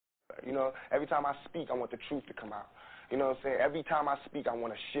You know, every time I speak, I want the truth to come out. You know what I'm saying? Every time I speak, I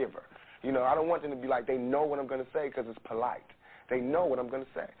want to shiver. You know, I don't want them to be like, they know what I'm going to say because it's polite. They know what I'm going to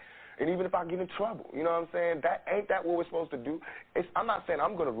say. And even if I get in trouble, you know what I'm saying? Ain't that what we're supposed to do? I'm not saying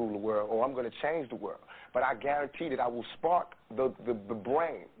I'm going to rule the world or I'm going to change the world, but I guarantee that I will spark the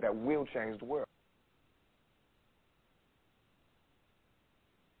brain that will change the world.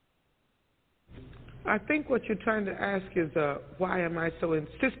 I think what you're trying to ask is why am I so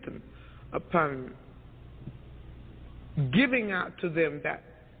insistent upon giving out to them that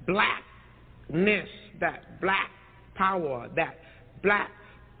blackness, that black power, that black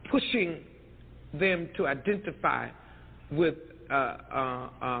pushing them to identify with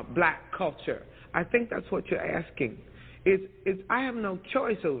black culture. I think that's what you're asking. I have no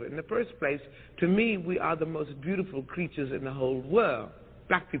choice over it. In the first place, to me, we are the most beautiful creatures in the whole world,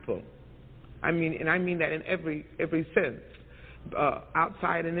 black people. I mean, and I mean that in every sense,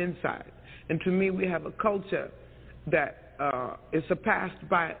 outside and inside. And to me, we have a culture that is surpassed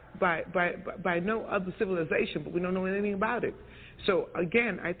by no other civilization, but we don't know anything about it. So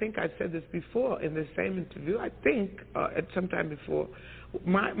again, I think I said this before in the same interview. I think at some time before,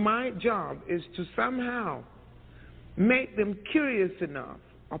 my job is to somehow make them curious enough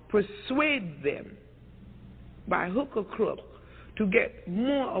or persuade them by hook or crook to get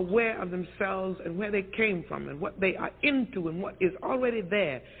more aware of themselves and where they came from and what they are into and what is already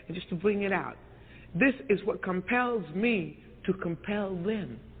there, and just to bring it out. This is what compels me to compel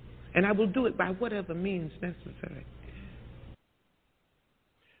them, and I will do it by whatever means necessary.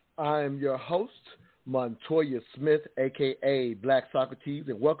 I am your host, Montoya Smith, a.k.a. Black Socrates,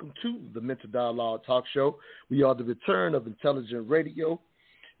 and welcome to the Mental Dialogue Talk Show. We are the return of intelligent radio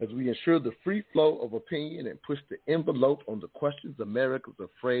as we ensure the free flow of opinion and push the envelope on the questions America's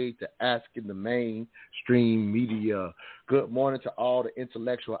afraid to ask in the mainstream media. Good morning to all the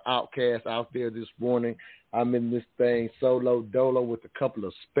intellectual outcasts out there this morning. I'm in this thing solo dolo with a couple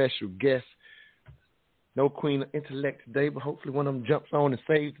of special guests. No Queen of Intellect today, but hopefully one of them jumps on and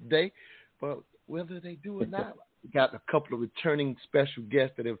saves the day. But whether they do or not, we got a couple of returning special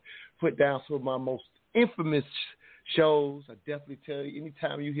guests that have put down some of my most infamous shows. I definitely tell you,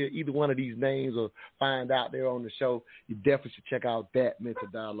 anytime you hear either one of these names or find out they're on the show, you definitely should check out that Mental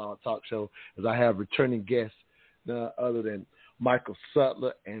Dialogue Talk Show, as I have returning guests none other than Michael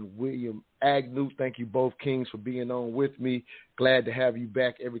Sutler and William Agnew. Thank you both, Kings, for being on with me. Glad to have you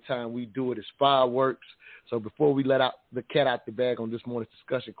back every time we do it. It's fireworks. So before we let out the cat out the bag on this morning's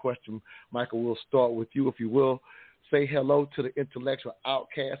discussion question, Michael, we'll start with you, if you will. Say hello to the intellectual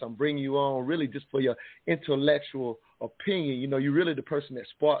outcast. I'm bringing you on really just for your intellectual opinion. You know, you're really the person that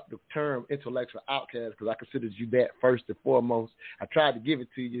sparked the term intellectual outcast, because I considered you that first and foremost. I tried to give it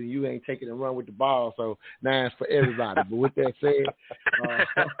to you, and you ain't taking it and run with the ball, so now it's for everybody. But with that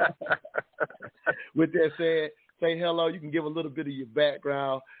said, say hello. You can give a little bit of your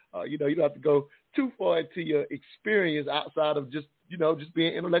background. You know, you don't have to go too far into your experience outside of just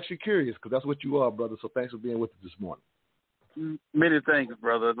being intellectually curious, because that's what you are, brother. So thanks for being with us this morning. Many thanks,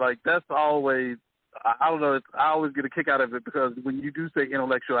 brother. Like, that's always, I don't know, I always get a kick out of it, because when you do say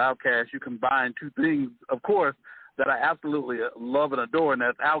intellectual outcast, you combine two things, of course, that I absolutely love and adore, and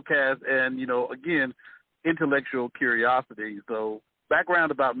that's outcast and, you know, again, intellectual curiosity. So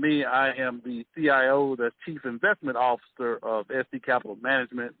background about me, I am the CIO, the Chief Investment Officer of SD Capital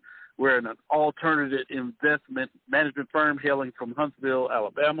Management. We're an alternative investment management firm hailing from Huntsville,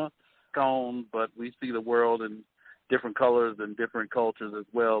 Alabama, but we see the world in different colors and different cultures as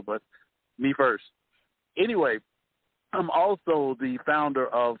well. But me first. Anyway, I'm also the founder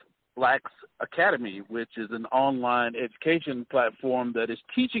of Blacks Academy, which is an online education platform that is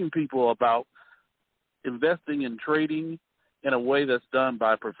teaching people about investing and trading in a way that's done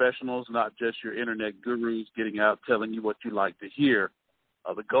by professionals, not just your internet gurus getting out telling you what you like to hear.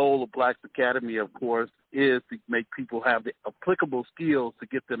 The goal of Blacks Academy, of course, is to make people have the applicable skills to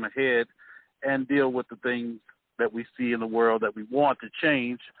get them ahead and deal with the things that we see in the world that we want to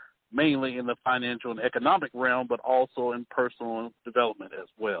change, mainly in the financial and economic realm, but also in personal development as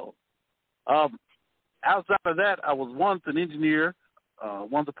well. Outside of that, I was once an engineer,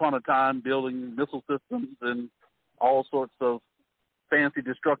 once upon a time building missile systems and all sorts of fancy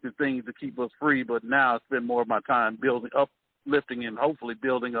destructive things to keep us free, but now I spend more of my time uplifting and hopefully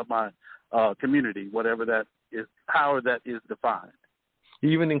building up my community, whatever that is, however that is defined.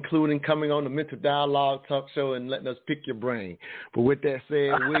 even including coming on the Mental Dialogue Talk Show and letting us pick your brain. But with that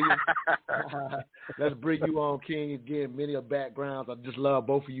said, William, let's bring you on, King. Again, many of backgrounds. I just love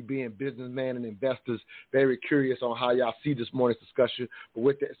both of you being businessmen and investors. Very curious on how y'all see this morning's discussion. But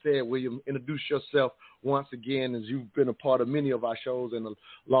with that said, William, introduce yourself once again, as you've been a part of many of our shows and a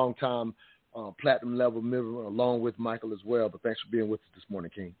long time platinum level member, along with Michael as well. But thanks for being with us this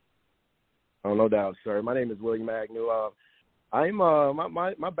morning, King. Oh, no doubt, sir. My name is William Agnew. I'm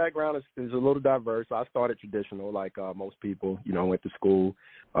my background is a little diverse. I started traditional, like most people. Went to school,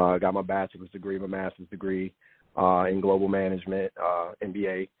 got my bachelor's degree, my master's degree in global management,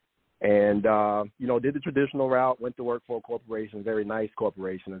 MBA, and did the traditional route. Went to work for a corporation, very nice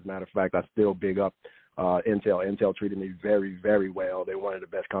corporation. As a matter of fact, I still big up Intel. Intel treated me very, very well. They're one of the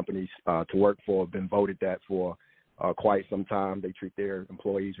best companies to work for. Been voted that for quite some time. They treat their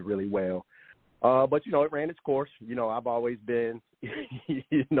employees really well. But, it ran its course. I've always been,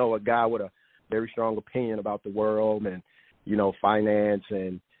 a guy with a very strong opinion about the world and, finance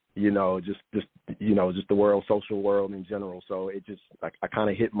and, just the world, social world in general. So it just, I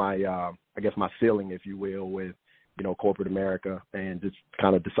kind of hit my, my ceiling, if you will, with, corporate America, and just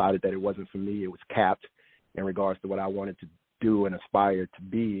kind of decided that it wasn't for me. It was capped in regards to what I wanted to do and aspire to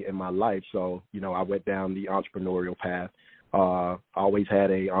be in my life. So, I went down the entrepreneurial path. Always had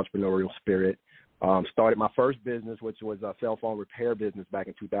a entrepreneurial spirit. Started my first business, which was a cell phone repair business back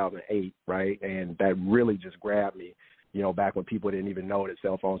in 2008, right? And that really just grabbed me, back when people didn't even know that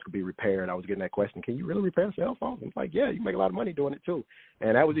cell phones could be repaired. I was getting that question, can you really repair cell phones? I'm like, yeah, you can make a lot of money doing it too.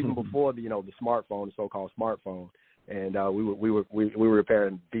 And that was even before the smartphone, the so-called smartphone. And we were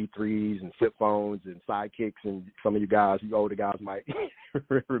repairing D3s and flip phones and sidekicks, and some of you older guys might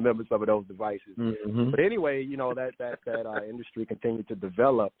remember some of those devices. Mm-hmm. But anyway, that industry continued to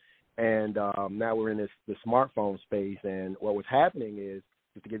develop. And now we're in the smartphone space, and what was happening is,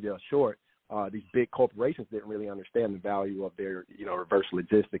 just to give you a short, these big corporations didn't really understand the value of their, reverse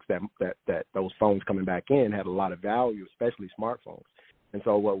logistics, that those phones coming back in had a lot of value, especially smartphones. And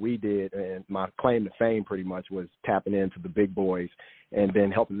so what we did, and my claim to fame pretty much, was tapping into the big boys and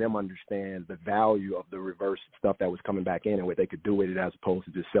then helping them understand the value of the reverse stuff that was coming back in and what they could do with it, as opposed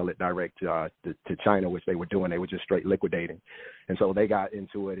to just sell it direct to China, which they were doing. They were just straight liquidating. And so they got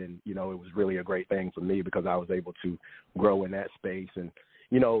into it, and, it was really a great thing for me because I was able to grow in that space. And,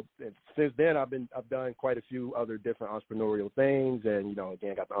 since then I've done quite a few other different entrepreneurial things, and,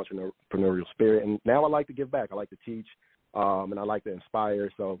 again, got the entrepreneurial spirit. And now I like to give back. I like to teach, and I like to inspire.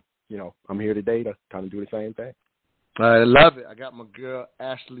 So, I'm here today to kind of do the same thing. I love it. I got my girl,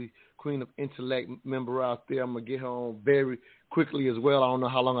 Ashley, Queen of Intellect, member out there. I'm going to get her on very quickly as well. I don't know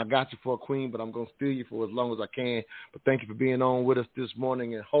how long I got you for, Queen, but I'm going to steal you for as long as I can. But thank you for being on with us this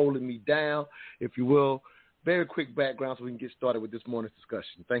morning and holding me down, if you will. Very quick background so we can get started with this morning's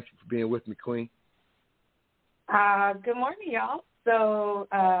discussion. Thank you for being with me, Queen. Good morning, y'all. So,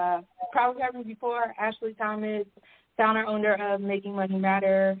 probably heard me before, Ashley Thomas, founder, owner of Making Money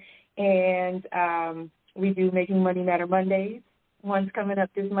Matter, and we do Making Money Matter Mondays. One's coming up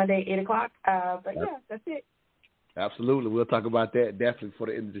this Monday, 8 o'clock. But, yeah, that's it. Absolutely. We'll talk about that definitely for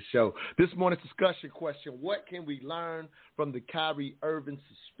the end of the show. This morning's discussion question, what can we learn from the Kyrie Irving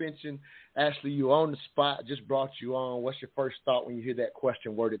suspension? Ashley, you're on the spot. I just brought you on. What's your first thought when you hear that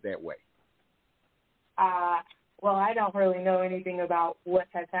question worded that way? Well, I don't really know anything about what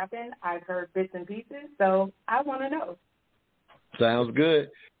has happened. I've heard bits and pieces, so I want to know. Sounds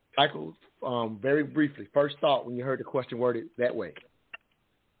good. Michael, very briefly, first thought when you heard the question worded that way.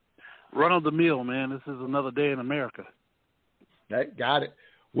 Run of the mill, man. This is another day in America. Okay, got it.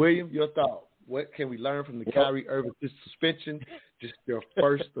 William, your thought. What can we learn from the Kyrie Irving suspension? Just your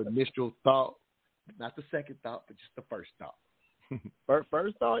first initial thought. Not the second thought, but just the first thought.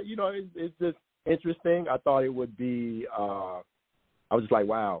 First thought, it's just interesting. I thought it would be, I was just like,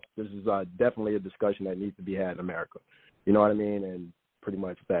 wow, this is definitely a discussion that needs to be had in America. You know what I mean? And pretty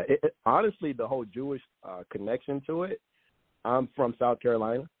much that. Honestly, the whole Jewish connection to it, I'm from South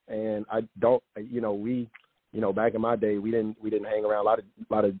Carolina, and I don't, we, back in my day, we didn't hang around a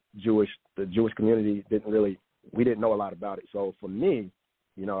lot of the Jewish community we didn't know a lot about it. So for me,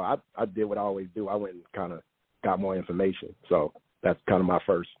 I did what I always do. I went and kind of got more information. So that's kind of my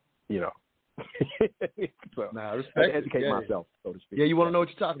first, so I educate myself, so to speak. Yeah, you want to know what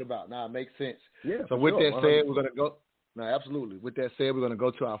you're talking about. It makes sense. Yeah. So with that said, we're going to go. No, absolutely. With that said, we're going to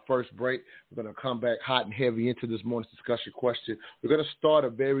go to our first break. We're going to come back hot and heavy into this morning's discussion question. We're going to start a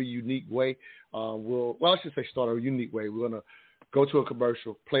very unique way. I should say start a unique way. We're going to go to a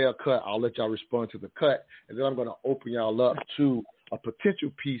commercial, play a cut. I'll let y'all respond to the cut, and then I'm going to open y'all up to a potential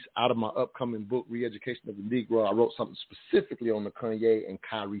piece out of my upcoming book, Re-Education of the Negro. I wrote something specifically on the Kanye and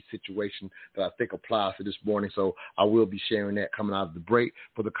Kyrie situation that I think applies to this morning, so I will be sharing that coming out of the break.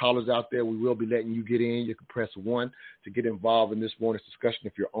 For the callers out there, we will be letting you get in. You can press 1 to get involved in this morning's discussion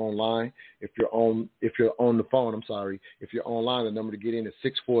if you're online. If you're on the phone, if you're online, the number to get in is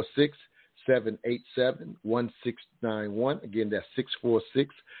 646-787-1691. Again, that's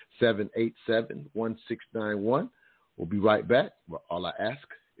 646-787-1691. We'll be right back, where all I ask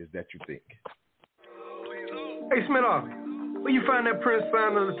is that you think. Hey, Smith-Off, where you find that Prince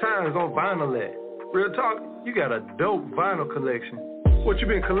Sign of the Times on vinyl at? Real talk, you got a dope vinyl collection. What, you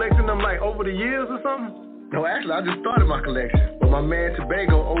been collecting them like over the years or something? No, actually, I just started my collection. But my man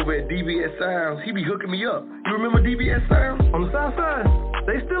Tobago over at DBS Sounds, he be hooking me up. You remember DBS Sounds? On the south side?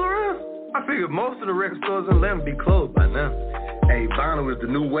 They still around? I figured most of the record stores in Atlanta be closed by now. Hey, vinyl is the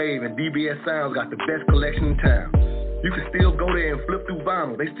new wave, and DBS Sounds got the best collection in town. You can still go there and flip through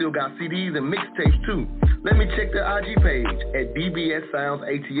vinyl. They still got CDs and mixtapes, too. Let me check their IG page at DBS Sounds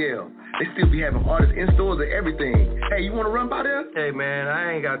ATL. They still be having artists in stores and everything. Hey, you want to run by there? Hey, man,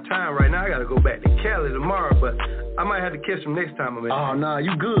 I ain't got time right now. I got to go back to Cali tomorrow, but I might have to catch them next time, man. Oh, nah,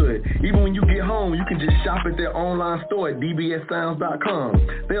 you good. Even when you get home, you can just shop at their online store at dbssounds.com.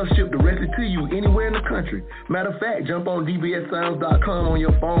 They'll ship directly to you anywhere in the country. Matter of fact, jump on dbssounds.com on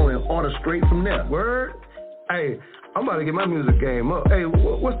your phone and order straight from there. Word? Hey, I'm about to get my music game up. Hey,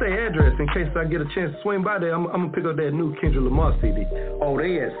 what's their address in case I get a chance to swing by there? I'm going to pick up that new Kendrick Lamar CD. Oh,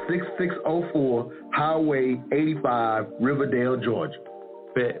 they at 6604 Highway 85, Riverdale, Georgia.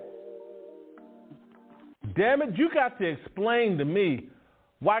 Bet. Damn it, you got to explain to me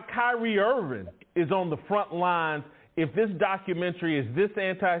why Kyrie Irving is on the front lines if this documentary is this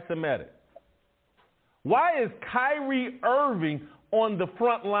anti-Semitic. Why is Kyrie Irving on the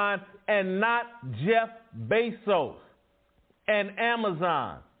front line and not Jeff Bezos and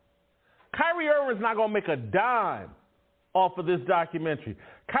Amazon? Kyrie Irving's not going to make a dime off of this documentary.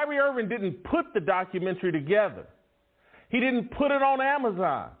 Kyrie Irving didn't put the documentary together. He didn't put it on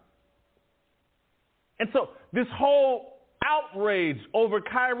Amazon. And so this whole outrage over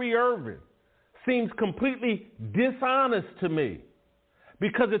Kyrie Irving seems completely dishonest to me.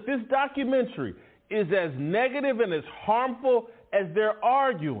 Because if this documentary is as negative and as harmful as they're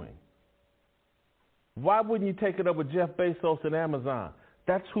arguing, why wouldn't you take it up with Jeff Bezos and Amazon?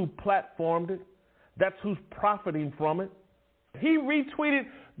 That's who platformed it. That's who's profiting from it. He retweeted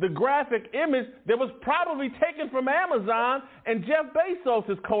the graphic image that was probably taken from Amazon and Jeff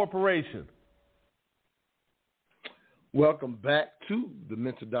Bezos' corporation. Welcome back to the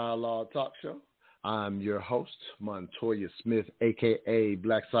Mental Dialogue Talk Show. I'm your host, Montoya Smith, a.k.a.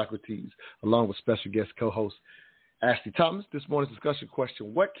 Black Socrates, along with special guest co-host Ashley Thomas. This morning's discussion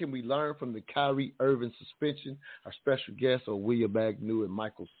question: what can we learn from the Kyrie Irving suspension? Our special guests are William Agnew and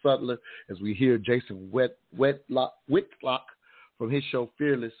Michael Sutler, as we hear Jason Whitlock from his show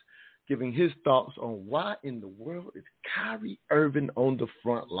Fearless giving his thoughts on why in the world is Kyrie Irving on the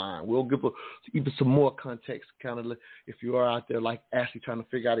front line. We'll give even some more context, kind of if you are out there like Ashley trying to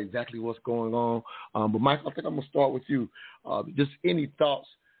figure out exactly what's going on. But Michael, I think I'm going to start with you. Just any thoughts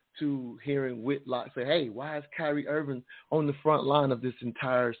to hearing Whitlock say, hey, why is Kyrie Irving on the front line of this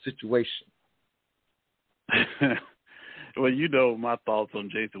entire situation? Well, you know my thoughts on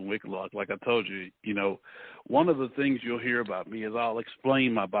Jason Whitlock. Like I told you, one of the things you'll hear about me is I'll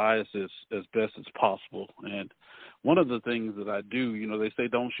explain my biases as best as possible. And one of the things that I do, they say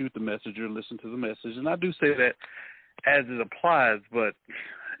don't shoot the messenger, listen to the message. And I do say that as it applies. But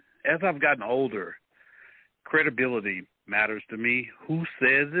as I've gotten older, credibility matters to me. Who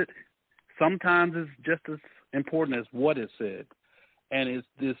says it sometimes is just as important as what is said. And it's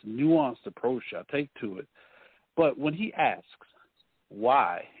this nuanced approach I take to it. But when he asks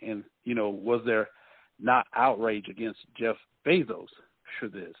why, and, was there not outrage against Jeff Bezos for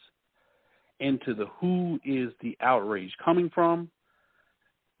this, into the who is the outrage coming from,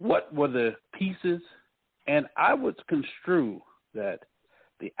 what were the pieces, and I would construe that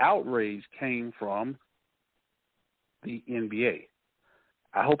the outrage came from the NBA.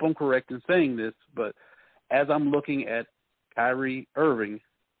 I hope I'm correct in saying this, but as I'm looking at Kyrie Irving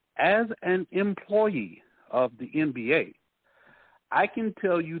as an employee of the NBA, I can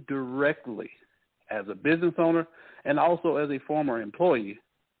tell you directly as a business owner and also as a former employee,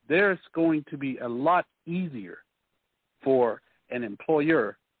 there's going to be a lot easier for an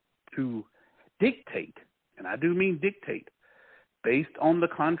employer to dictate, and I do mean dictate, based on the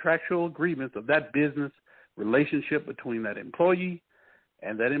contractual agreements of that business relationship between that employee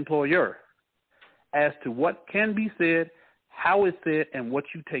and that employer as to what can be said, how it's said, and what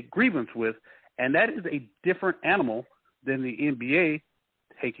you take grievance with. And that is a different animal than the NBA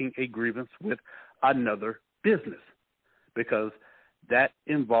taking a grievance with another business, because that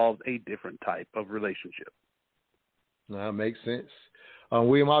involves a different type of relationship. That makes sense.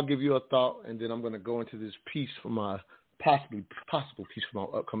 William, I'll give you a thought, and then I'm going to go into this piece for my possible piece for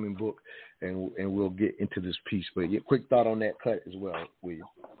my upcoming book, and we'll get into this piece. But quick thought on that cut as well, William.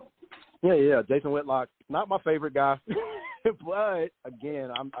 Yeah. Jason Whitlock, not my favorite guy, but again,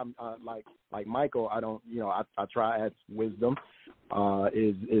 I'm like Michael. I don't, I try as wisdom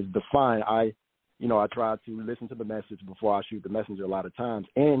is defined. I try to listen to the message before I shoot the messenger a lot of times.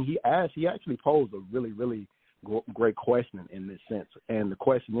 And he actually posed a really, really great question in this sense. And the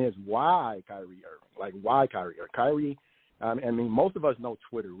question is, why Kyrie Irving? Like, why Kyrie Irving? Kyrie, I mean, most of us know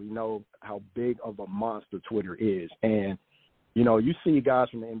Twitter. We know how big of a monster Twitter is. And, you see guys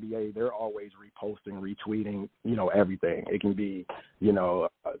from the NBA, they're always reposting, retweeting, everything. It can be,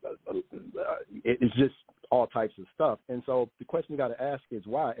 it's just all types of stuff. And so the question you got to ask is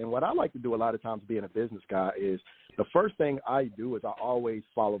why. And what I like to do a lot of times being a business guy is the first thing I do is I always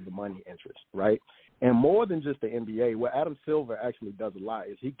follow the money interest, right? And more than just the NBA, what Adam Silver actually does a lot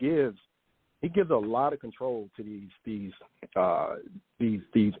is he gives a lot of control to these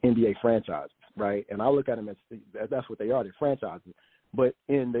NBA franchises, right? And I look at them as that's what they are, they're franchises. But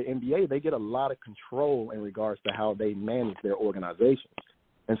in the NBA, they get a lot of control in regards to how they manage their organizations.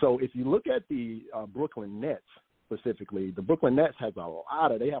 And so if you look at the Brooklyn Nets specifically, the Brooklyn Nets have a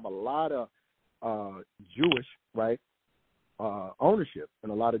lot of Jewish, right, ownership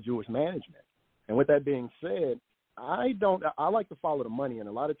and a lot of Jewish management. And with that being said, I like to follow the money, and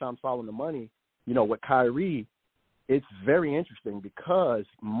a lot of times following the money, with Kyrie, it's very interesting because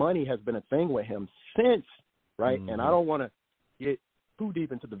money has been a thing with him since, right? Mm-hmm. And I don't want to get too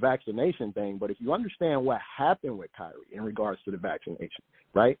deep into the vaccination thing, but if you understand what happened with Kyrie in regards to the vaccination,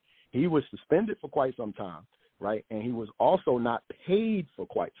 right? He was suspended for quite some time, right? And he was also not paid for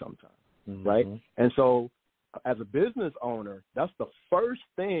quite some time, mm-hmm. right? And so as a business owner, that's the first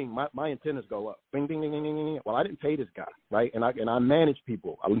thing my antennas go up. Bing, ding, ding, ding, ding, ding. Well, I didn't pay this guy, right? And I manage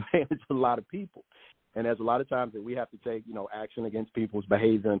people. I manage a lot of people. And there's a lot of times that we have to take, action against people's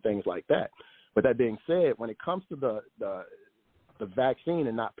behavior and things like that. But that being said, when it comes to the vaccine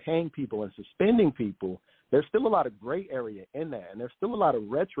and not paying people and suspending people, there's still a lot of gray area in that, and there's still a lot of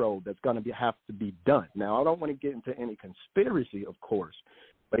retro that's going to have to be done. Now, I don't want to get into any conspiracy, of course,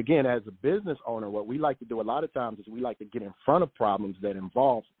 but again, as a business owner, what we like to do a lot of times is we like to get in front of problems that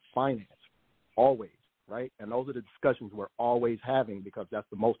involve finance, always, right? And those are the discussions we're always having because that's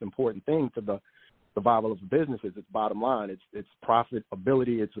the most important thing to the survival of the business is its bottom line. It's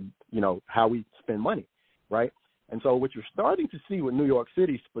profitability. It's, how we spend money, right? And so what you're starting to see with New York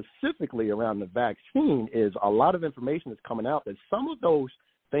City specifically around the vaccine is a lot of information is coming out that some of those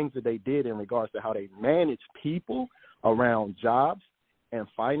things that they did in regards to how they manage people around jobs and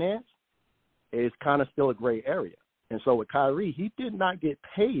finance is kind of still a gray area. And so with Kyrie, he did not get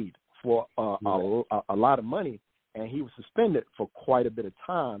paid for a lot of money, and he was suspended for quite a bit of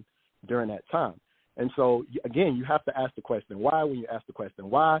time during that time. And so, again, you have to ask the question, why? When you ask the question,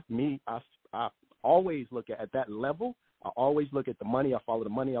 why? I always look at that level. I always look at the money. I follow the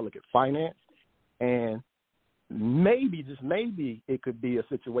money. I look at finance. And maybe, just maybe, it could be a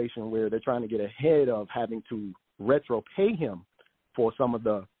situation where they're trying to get ahead of having to retro pay him for some of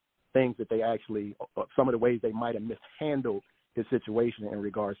the things that they actually, some of the ways they might have mishandled his situation in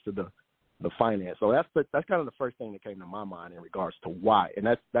regards to the finance. So that's kind of the first thing that came to my mind in regards to why. And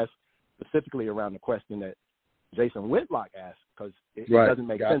that's specifically around the question that Jason Whitlock asked, because it doesn't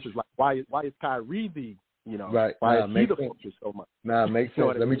make sense. It's like, why is Kyrie the, why is he the focus so much? Nah, makes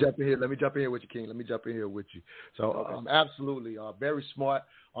sense. Let me jump in here with you, King. Let me jump in here with you. So absolutely, very smart.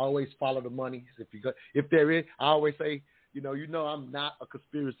 Always follow the money. If there is, I always say, I'm not a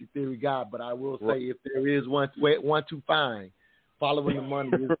conspiracy theory guy, but I will say if there is one to find, following the money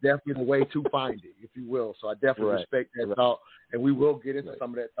is definitely the way to find it, if you will. So I definitely respect that thought, and we will get into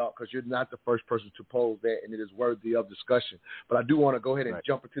some of that thought because you're not the first person to pose that, and it is worthy of discussion. But I do want to go ahead and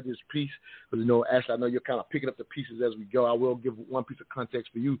jump into this piece because, Ashley, I know you're kind of picking up the pieces as we go. I will give one piece of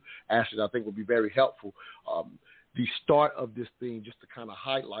context for you, Ashley, that I think will be very helpful. The start of this thing, just to kind of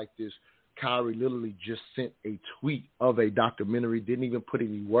highlight this, Kyrie literally just sent a tweet of a documentary, didn't even put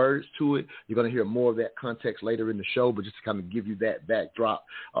any words to it. You're going to hear more of that context later in the show, but just to kind of give you that backdrop.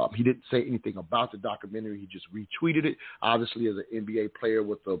 He didn't say anything about the documentary. He just retweeted it. Obviously, as an NBA player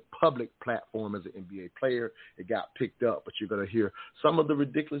with a public platform as an NBA player, it got picked up, but you're going to hear some of the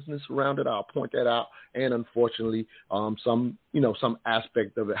ridiculousness around it. I'll point that out. And unfortunately, some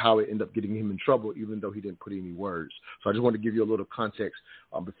aspect of it, how it ended up getting him in trouble, even though he didn't put any words. So I just want to give you a little context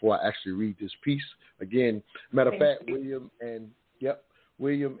before I actually read this piece. Again, matter of fact, William and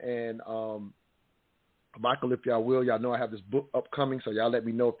Michael, if y'all will, y'all know I have this book upcoming, so y'all let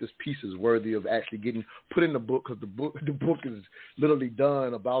me know if this piece is worthy of actually getting put in the book, because the book is literally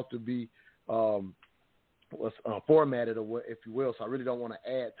done, about to be formatted, or what, if you will. So I really don't want to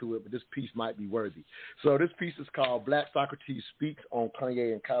add to it, but this piece might be worthy. So this piece is called Black Socrates Speaks on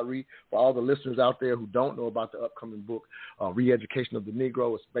Kanye and Kyrie. For all the listeners out there who don't know about the upcoming book, Re-Education of the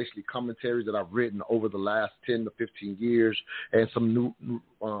Negro, it's basically commentaries that I've written over the last 10 to 15 years, and some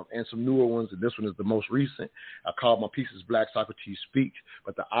newer ones, and this one is the most recent. I call my pieces Black Socrates Speaks,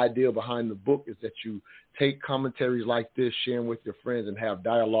 but the idea behind the book is that you take commentaries like this, share them with your friends, and have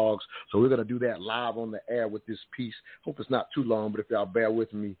dialogues. So we're going to do that live on the air with this piece. Hope it's not too long, but if y'all bear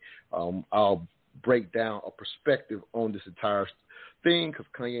with me, I'll break down a perspective on this entire thing, because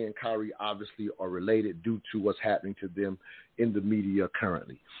Kanye and Kyrie obviously are related due to what's happening to them in the media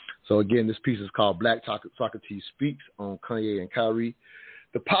currently. So again, this piece is called Black Socrates Speaks on Kanye and Kyrie.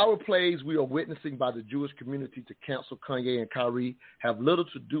 The power plays we are witnessing by the Jewish community to cancel Kanye and Kyrie have little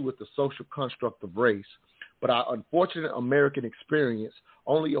to do with the social construct of race, but our unfortunate American experience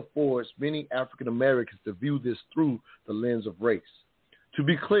only affords many African Americans to view this through the lens of race. To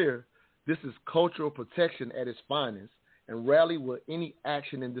be clear, this is cultural protection at its finest, and rarely will any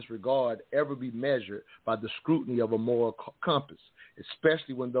action in this regard ever be measured by the scrutiny of a moral compass,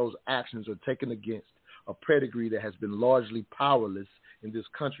 especially when those actions are taken against a pedigree that has been largely powerless in this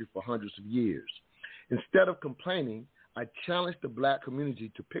country for hundreds of years. Instead of complaining, I challenge the black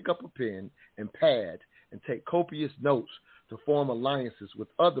community to pick up a pen and pad and take copious notes to form alliances with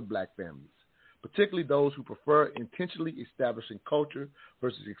other black families, particularly those who prefer intentionally establishing culture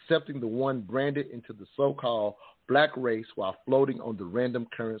versus accepting the one branded into the so-called black race while floating on the random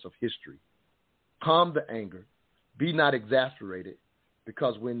currents of history. Calm the anger. Be not exasperated,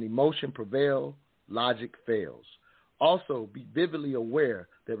 because when emotion prevails, logic fails. Also, be vividly aware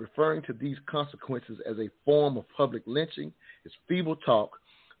that referring to these consequences as a form of public lynching is feeble talk,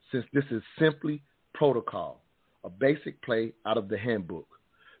 since this is simply protocol, a basic play out of the handbook.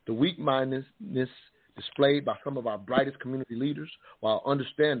 The weak-mindedness displayed by some of our brightest community leaders, while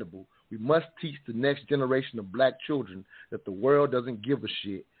understandable, we must teach the next generation of black children that the world doesn't give a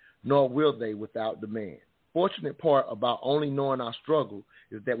shit, nor will they without demand. Fortunate part about only knowing our struggle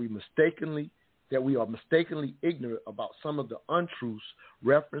is that we are mistakenly ignorant about some of the untruths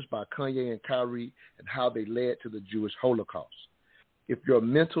referenced by Kanye and Kyrie and how they led to the Jewish Holocaust. If your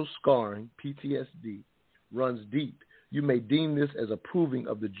mental scarring, PTSD, runs deep, you may deem this as approving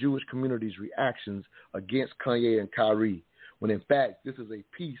of the Jewish community's reactions against Kanye and Kyrie, when in fact this is a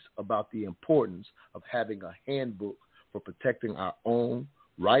piece about the importance of having a handbook for protecting our own,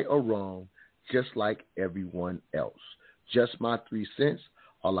 right or wrong, just like everyone else. Just my 3 cents.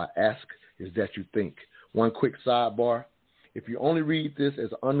 All I ask is that you think. One quick sidebar. If you only read this as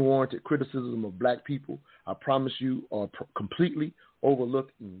unwarranted criticism of black people, I promise you are completely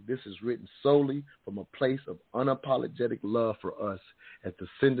overlooking this is written solely from a place of unapologetic love for us as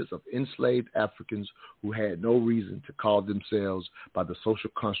descendants of enslaved Africans who had no reason to call themselves by the social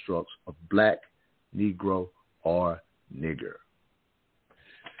constructs of black, Negro, or nigger.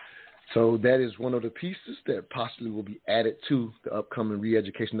 So that is one of the pieces that possibly will be added to the upcoming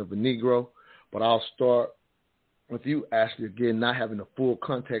Re-Education of the Negro. But I'll start with you, Ashley, again, not having the full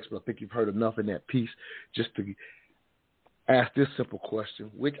context, but I think you've heard enough in that piece just to ask this simple question.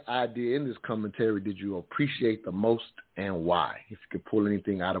 Which idea in this commentary did you appreciate the most and why? If you could pull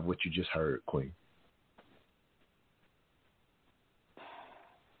anything out of what you just heard, Queen.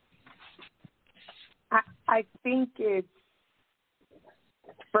 I think it's,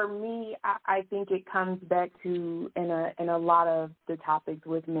 for me, I think it comes back to, in a lot of the topics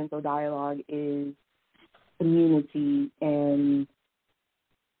with mental dialogue, is community, and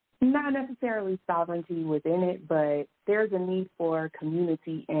not necessarily sovereignty within it, but there's a need for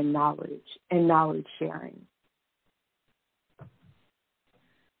community and knowledge sharing.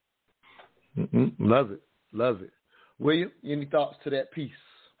 Love it. Love it. William, any thoughts to that piece?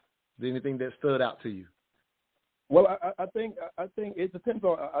 Anything that stood out to you? Well, I think it depends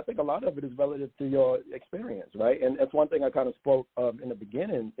on. I think a lot of it is relative to your experience, right? And that's one thing I kind of spoke of in the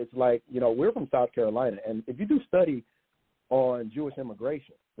beginning. It's like, we're from South Carolina, and if you do study on Jewish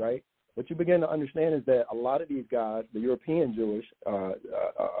immigration, right, what you begin to understand is that a lot of these guys, the European Jewish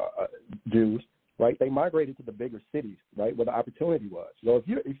Jews, right, they migrated to the bigger cities, right, where the opportunity was. So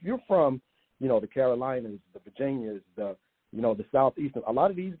if you're from, the Carolinas, the Virginias, the Southeast, a lot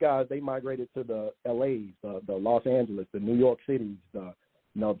of these guys, they migrated to the LAs, the Los Angeles, the New York cities, the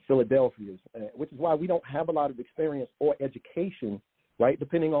Philadelphias, which is why we don't have a lot of experience or education right?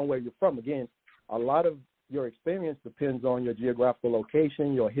 Depending on where you're from. Again, a lot of your experience depends on your geographical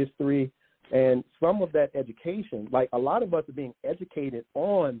location, your history, and some of that education. Like a lot of us are being educated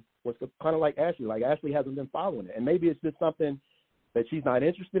on what's kind of like Ashley. Like Ashley hasn't been following it, and maybe it's just something that she's not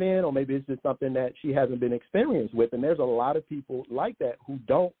interested in, or maybe it's just something that she hasn't been experienced with. And there's a lot of people like that who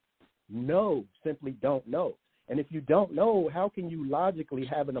don't know, simply don't know. And if you don't know, how can you logically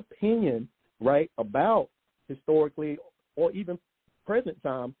have an opinion, right, about historically or even present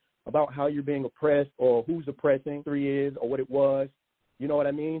time about how you're being oppressed or who's oppressing is or what it was? You know what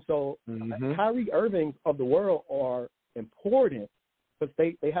I mean? So Kyrie Irvings of the world are important because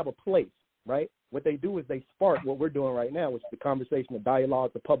they have a place, right? What they do is they spark what we're doing right now, which is the conversation, the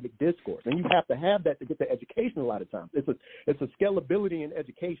dialogue, the public discourse. And you have to have that to get the education a lot of times. It's a scalability in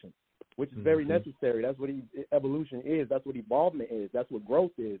education, which is very necessary. That's what evolution is. That's what evolvement is. That's what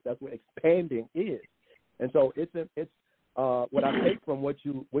growth is. That's what expanding is. And so it's what I take from what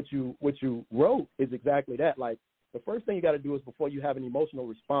you wrote is exactly that. Like the first thing you got to do is before you have an emotional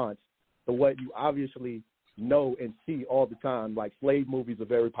response to what you obviously know and see all the time, like slave movies are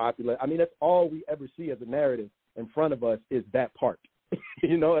very popular. I mean, that's all we ever see as a narrative in front of us is that part.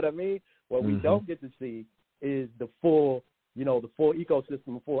 You know what I mean? What we don't get to see is the full ecosystem,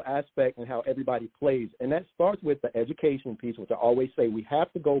 the full aspect and how everybody plays. And that starts with the education piece, which I always say we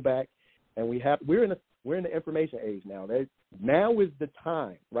have to go back and we're in the information age now. Now is the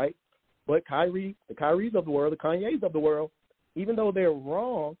time, right? But the Kyries of the world, the Kanyes of the world, even though they're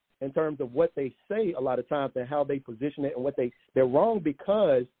wrong in terms of what they say a lot of times and how they position it and what they're wrong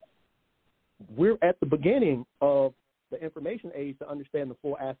because we're at the beginning of the information age to understand the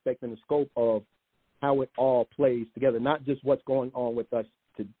full aspect and the scope of how it all plays together, not just what's going on with us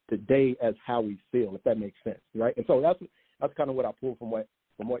today as how we feel, if that makes sense, right? And so that's kind of what I pull from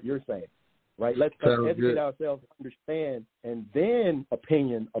what you're saying, right? Let's educate ourselves, understand, and then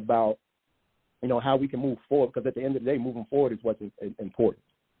opinion about, how we can move forward, because at the end of the day, moving forward is what's important.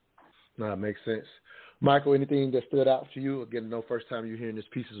 No, that makes sense. Michael, anything that stood out for you? Again, no first time you're hearing this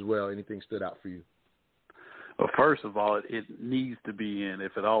piece as well. Anything stood out for you? Well, first of all, it needs to be in,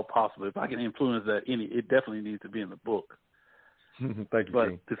 if at all possible. If I can influence that, it definitely needs to be in the book. Thank you, But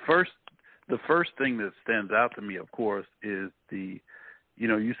King. the first thing that stands out to me, of course, is you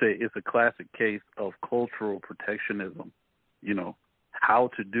say it's a classic case of cultural protectionism, how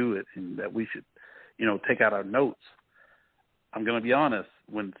to do it, and that we should, take out our notes. I'm going to be honest,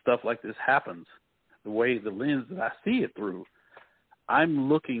 when stuff like this happens, the lens that I see it through, I'm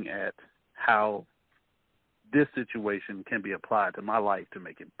looking at how this situation can be applied to my life to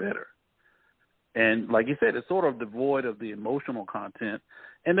make it better. And like you said, it's sort of devoid of the emotional content.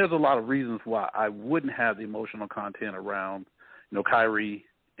 And there's a lot of reasons why I wouldn't have the emotional content around, Kyrie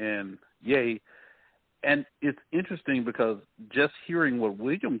and Ye. And it's interesting because just hearing what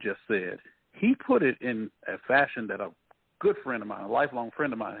William just said, he put it in a fashion that a good friend of mine, a lifelong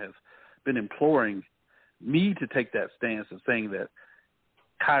friend of mine, has been imploring me to take that stance of saying that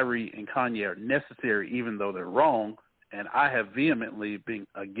Kyrie and Kanye are necessary even though they're wrong. And I have vehemently been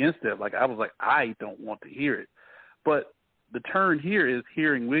against it. Like, I was like, I don't want to hear it. But the turn here is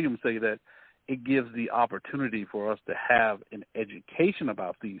hearing William say that it gives the opportunity for us to have an education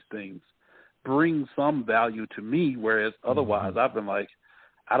about these things, bring some value to me, whereas otherwise I've been like,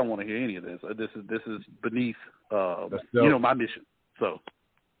 I don't want to hear any of this. This is beneath, my mission. So.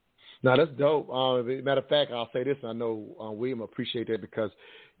 No, that's dope. Matter of fact, I'll say this, and I know William appreciate that because,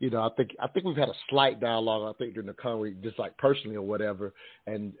 I think we've had a slight dialogue, I think, during the conversation, just like personally or whatever,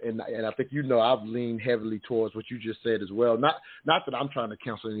 and I think I've leaned heavily towards what you just said as well. Not that I'm trying to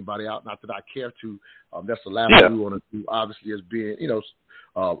cancel anybody out, not that I care to. That's the last thing we want to do, obviously, as being,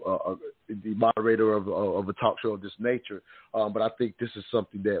 the moderator of a talk show of this nature. But I think this is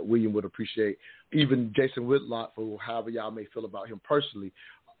something that William would appreciate. Even Jason Whitlock, for however y'all may feel about him personally.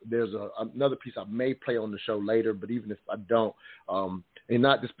 There's another piece I may play on the show later, but even if I don't, and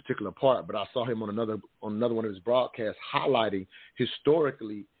not this particular part, but I saw him on another one of his broadcasts highlighting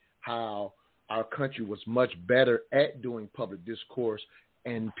historically how our country was much better at doing public discourse,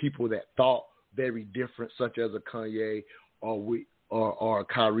 and people that thought very different, such as a Kanye or a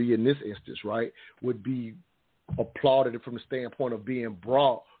Kyrie in this instance, right, would be applauded from the standpoint of being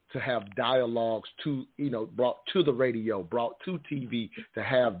brought to have dialogues brought to the radio, brought to TV, to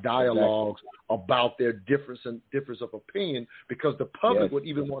have dialogues about their difference of opinion, because the public would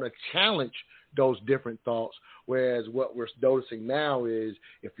even want to challenge those different thoughts. Whereas what we're noticing now is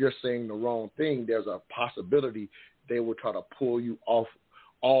if you're saying the wrong thing, there's a possibility they will try to pull you off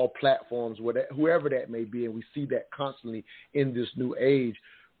all platforms, whoever that may be. And we see that constantly in this new age.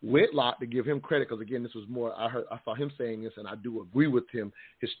 Whitlock, to give him credit, because again, this was more, I saw him saying this, and I do agree with him.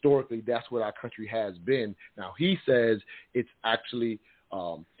 Historically, that's what our country has been. Now, he says it's actually,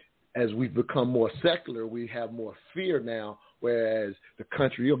 as we've become more secular, we have more fear now, whereas the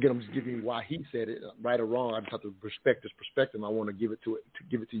country, I'm just giving you why he said it, right or wrong. I just have to respect his perspective. I want to give it to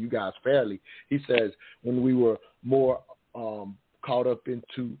you guys fairly. He says when we were more caught up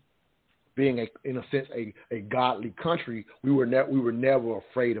into being, in a sense, a godly country, we were never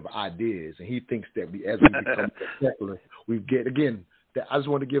afraid of ideas. And he thinks that as we become secular, we get, again, I just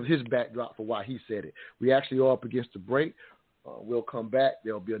want to give his backdrop for why he said it. We actually are up against the break. We'll come back.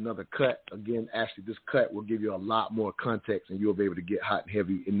 There'll be another cut. Again, actually, this cut will give you a lot more context, and you'll be able to get hot and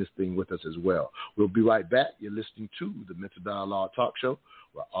heavy in this thing with us as well. We'll be right back. You're listening to the Mental Dialogue Talk Show,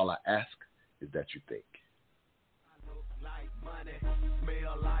 where all I ask is that you think.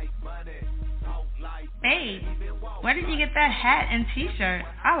 Hey, where did you get that hat and t-shirt?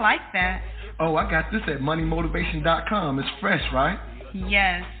 I like that. Oh, I got this at moneymotivation.com. It's fresh, right?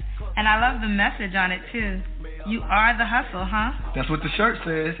 Yes, and I love the message on it too. You are the hustle, huh? That's what the shirt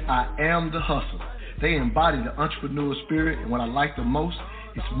says. I am the hustle. They embody the entrepreneurial spirit, and what I like the most,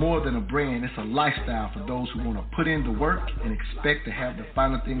 it's more than a brand. It's a lifestyle for those who want to put in the work and expect to have the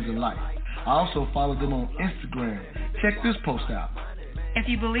finer things in life. I also follow them on Instagram. Check this post out. If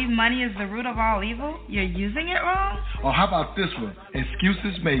you believe money is the root of all evil, you're using it wrong? Or how about this one?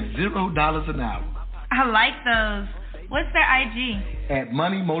 Excuses make $0 an hour. I like those. What's their IG? At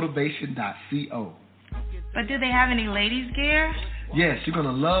moneymotivation.co. But do they have any ladies' gear? Yes, you're going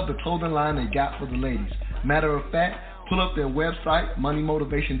to love the clothing line they got for the ladies. Matter of fact, pull up their website,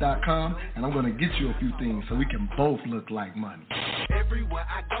 moneymotivation.com, and I'm going to get you a few things so we can both look like money. Everywhere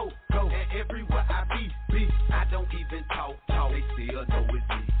I go, and everywhere I be, I don't even talk, they still know it's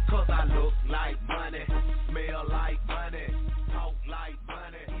me. Cause I look like money, smell like money, talk like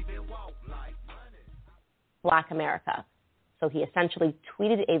money, even walk like money. Black America. So he essentially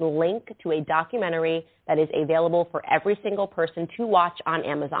tweeted a link to a documentary that is available for every single person to watch on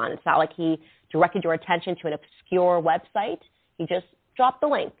Amazon. It's not like he directed your attention to an obscure website. He just dropped the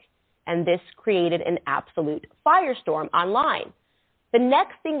link. And this created an absolute firestorm online. The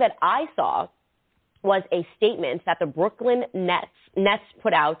next thing that I saw was a statement that the Brooklyn Nets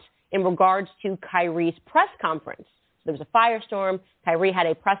put out in regards to Kyrie's press conference. There was a firestorm. Kyrie had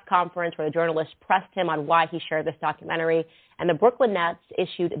a press conference where the journalist pressed him on why he shared this documentary, and the Brooklyn Nets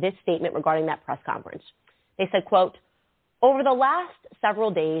issued this statement regarding that press conference. They said, quote, "Over the last several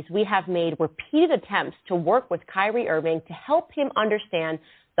days, we have made repeated attempts to work with Kyrie Irving to help him understand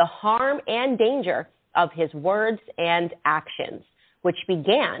the harm and danger of his words and actions, which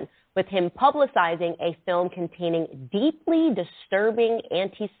began with him publicizing a film containing deeply disturbing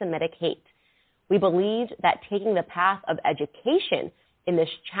anti-Semitic hate. We believed that taking the path of education in this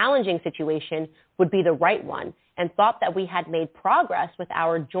challenging situation would be the right one and thought that we had made progress with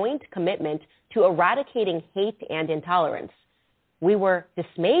our joint commitment to eradicating hate and intolerance. We were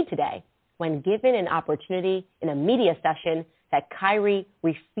dismayed today when given an opportunity in a media session that Kyrie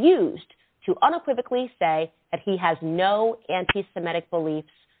refused to unequivocally say that he has no anti-Semitic beliefs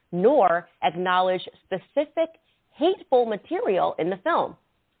nor acknowledge specific hateful material in the film.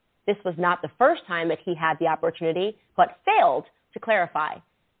 This was not the first time that he had the opportunity, but failed to clarify.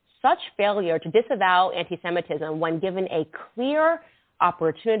 Such failure to disavow anti-Semitism when given a clear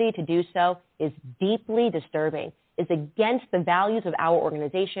opportunity to do so is deeply disturbing, is against the values of our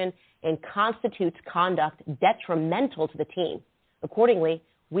organization, and constitutes conduct detrimental to the team. Accordingly,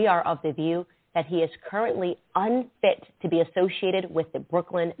 we are of the view that he is currently unfit to be associated with the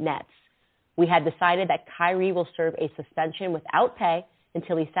Brooklyn Nets. We had decided that Kyrie will serve a suspension without pay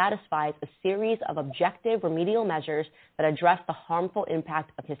until he satisfies a series of objective remedial measures that address the harmful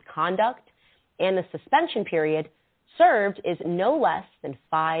impact of his conduct, and the suspension period served is no less than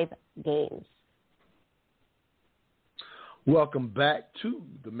 5 games. Welcome back to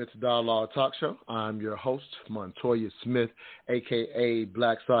the Mental Dialogue Talk Show. I'm your host, Montoya Smith, a.k.a.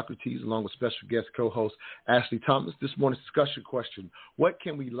 Black Socrates, along with special guest co-host Ashley Thomas. This morning's discussion question: what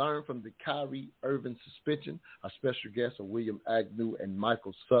can we learn from the Kyrie Irving suspension? Our special guests are William Agnew and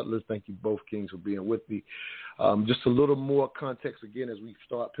Michael Sutler. Thank you both, Kings, for being with me. Just a little more context again as we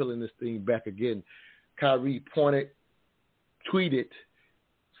start peeling this thing back again. Kyrie tweeted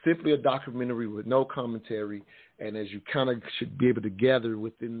simply a documentary with no commentary. And as you kind of should be able to gather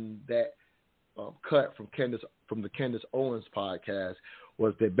within that cut from the Candace Owens podcast,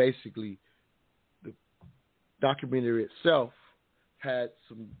 was that basically the documentary itself had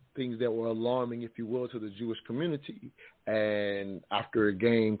some things that were alarming, if you will, to the Jewish community. And after a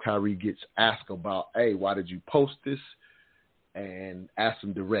game, Kyrie gets asked about, hey, why did you post this? and asked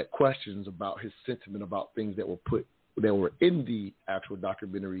him direct questions about his sentiment about things that were in the actual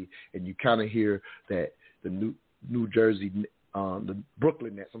documentary, and you kind of hear that the the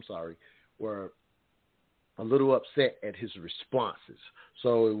Brooklyn Nets, were a little upset at his responses.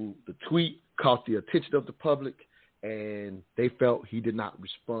 So the tweet caught the attention of the public, and they felt he did not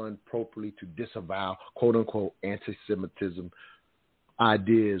respond properly to disavow, quote-unquote, anti-Semitism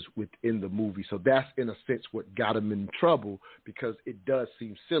ideas within the movie. So that's, in a sense, what got him in trouble, because it does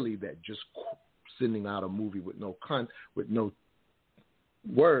seem silly that just sending out a movie with no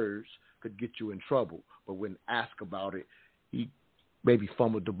words could get you in trouble. But when asked about it, he maybe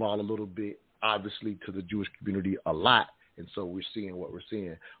fumbled the ball a little bit, obviously, to the Jewish community a lot, and so we're seeing what we're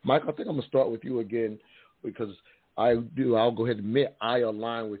seeing. Mike, I think I'm going to start with you again, because I'll go ahead and admit I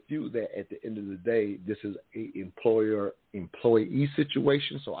align with you that at the end of the day, this is an employer-employee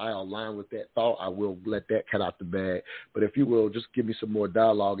situation, so I align with that thought. I will let that cut out the bag. But if you will, just give me some more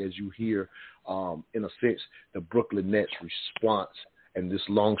dialogue as you hear, in a sense, the Brooklyn Nets' response and this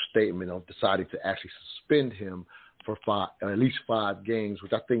long statement of deciding to actually suspend him for at least 5 games,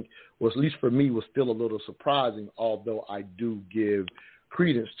 which I think was, at least for me, was still a little surprising, although I do give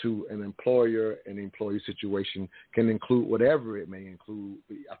credence to an employer and employee situation can include whatever it may include.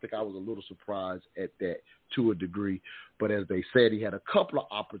 I think I was a little surprised at that to a degree, but as they said, he had a couple of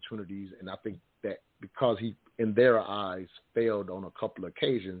opportunities, and I think that because he, in their eyes, failed on a couple of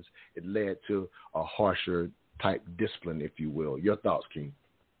occasions, it led to a harsher type discipline, if you will. Your thoughts, King?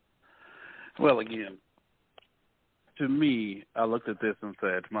 Well, again, to me, I looked at this and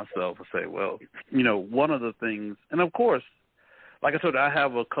said to myself, well, one of the things, and of course, like I told you, I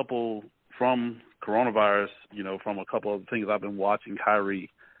have a couple from coronavirus, from a couple of things I've been watching Kyrie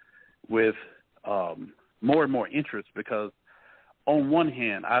with more and more interest, because on one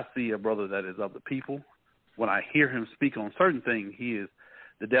hand, I see a brother that is of the people. When I hear him speak on certain things, he is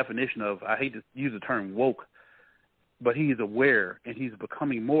the definition of, I hate to use the term woke, but he is aware, and he's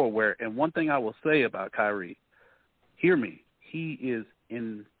becoming more aware. And one thing I will say about Kyrie, hear me, he is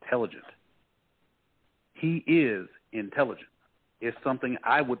intelligent. He is intelligent. It's something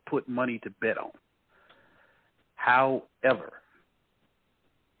I would put money to bet on. However,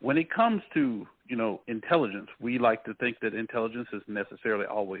 when it comes to, intelligence, we like to think that intelligence is necessarily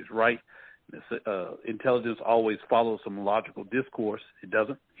always right. Intelligence always follows some logical discourse. It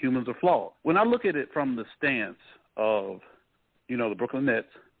doesn't. Humans are flawed. When I look at it from the stance of, the Brooklyn Nets,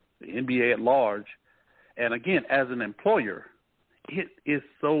 the NBA at large, and again, as an employer, it is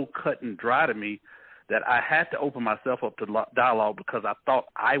so cut and dry to me that I had to open myself up to dialogue, because I thought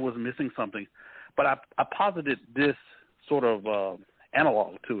I was missing something. But I posited this sort of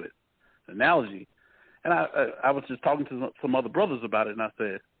analog to it, analogy. And I was just talking to some other brothers about it, and I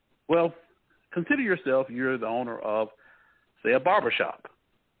said, well, consider yourself, you're the owner of, say, a barbershop.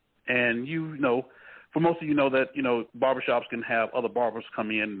 And for most of you know that, barbershops can have other barbers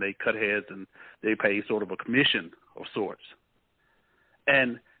come in and they cut heads and they pay sort of a commission of sorts.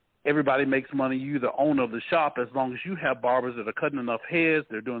 And everybody makes money. You're the owner of the shop. As long as you have barbers that are cutting enough heads,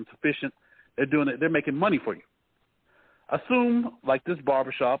 they're doing sufficient, they're making money for you. Assume, like this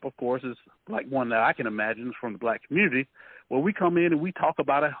barbershop, of course, is like one that I can imagine is from the black community, where we come in and we talk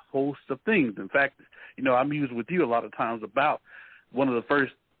about a host of things. In fact, I'm used with you a lot of times about one of the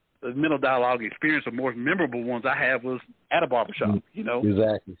first mental dialogue experience, or more memorable ones I have, was at a barbershop,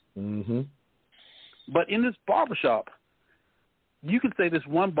 Exactly. Mm-hmm. But in this barbershop, you could say this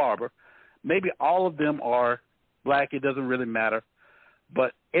one barber, maybe all of them are black, it doesn't really matter,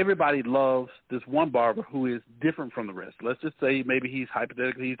 but everybody loves this one barber who is different from the rest. Let's just say maybe he's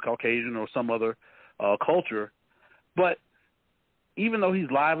Caucasian or some other culture, but even though he's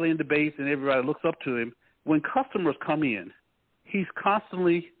lively in debates and everybody looks up to him, when customers come in, he's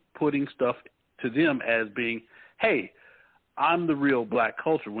constantly putting stuff to them as being, hey, I'm the real black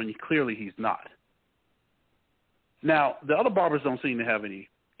culture, when clearly he's not. Now, the other barbers don't seem to have any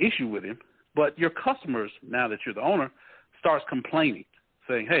issue with him, but your customers, now that you're the owner, starts complaining,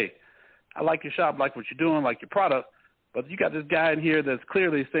 saying, hey, I like your shop, like what you're doing, like your product, but you got this guy in here that's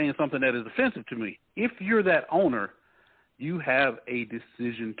clearly saying something that is offensive to me. If you're that owner, you have a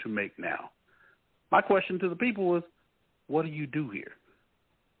decision to make now. My question to the people is, what do you do here?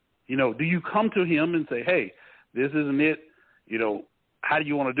 Do you come to him and say, hey, this isn't it, how do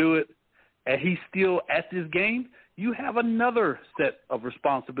you want to do it? And he's still at this game? You have another set of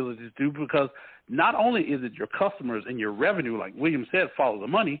responsibilities to do, because not only is it your customers and your revenue, like William said, follow the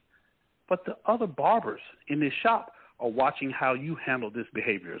money, but the other barbers in this shop are watching how you handle this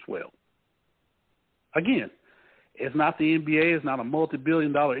behavior as well. Again, it's not the NBA, it's not a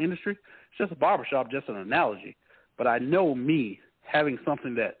multi-billion-dollar industry, it's just a barbershop, just an analogy. but I know me having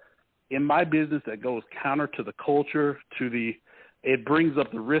something that in my business that goes counter to the culture, it brings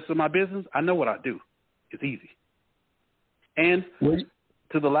up the risk of my business. I know what I do. It's easy. And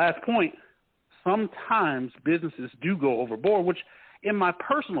to the last point, sometimes businesses do go overboard, which in my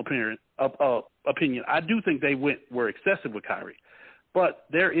personal opinion, I do think they were excessive with Kyrie. But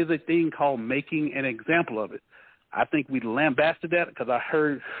there is a thing called making an example of it. I think we lambasted that because I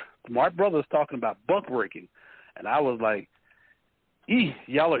heard smart brothers talking about buck breaking, and I was like,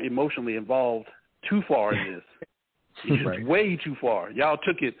 y'all are emotionally involved too far in this. Right. Way too far. Y'all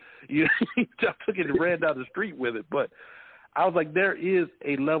took it and ran down the street with it. But I was like, there is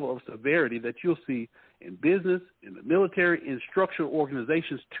a level of severity that you'll see in business, in the military, in structured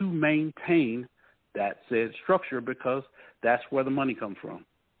organizations to maintain that said structure because that's where the money comes from.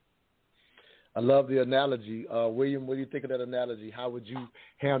 I love the analogy. William, what do you think of that analogy? How would you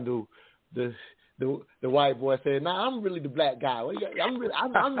handle the white boy saying, "Nah, I'm really the black guy. I'm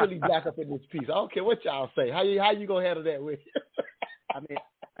really black up in this piece. I don't care what y'all say. How you gonna handle that with?" I mean,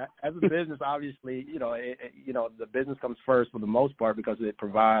 as a business, obviously, the business comes first for the most part because it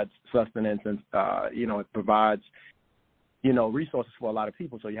provides sustenance and it provides resources for a lot of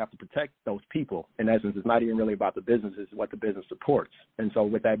people. So you have to protect those people. In essence, it's not even really about the business; it's what the business supports. And so,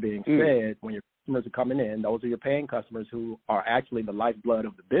 with that being said, when your customers are coming in, those are your paying customers who are actually the lifeblood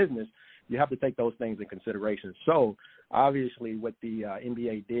of the business. You have to take those things in consideration. So obviously what the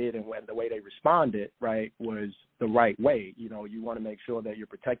NBA did and the way they responded, right, was the right way. You want to make sure that you're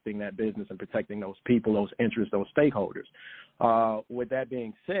protecting that business and protecting those people, those interests, those stakeholders. With that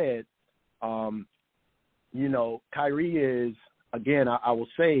being said, Kyrie is, again, I will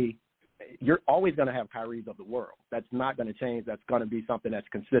say, you're always going to have Kyries of the world. That's not going to change. That's going to be something that's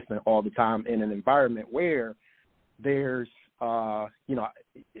consistent all the time in an environment where there's,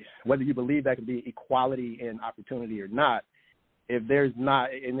 whether you believe that could be equality in opportunity or not, if there's not,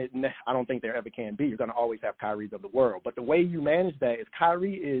 I don't think there ever can be, you're going to always have Kyries of the world. But the way you manage that is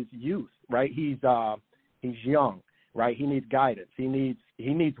Kyrie is youth, right? He's young, right? He needs guidance. He needs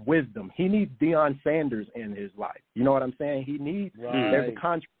wisdom. He needs Deion Sanders in his life. You know what I'm saying? He needs there's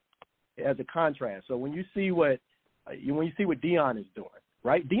a contrast. So when you see what Deion is doing,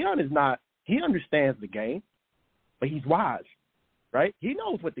 right? Deion is not. He understands the game, but he's wise, right? He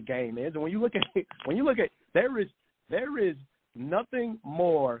knows what the game is. And when you look at there is nothing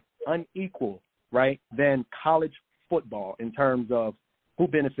more unequal, right, than college football in terms of who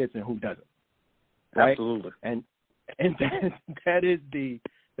benefits and who doesn't. Right? Absolutely. And that is the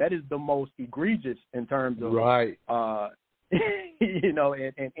most egregious in terms of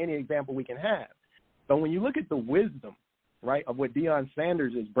in any example we can have. But when you look at the wisdom, right, of what Deion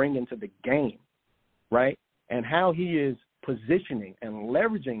Sanders is bringing to the game, right, and how he is positioning and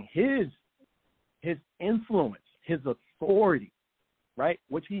leveraging his influence, his authority, right,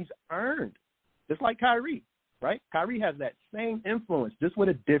 which he's earned, just like Kyrie, right? Kyrie has that same influence, just with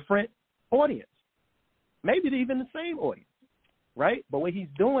a different audience, maybe even the same audience, right? But what he's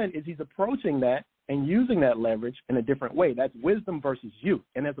doing is he's approaching that and using that leverage in a different way. That's wisdom versus youth,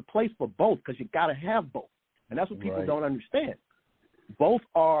 and there's a place for both because you got to have both, and that's what people don't understand. Both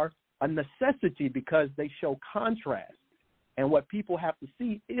are a necessity because they show contrast. And what people have to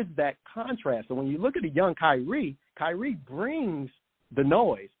see is that contrast. So when you look at a young Kyrie brings the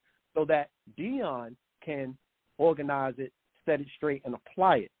noise so that Deion can organize it, set it straight, and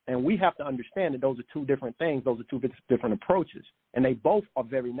apply it. And we have to understand that those are two different things. Those are two different approaches. And they both are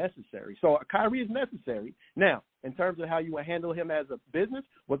very necessary. So Kyrie is necessary. Now, in terms of how you would handle him as a business,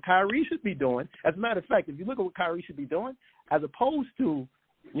 what Kyrie should be doing, as a matter of fact, if you look at what Kyrie should be doing, as opposed to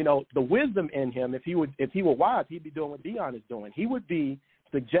the wisdom in him, if he were wise, he'd be doing what Deion is doing. He would be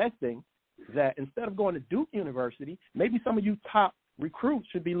suggesting that instead of going to Duke University, maybe some of you top recruits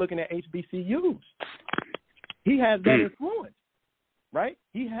should be looking at HBCUs. He has that influence, right?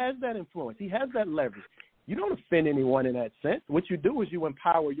 He has that influence. He has that leverage. You don't offend anyone in that sense. What you do is you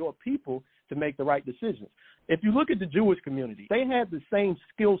empower your people to make the right decisions. If you look at the Jewish community, they had the same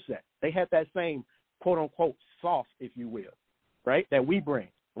skill set. They had that same quote-unquote sauce, if you will, right, that we bring,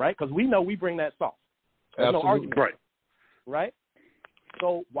 right? Because we know we bring that sauce. There's no argument. Right?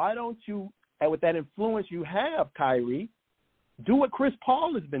 So why don't you, and with that influence you have, Kyrie, do what Chris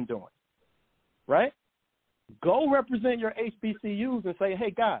Paul has been doing, right? Go represent your HBCUs and say,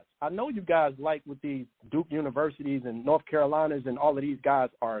 hey, guys, I know you guys like what these Duke universities and North Carolinas and all of these guys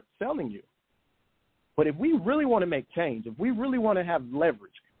are selling you. But if we really want to make change, if we really want to have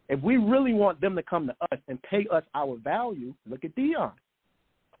leverage, if we really want them to come to us and pay us our value, look at Deion.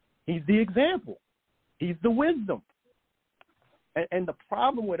 He's the example. He's the wisdom. And the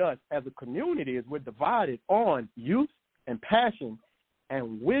problem with us as a community is we're divided on youth and passion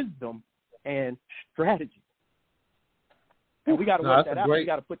and wisdom and strategy. And we got to work that out. We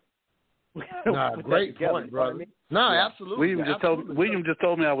got to put great point, brother. I mean? No, absolutely. William just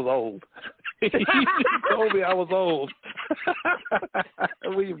told me I was old. He told me I was old.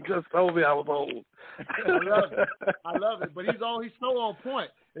 William just told me I was old. I love it. But he's so on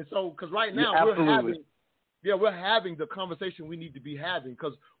point. And so, because right now we're having the conversation we need to be having,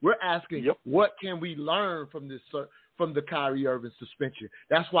 because we're asking what can we learn from this from the Kyrie Irving suspension.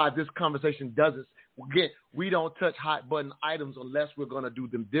 That's why this conversation doesn't. Again, we don't touch hot button items unless we're going to do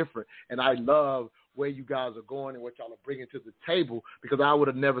them different. And I love where you guys are going and what y'all are bringing to the table, because I would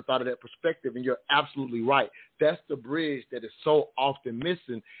have never thought of that perspective. And you're absolutely right. That's the bridge that is so often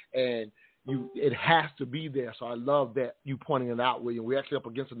missing, and it has to be there. So I love that you pointing it out, William. We're actually up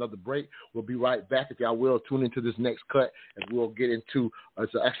against another break. We'll be right back. If y'all will, tune into this next cut, and we'll get into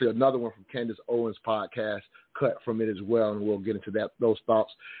it's actually another one from Candace Owens' podcast, cut from it as well, and we'll get into those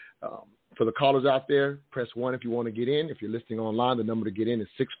thoughts. For the callers out there, press 1 if you want to get in. If you're listening online, the number to get in is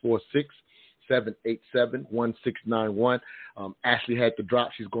 646-787-1691. Ashley had to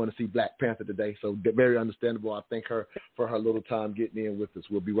drop. She's going to see Black Panther today, so very understandable. I thank her for her little time getting in with us.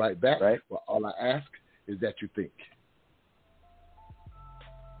 We'll be right back. Well, all I ask is that you think.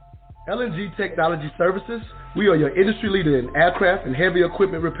 LNG Technology Services, we are your industry leader in aircraft and heavy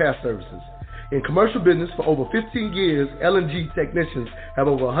equipment repair services. In commercial business for over 15 years, LNG technicians have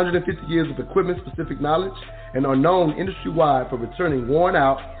over 150 years of equipment-specific knowledge and are known industry-wide for returning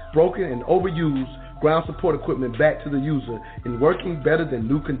worn-out, broken, and overused ground support equipment back to the user in working better than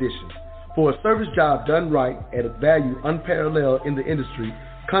new conditions. For a service job done right at a value unparalleled in the industry,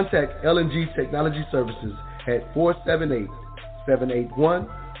 contact LNG Technology Services at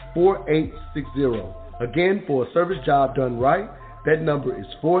 478-781-4860. Again, for a service job done right, that number is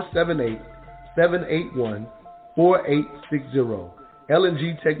 478-781-4860.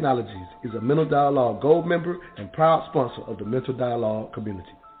 LNG Technologies is a Mental Dialogue Gold member and proud sponsor of the Mental Dialogue community.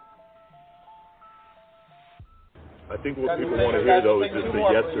 I think what people want to hear, though, is just a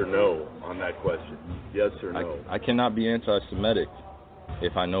yes or no on that question. Yes or no. I cannot be anti-Semitic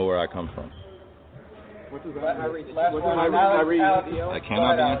if I know where I come from. I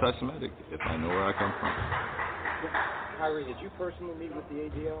cannot be anti-Semitic if I know where I come from. Kyrie, did you personally meet with the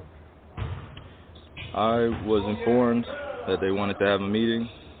ADL? I was informed that they wanted to have a meeting,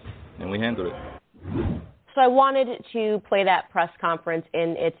 and we handled it. So I wanted to play that press conference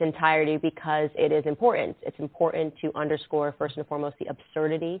in its entirety because it is important. It's important to underscore, first and foremost, the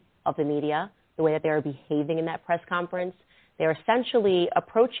absurdity of the media, the way that they are behaving in that press conference. They're essentially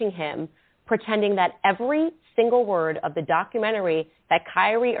approaching him, pretending that every single word of the documentary that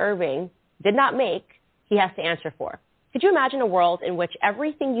Kyrie Irving did not make, he has to answer for. Could you imagine a world in which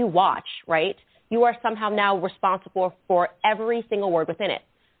everything you watch, right, you are somehow now responsible for every single word within it?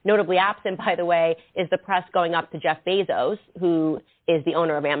 Notably absent, by the way, is the press going up to Jeff Bezos, who is the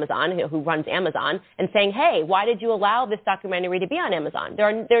owner of Amazon, who runs Amazon, and saying, hey, why did you allow this documentary to be on Amazon?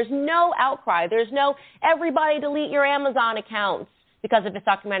 There's no outcry. There's no everybody delete your Amazon accounts because of this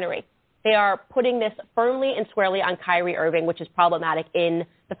documentary. They are putting this firmly and squarely on Kyrie Irving, which is problematic in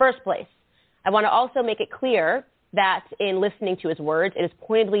the first place. I want to also make it clear that in listening to his words, it is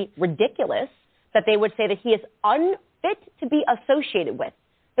pointedly ridiculous that they would say that he is unfit to be associated with.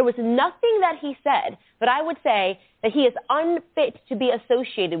 There was nothing that he said that I would say that he is unfit to be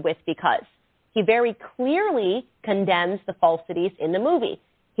associated with, because he very clearly condemns the falsities in the movie.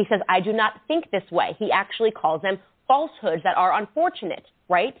 He says, I do not think this way. He actually calls them falsehoods that are unfortunate,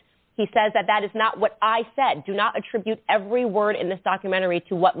 right? He says that that is not what I said. Do not attribute every word in this documentary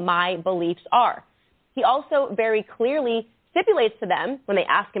to what my beliefs are. He also very clearly stipulates to them, when they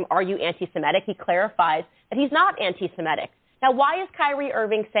ask him, are you anti-Semitic? He clarifies that he's not anti-Semitic. Now, why is Kyrie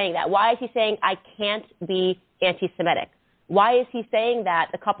Irving saying that? Why is he saying, I can't be anti-Semitic? Why is he saying that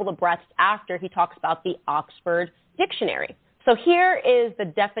a couple of breaths after he talks about the Oxford Dictionary? So here is the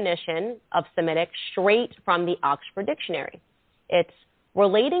definition of Semitic straight from the Oxford Dictionary. It's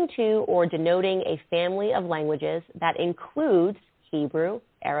relating to or denoting a family of languages that includes Hebrew,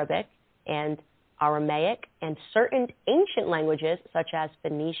 Arabic, and Aramaic, and certain ancient languages such as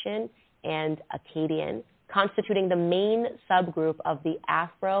Phoenician and Akkadian, constituting the main subgroup of the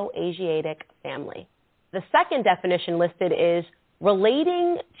Afro-Asiatic family. The second definition listed is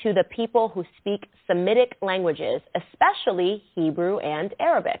relating to the people who speak Semitic languages, especially Hebrew and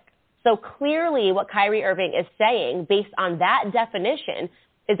Arabic. So clearly what Kyrie Irving is saying, based on that definition,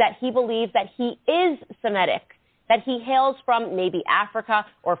 is that he believes that he is Semitic, that he hails from maybe Africa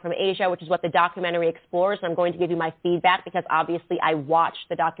or from Asia, which is what the documentary explores. And I'm going to give you my feedback because obviously I watched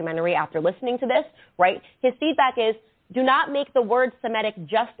the documentary after listening to this, right? His feedback is, do not make the word Semitic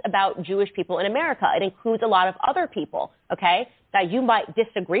just about Jewish people in America. It includes a lot of other people, okay? Now, you might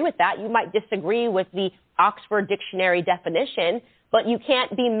disagree with that. You might disagree with the Oxford Dictionary definition, but you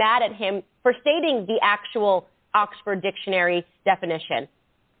can't be mad at him for stating the actual Oxford Dictionary definition.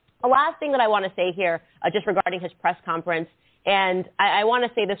 The last thing that I want to say here, just regarding his press conference, and I want to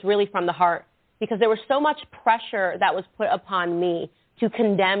say this really from the heart, because there was so much pressure that was put upon me to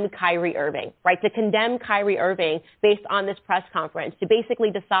condemn Kyrie Irving, right? To condemn Kyrie Irving based on this press conference, to basically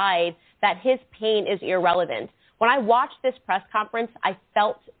decide that his pain is irrelevant. When I watched this press conference, I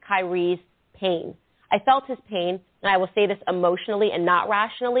felt Kyrie's pain. I felt his pain, and I will say this emotionally and not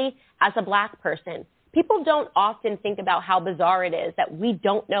rationally, as a black person. People don't often think about how bizarre it is that we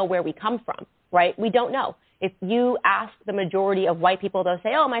don't know where we come from, right? We don't know. If you ask the majority of white people, they'll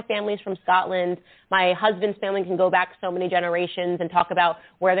say, oh, my family's from Scotland. My husband's family can go back so many generations, and talk about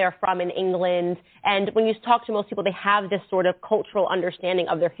where they're from in England. And when you talk to most people, they have this sort of cultural understanding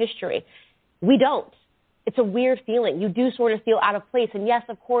of their history. We don't. It's a weird feeling. You do sort of feel out of place. And yes,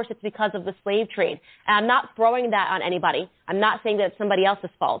 of course, it's because of the slave trade. And I'm not throwing that on anybody. I'm not saying that it's somebody else's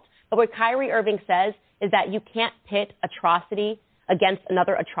fault. But what Kyrie Irving says is that you can't pit atrocity against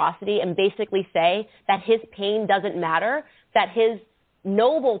another atrocity and basically say that his pain doesn't matter, that his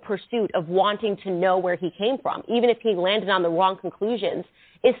noble pursuit of wanting to know where he came from, even if he landed on the wrong conclusions,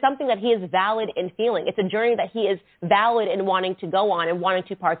 is something that he is valid in feeling. It's a journey that he is valid in wanting to go on and wanting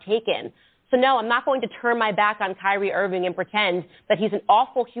to partake in. So no, I'm not going to turn my back on Kyrie Irving and pretend that he's an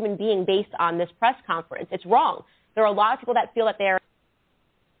awful human being based on this press conference. It's wrong. There are a lot of people that feel that they're...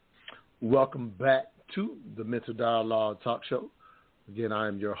 Welcome back to the Mental Dialogue Talk Show. Again, I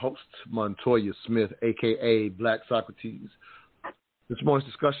am your host, Montoya Smith, a.k.a. Black Socrates. This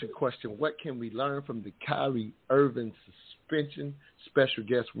morning's discussion question, what can we learn from the Kyrie Irving suspension? Special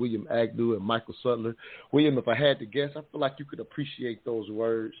guests William Agnew and Michael Sutler. William, if I had to guess, I feel like you could appreciate those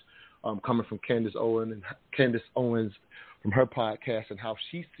words coming from Candace Owens from her podcast and how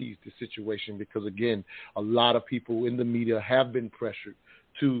she sees the situation, because, again, a lot of people in the media have been pressured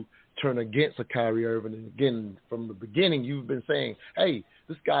to turn against a Kyrie Irving. And again, from the beginning, you've been saying, hey,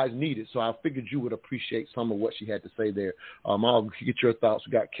 this guy's needed. So I figured you would appreciate some of what she had to say there. I'll get your thoughts.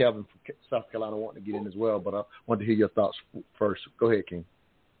 We got Kevin from South Carolina wanting to get in as well, but I wanted to hear your thoughts first. Go ahead, King.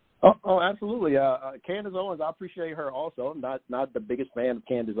 Oh, absolutely. Candace Owens, I appreciate her also. Not the biggest fan of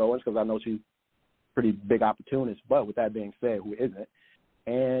Candace Owens because I know she's a pretty big opportunist, but with that being said, who isn't?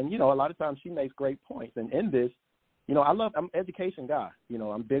 And, a lot of times she makes great points. And in this, I'm an education guy.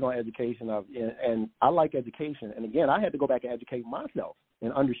 I'm big on education, and I like education. And, again, I had to go back and educate myself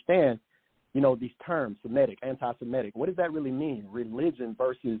and understand, these terms, Semitic, anti-Semitic. What does that really mean? Religion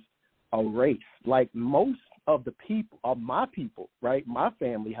versus a race. Like most of the people, of my people, right, my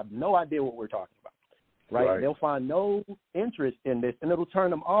family have no idea what we're talking about, right? They'll find no interest in this, and it'll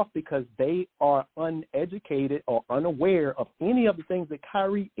turn them off because they are uneducated or unaware of any of the things that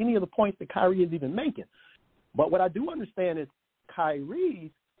any of the points that Kyrie is even making. But what I do understand is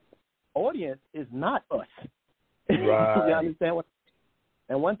Kyrie's audience is not us. Right. You understand what?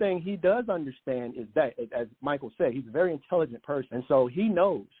 And one thing he does understand is that, as Michael said, he's a very intelligent person. And so he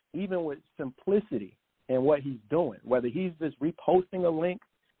knows, even with simplicity in what he's doing, whether he's just reposting a link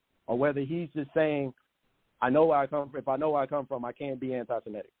or whether he's just saying, I know where I come from. If I know where I come from, I can't be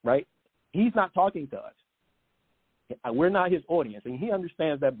anti-Semitic, right? He's not talking to us. We're not his audience. And he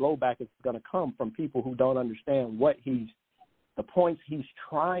understands that blowback is going to come from people who don't understand the points he's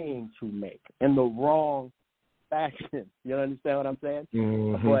trying to make in the wrong fashion. You understand what I'm saying?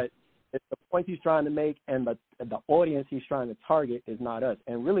 Mm-hmm. But it's the point he's trying to make, and the audience he's trying to target is not us.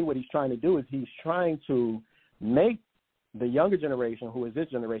 And really what he's trying to do is he's trying to make the younger generation, who is this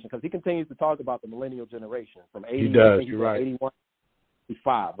generation, because he continues to talk about the millennial generation from 80, he does, you're right. 81 to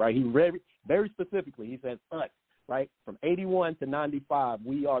 95, right? He very specifically, he says us, right? From 81 to 95,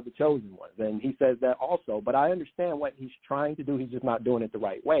 we are the chosen ones. And he says that also. But I understand what he's trying to do. He's just not doing it the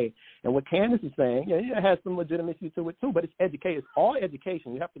right way. And what Candace is saying, it has some legitimacy to it too, but it's education. It's all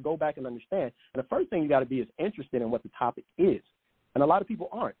education. You have to go back and understand. And the first thing you got to be is interested in what the topic is. And a lot of people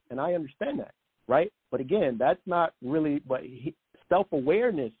aren't. And I understand that, right? But again, that's not really what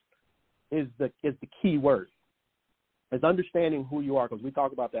self-awareness is the key word. It's understanding who you are, because we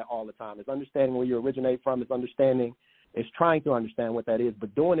talk about that all the time. It's understanding where you originate from. It's trying to understand what that is,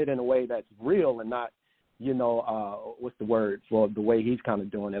 but doing it in a way that's real and not, what's the word for the way he's kind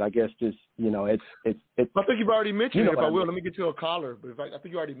of doing it. I guess just, it's. I think you've already mentioned it. If I will, let me get you a caller. But I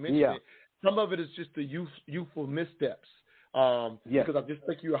think you already mentioned it. some of it is just the youthful missteps. Because I just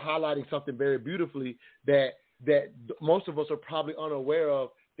think you're highlighting something very beautifully that most of us are probably unaware of,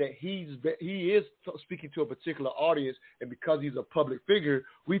 that he is speaking to a particular audience, and because he's a public figure,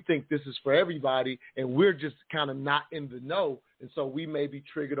 we think this is for everybody, and we're just kind of not in the know, and so we may be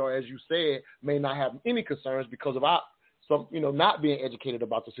triggered, or as you said, may not have any concerns because of not being educated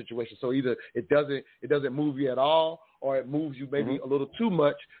about the situation. So either it doesn't move you at all, or it moves you maybe a little too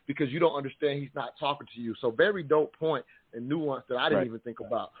much because you don't understand he's not talking to you. So very dope point and nuance that I didn't even think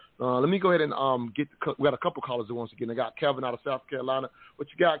about. Let me go ahead and we got a couple callers that once again. I got Kevin out of South Carolina. What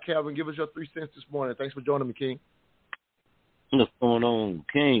you got, Kevin? Give us your 3 cents this morning. Thanks for joining me, King. What's going on,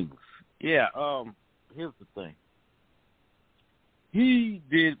 Kings? Yeah, here's the thing. He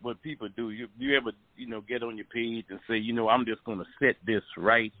did what people do. You ever, get on your page and say, I'm just going to set this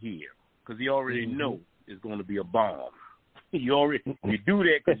right here, because you already know it's going to be a bomb. You do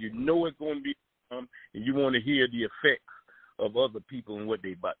that because you know it's going to be a bomb, and you want to hear the effects of other people and what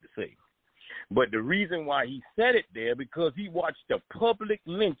they about to say. But the reason why he said it there, because he watched the public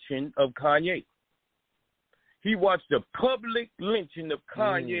lynching of Kanye. He watched the public lynching of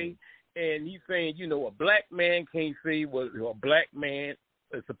Kanye, and he's saying, a black man can't say what a black man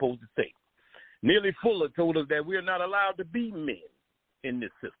is supposed to say. Neely Fuller told us that we're not allowed to be men in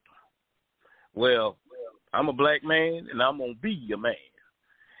this system. Well, I'm a black man, and I'm going to be a man.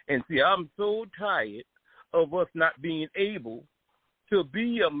 And see, I'm so tired of us not being able to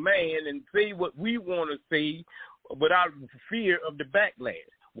be a man and say what we want to say without fear of the backlash.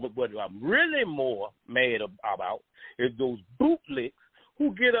 What I'm really more mad about is those bootlicks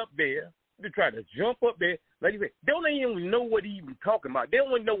who get up there to try to jump up there. Like you said, they don't even know what he's even talking about. They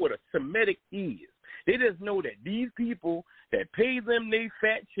don't even know what a Semitic is. They just know that these people that pay them their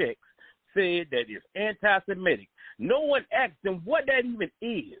fat checks said that it's anti-Semitic. No one asked them what that even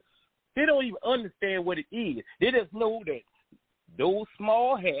is. They don't even understand what it is. They just know that those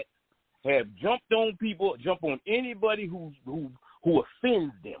small hats have jumped on people, jump on anybody who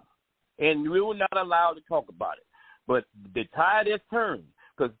offends them, and we were not allowed to talk about it. But the tide has turned,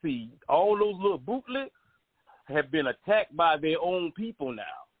 because, see, all those little bootlegs have been attacked by their own people now,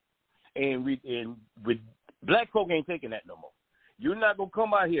 and with black folk ain't taking that no more. You're not going to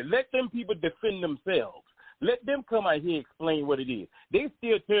come out here. Let them people defend themselves. Let them come out here and explain what it is. They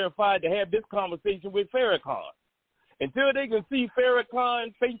still terrified to have this conversation with Farrakhan. Until they can see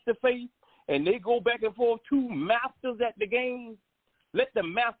Farrakhan face to face and they go back and forth, two masters at the game, let the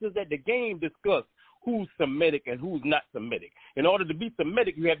masters at the game discuss who's Semitic and who's not Semitic. In order to be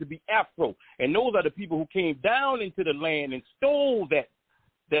Semitic, you have to be Afro. And those are the people who came down into the land and stole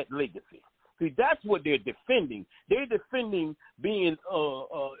that legacy. See, that's what they're defending. They're defending being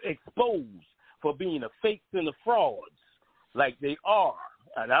exposed for being the fakes and the frauds like they are.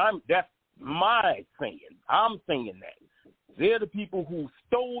 And that's my saying. I'm saying that. They're the people who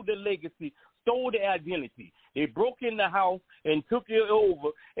stole the legacy, stole the identity. They broke in the house and took it over,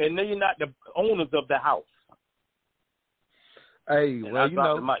 and they're not the owners of the house. Hey, well,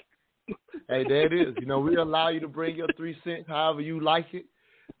 hey, there it is. We allow you to bring your 3 cents however you like it.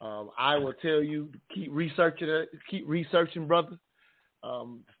 I will tell you, keep researching, brother.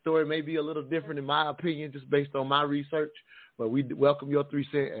 The story may be a little different in my opinion, just based on my research, but we welcome your 3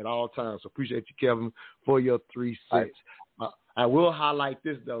 cents at all times. So appreciate you, Kevin, for your 3 cents. I will highlight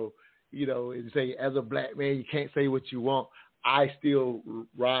this, though, and say as a black man, you can't say what you want. I still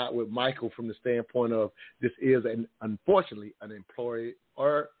ride with Michael from the standpoint of this is, unfortunately, an employee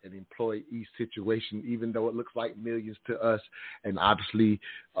or an employee situation, even though it looks like millions to us. And obviously,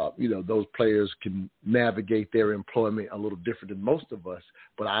 those players can navigate their employment a little different than most of us.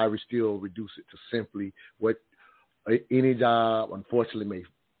 But I would still reduce it to simply what any job, unfortunately, may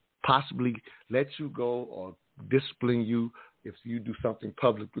possibly let you go or discipline you if you do something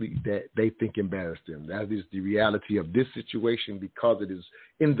publicly that they think embarrassed them. That is the reality of this situation because it is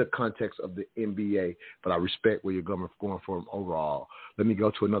in the context of the NBA. But I respect where you're going from overall. Let me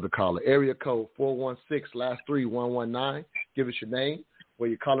go to another caller. Area code 416, last 3119. Give us your name, where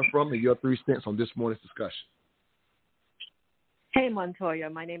you're calling from, and your 3 cents on this morning's discussion. Hey,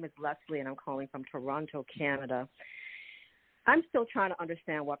 Montoya. My name is Leslie, and I'm calling from Toronto, Canada. I'm still trying to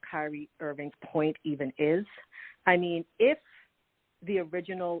understand what Kyrie Irving's point even is. I mean, if the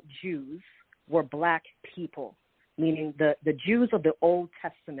original Jews were black people, meaning the Jews of the Old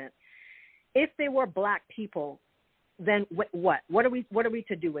Testament, if they were black people, then what? What are we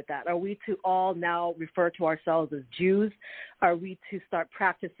to do with that? Are we to all now refer to ourselves as Jews? Are we to start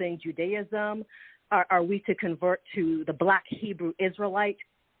practicing Judaism? Are we to convert to the black Hebrew Israelite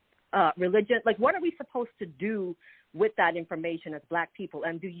religion? Like, what are we supposed to do with that information as Black people?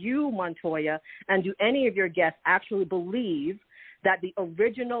 And do you, Montoya, and do any of your guests actually believe that the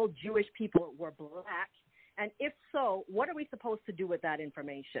original Jewish people were Black? And if so, what are we supposed to do with that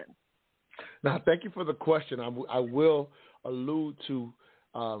information? Now, thank you for the question. I will allude to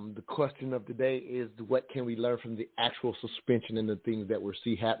the question of the day is what can we learn from the actual suspension and the things that we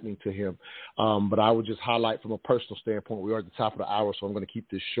see happening to him. But I would just highlight from a personal standpoint, we are at the top of the hour, so I'm going to keep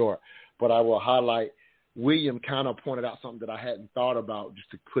this short. But I will highlight, William kind of pointed out something that I hadn't thought about, just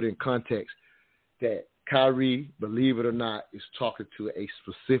to put in context, that Kyrie, believe it or not, is talking to a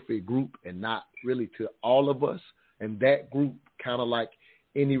specific group and not really to all of us. And that group, kind of like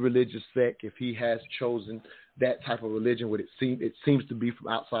any religious sect, if he has chosen that type of religion, it seems to be from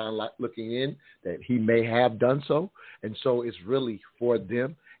outside looking in, that he may have done so. And so it's really for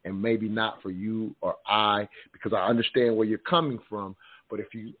them and maybe not for you or I, because I understand where you're coming from. But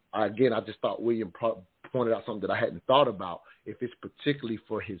if you, again, I just thought William pointed out something that I hadn't thought about. If it's particularly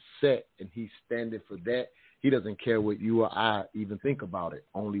for his sect and he's standing for that, he doesn't care what you or I even think about it,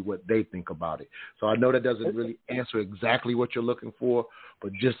 only what they think about it. So I know that doesn't really answer exactly what you're looking for,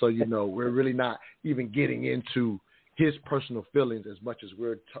 but just so you know, we're really not even getting into his personal feelings as much as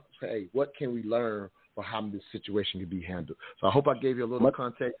we're saying, what can we learn for how this situation can be handled? So I hope I gave you a little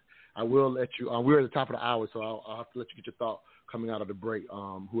context. I will let you, we're at the top of the hour, so I'll have to let you get your thought coming out of the break,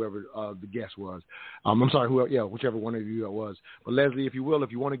 whoever the guest was. I'm sorry, whichever one of you that was. But Leslie, if you will,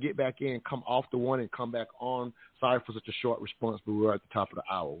 if you want to get back in, come off the one and come back on. Sorry for such a short response, but we're at the top of the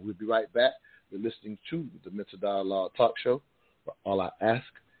hour. We'll be right back. You're listening to the Mental Dialogue Talk Show. All I ask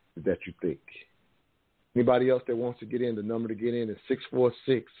is that you think. Anybody else that wants to get in, the number to get in is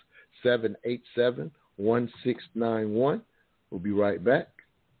 646-787-1691. We'll be right back.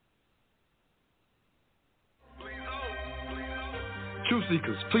 Truth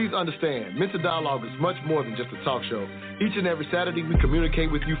seekers, please understand, Mental Dialogue is much more than just a talk show. Each and every Saturday, we communicate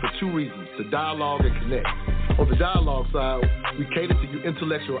with you for two reasons, to dialogue and connect. On the dialogue side, we cater to you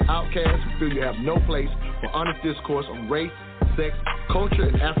intellectual outcasts who feel you have no place for honest discourse on race, sex, culture,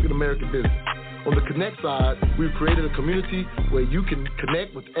 and African American business. On the connect side, we've created a community where you can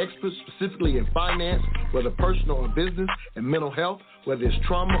connect with experts specifically in finance, whether personal or business, and mental health, whether it's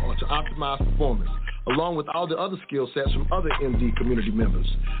trauma or to optimize performance, along with all the other skill sets from other MD community members.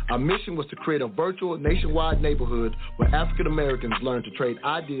 Our mission was to create a virtual nationwide neighborhood where African Americans learn to trade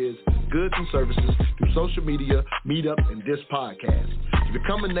ideas, goods, and services through social media, meetup, and this podcast. To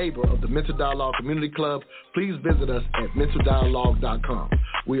become a neighbor of the Mental Dialogue Community Club, please visit us at mentaldialogue.com.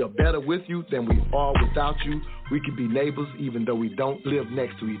 We are better with you than we are without you. We can be neighbors even though we don't live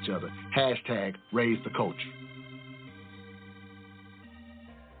next to each other. Hashtag raise the culture.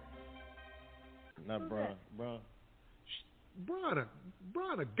 Not Brian. Brian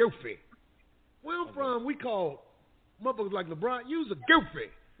a goofy. Where I'm from, we call motherfuckers like LeBron, you's a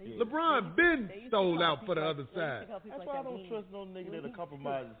goofy. Yeah. LeBron been stole out for the other side. That's why I don't trust no nigga that'll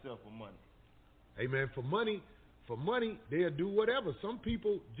compromise himself for money. Hey man, for money, they'll do whatever. Some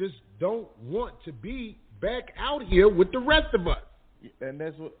people just don't want to be back out here with the rest of us. And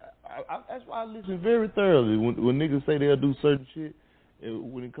that's what that's why I listen very thoroughly when niggas say they'll do certain shit.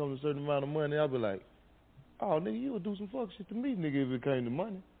 When it comes to a certain amount of money, I'll be like, oh, nigga, you would do some fuck shit to me, nigga, if it came to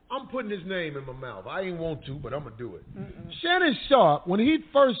money. I'm putting his name in my mouth. I ain't want to, but I'm going to do it. Shannon Sharpe, when he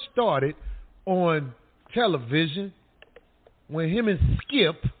first started on television, when him and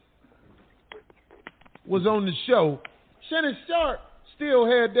Skip was on the show, Shannon Sharpe still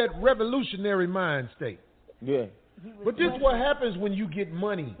had that revolutionary mind state. Yeah. But this is what happens when you get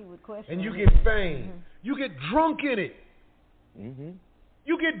money and you get fame. You get drunk in it.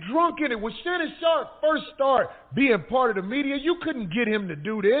 You get drunk in it. When Shannon Sharpe first started being part of the media, you couldn't get him to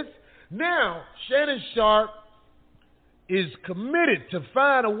do this. Now, Shannon Sharpe is committed to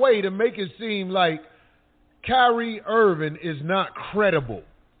find a way to make it seem like Kyrie Irving is not credible.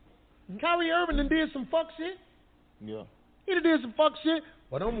 Kyrie Irving done did some fuck shit. Yeah. He done did some fuck shit.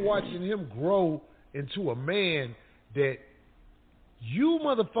 But I'm watching him grow into a man that you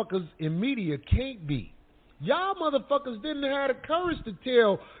motherfuckers in media can't be. Y'all motherfuckers didn't have the courage to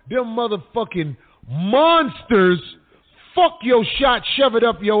tell them motherfucking monsters, fuck your shot, shove it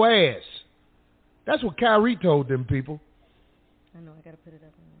up your ass. That's what Kyrie told them people. I know, I gotta put it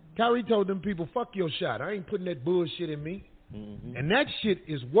up. Kyrie told them people, fuck your shot. I ain't putting that bullshit in me. And that shit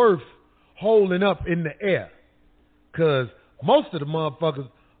is worth holding up in the air. Because most of the motherfuckers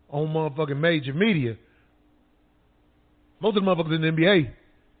on motherfucking major media, most of the motherfuckers in the NBA,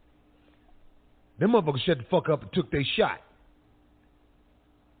 them motherfuckers shut the fuck up and took their shot.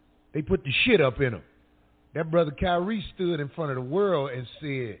 They put the shit up in them. That brother Kyrie stood in front of the world and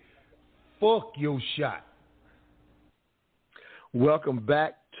said, fuck your shot. Welcome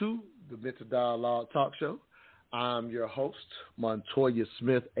back to the Mental Dialogue Talk Show. I'm your host, Montoya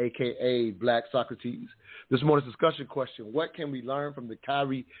Smith, a.k.a. Black Socrates. This morning's discussion question, what can we learn from the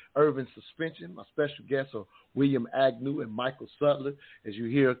Kyrie Irving suspension? My special guests are William Agnew and Michael Sutler. As you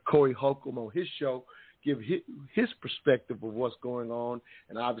hear Corey Holcomb on his show give his perspective of what's going on,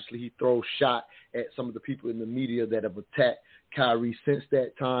 and obviously he throws shot at some of the people in the media that have attacked Kyrie since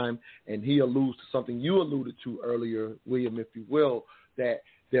that time, and he alludes to something you alluded to earlier, William, if you will, that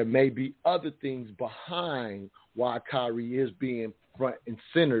there may be other things behind why Kyrie is being front and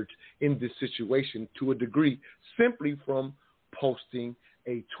centered in this situation to a degree, simply from posting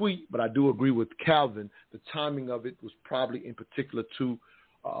a tweet. But I do agree with Calvin. The timing of it was probably in particular to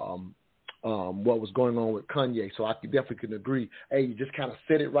what was going on with Kanye. So I definitely can agree. Hey, you just kind of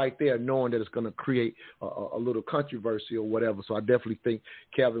said it right there, knowing that it's going to create a little controversy or whatever. So I definitely think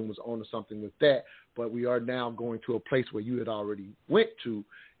Calvin was onto something with that. But we are now going to a place where you had already went to,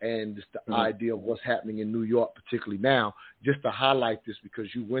 and just the idea of what's happening in New York, particularly now. Just to highlight this, because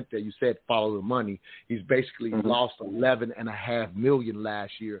you went there, you said follow the money. He's basically lost $11.5 million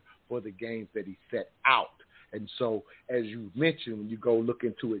last year for the games that he set out. And so, as you mentioned, when you go look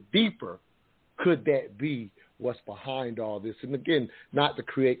into it deeper, could that be what's behind all this? And again, not to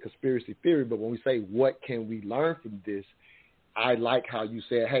create conspiracy theory, but when we say what can we learn from this, I like how you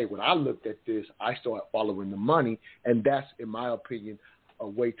said, hey, when I looked at this, I started following the money, and that's, in my opinion, a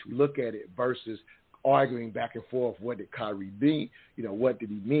way to look at it versus arguing back and forth. What did Kyrie mean? You know, what did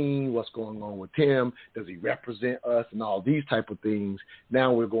he mean? What's going on with him? Does he represent us? And all these type of things.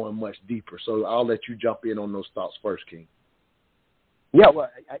 Now we're going much deeper. So I'll let you jump in on those thoughts first, King. Yeah, well,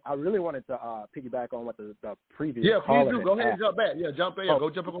 I really wanted to piggyback on what the previous caller. Yeah, please do. Go ahead and jump back. Yeah, jump in. Go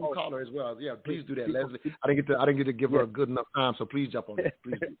jump up on the caller as well. Yeah, please do that, Leslie. I didn't get to give her a good enough time, so please jump on that.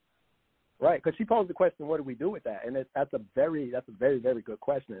 Please do. Right, because she posed the question, what do we do with that? And that's a very, very good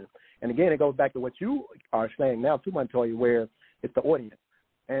question. And again, it goes back to what you are saying now too, Montoya, where it's the audience.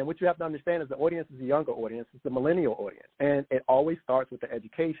 And what you have to understand is the audience is a younger audience. It's the millennial audience. And it always starts with the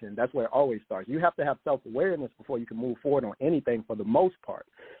education. That's where it always starts. You have to have self-awareness before you can move forward on anything for the most part.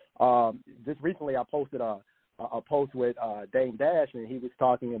 Just recently I posted a post with Dame Dash, and he was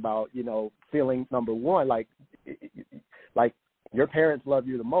talking about, you know, feeling, number one, like your parents love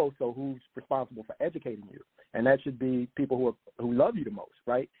you the most, so who's responsible for educating you? And that should be people who love you the most,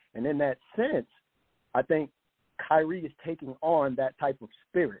 right? And in that sense, I think Kyrie is taking on that type of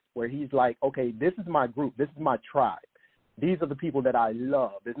spirit where he's like, okay, this is my group. This is my tribe. These are the people that I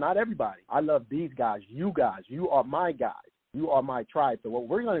love. It's not everybody. I love these guys. You are my guys. You are my tribe. So what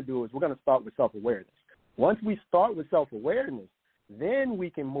we're going to do is we're going to start with self-awareness. Once we start with self-awareness, then we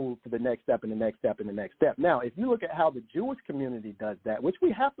can move to the next step and the next step and the next step. Now, if you look at how the Jewish community does that, which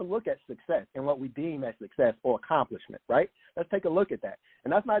we have to look at success and what we deem as success or accomplishment, right? Let's take a look at that.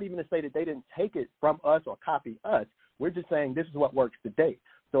 And that's not even to say that they didn't take it from us or copy us. We're just saying this is what works today.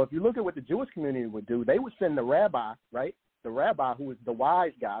 So if you look at what the Jewish community would do, they would send the rabbi, right? The rabbi who is the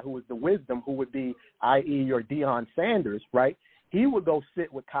wise guy, who is the wisdom, who would be, i.e., your Deion Sanders, right? He would go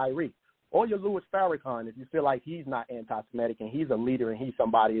sit with Kyrie. Or your Louis Farrakhan, if you feel like he's not anti-Semitic and he's a leader and he's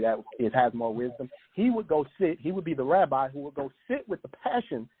somebody that has more wisdom, he would go sit. He would be the rabbi who would go sit with the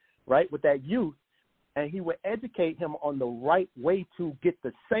passion, right, with that youth, and he would educate him on the right way to get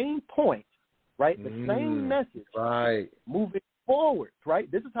the same point, right, the same message, right, moving forward, right?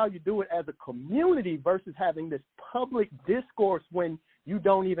 This is how you do it as a community versus having this public discourse when you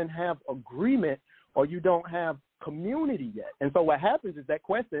don't even have agreement or you don't have community yet. And so what happens is that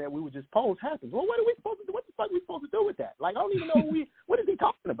question that we would just pose happens. Well, what are we supposed to do? What the fuck are we supposed to do with that? Like, I don't even know what is he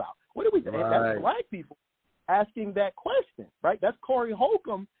talking about? What are we doing? Right. That's black people asking that question, right? That's Corey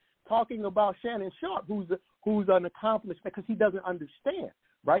Holcomb talking about Shannon Sharpe, who's an accomplished, because he doesn't understand,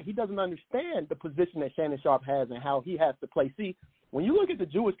 right? He doesn't understand the position that Shannon Sharpe has and how he has to play. See, when you look at the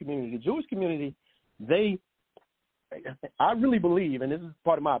Jewish community, I really believe, and this is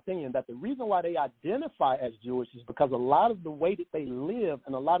part of my opinion, that the reason why they identify as Jewish is because a lot of the way that they live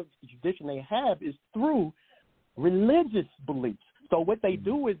and a lot of the tradition they have is through religious beliefs. So what they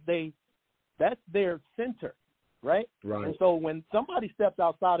do is that's their center, right? And so when somebody steps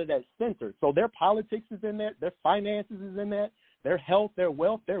outside of that center, so their politics is in there, their finances is in there, their health, their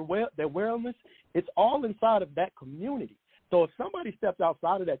wealth, their wellness, it's all inside of that community. So if somebody steps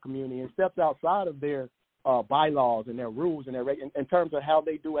outside of that community and steps outside of their bylaws and their rules and in terms of how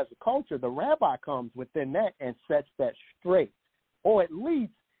they do as a culture, the rabbi comes within that and sets that straight, or at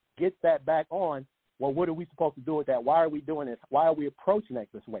least gets that back on. Well, what are we supposed to do with that? Why are we doing this? Why are we approaching it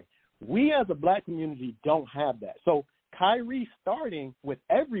this way? We as a black community don't have that. So Kyrie starting with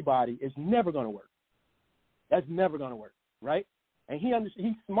everybody is never going to work. That's never going to work, right? And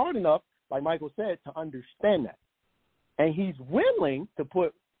he's smart enough, like Michael said, to understand that. And he's willing to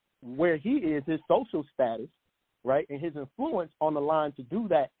put where he is, his social status, right, and his influence on the line to do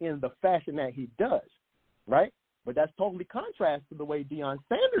that in the fashion that he does, right? But that's totally contrast to the way Deion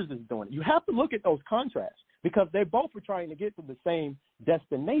Sanders is doing it. You have to look at those contrasts because they both are trying to get to the same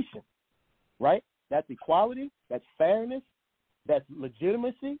destination, right? That's equality, that's fairness, that's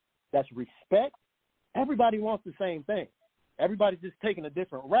legitimacy, that's respect. Everybody wants the same thing. Everybody's just taking a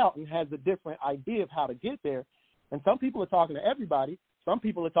different route and has a different idea of how to get there. And some people are talking to everybody. Some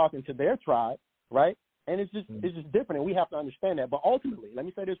people are talking to their tribe, right? And it's just different, and we have to understand that. But ultimately, let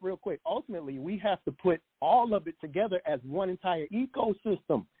me say this real quick. Ultimately, we have to put all of it together as one entire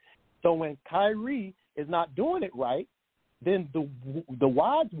ecosystem. So when Kyrie is not doing it right, then the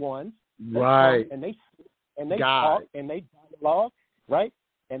wise ones, right, and they talk and they dialogue, right,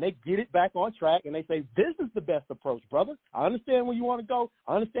 and they get it back on track, and they say, this is the best approach, brother. I understand where you want to go.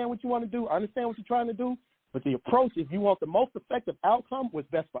 I understand what you want to do. I understand what you're trying to do. But the approach, if you want the most effective outcome, what's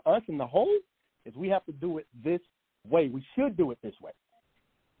best for us in the whole, is we have to do it this way. We should do it this way,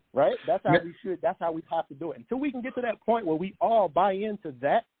 right? That's how we should. That's how we have to do it. Until we can get to that point where we all buy into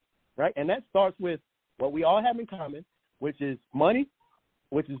that, right? And that starts with what we all have in common, which is money,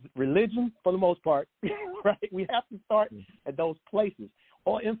 which is religion for the most part, right? We have to start at those places,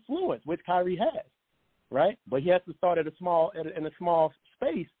 or influence, which Kyrie has, right? But he has to start in a small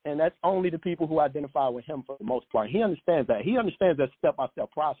space, and that's only the people who identify with him for the most part. He understands that. He understands that step-by-step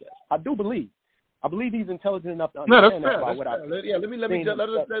process. I believe he's intelligent enough to understand that.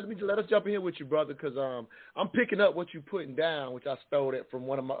 Let us jump in here with you, brother, because I'm picking up what you're putting down, which I stole it from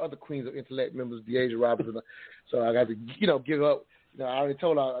one of my other Queens of Intellect members, Deasia Robertson. So I got to, give up. I already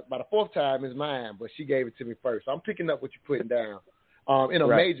told her by the fourth time is mine, but she gave it to me first. So I'm picking up what you're putting down in a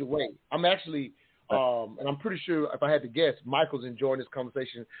major way. I'm actually, and I'm pretty sure if I had to guess, Michael's enjoying this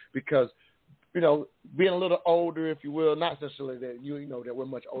conversation because, being a little older, if you will, not necessarily that that we're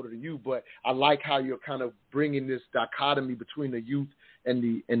much older than you, but I like how you're kind of bringing this dichotomy between the youth and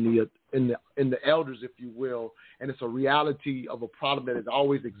the elders, if you will, and it's a reality of a problem that has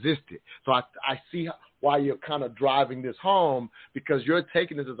always existed. So I see why you're kind of driving this home, because you're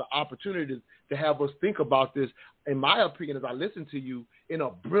taking this as an opportunity to have us think about this, in my opinion, as I listen to you, in a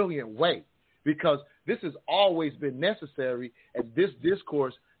brilliant way, because this has always been necessary, and this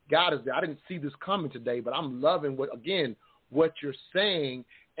discourse got us there. I didn't see this coming today, but I'm loving what you're saying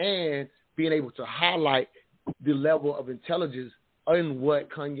and being able to highlight the level of intelligence in what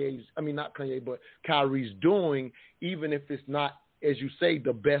Kyrie's doing, even if it's not, as you say,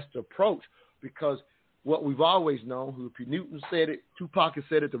 the best approach, because what we've always known, Huey Newton said it, Tupac has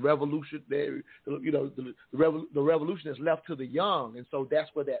said it, the revolution is left to the young, and so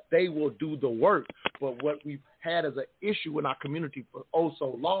that's where they will do the work. But what we've had as an issue in our community for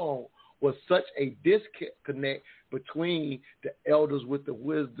so long was such a disconnect between the elders with the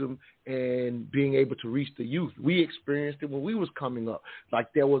wisdom and being able to reach the youth. We experienced it when we was coming up. Like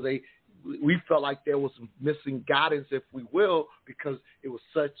we felt like there was some missing guidance, if we will, because it was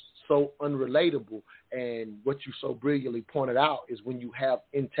so unrelatable. And what you so brilliantly pointed out is when you have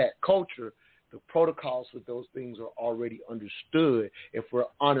intact culture, the protocols for those things are already understood. If we're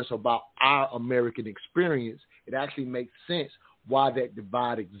honest about our American experience, it actually makes sense why that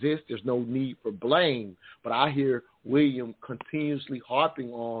divide exists. There's no need for blame. But I hear William continuously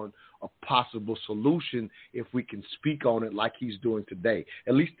harping on a possible solution if we can speak on it like he's doing today.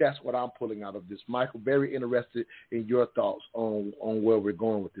 At least that's what I'm pulling out of this. Michael, very interested in your thoughts on where we're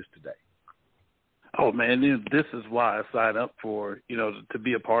going with this today. Oh, man, this is why I signed up for, to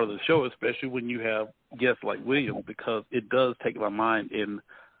be a part of the show, especially when you have guests like William, because it does take my mind in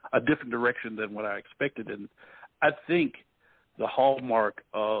a different direction than what I expected. And I think the hallmark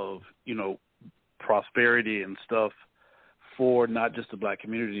of, prosperity and stuff for not just the black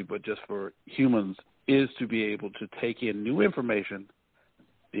community, but just for humans, is to be able to take in new information,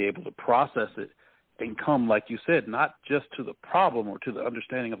 be able to process it, and come, like you said, not just to the problem or to the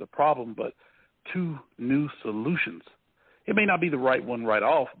understanding of the problem, but to new solutions. It may not be the right one right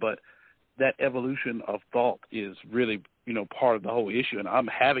off, but that evolution of thought is really, part of the whole issue. And I'm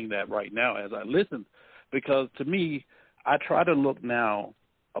having that right now as I listen, because to me, I try to look now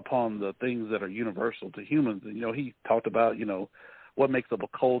upon the things that are universal to humans. And, he talked about, what makes up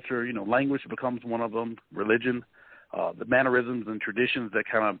a culture. Language becomes one of them, religion, the mannerisms and traditions that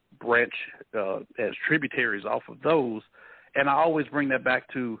kind of branch as tributaries off of those. And I always bring that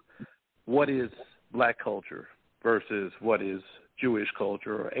back to what is black culture versus what is Jewish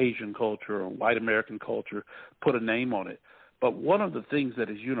culture or Asian culture or white American culture, put a name on it. But one of the things that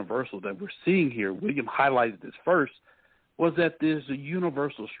is universal that we're seeing here, William highlighted this first, was that there's a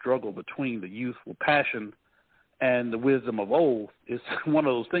universal struggle between the youthful passion and the wisdom of old. It's one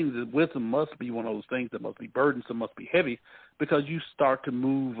of those things that wisdom must be one of those things that must be burdensome, must be heavy, because you start to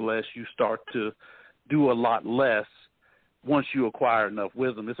move less, you start to do a lot less once you acquire enough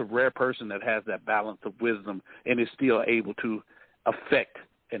wisdom. It's a rare person that has that balance of wisdom and is still able to affect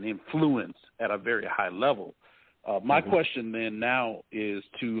and influence at a very high level. My question then now is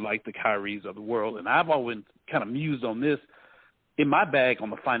to like the Kyries of the world, and I've always kind of mused on this in my bag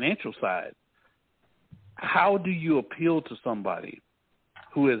on the financial side. How do you appeal to somebody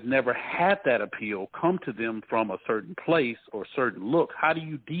who has never had that appeal, come to them from a certain place or certain look? How do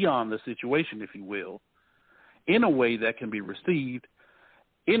you de-on the situation, if you will, in a way that can be received,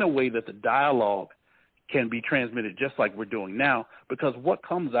 in a way that the dialogue can be transmitted just like we're doing now? Because what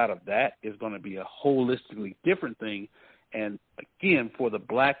comes out of that is going to be a holistically different thing. And again, for the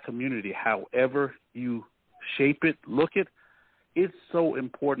black community, however you shape it, look it, it's so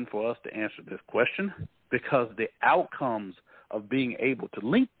important for us to answer this question, because the outcomes of being able to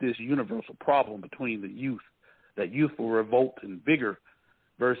link this universal problem between the youth, that youthful revolt and vigor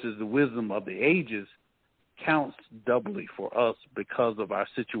versus the wisdom of the ages, counts doubly for us because of our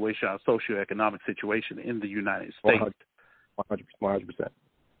situation, our socioeconomic situation in the United States. 100%. 100%.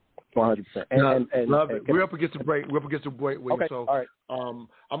 Love it. We're up against the break. William. Okay. So, all right.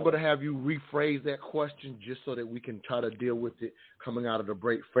 I'm going to have you rephrase that question just so that we can try to deal with it coming out of the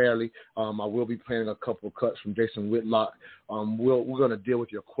break fairly. I will be playing a couple of cuts from Jason Whitlock. We're going to deal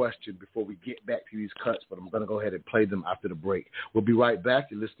with your question before we get back to these cuts, but I'm going to go ahead and play them after the break. We'll be right back.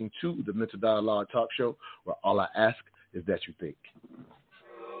 You're listening to the Mental Dialogue Talk Show, where all I ask is that you think.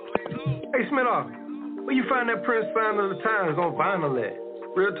 Hey, Sminoff, where you find that Prince Sign of the Times on vinyl at?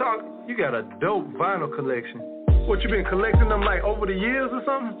 Real talk, you got a dope vinyl collection. What, you been collecting them like over the years or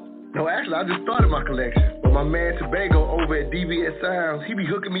something? No, actually, I just started my collection. But my man Tobago over at DBS Sounds, he be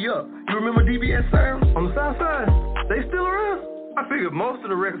hooking me up. You remember DBS Sounds? On the south side? They still around? I figured most of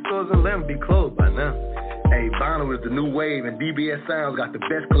the record stores in Atlanta be closed by now. Hey, vinyl is the new wave, and DBS Sounds got the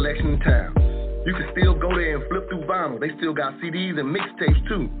best collection in town. You can still go there and flip through vinyl. They still got CDs and mixtapes,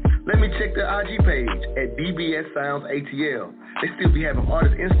 too. Let me check their IG page at DBS Sounds ATL. They still be having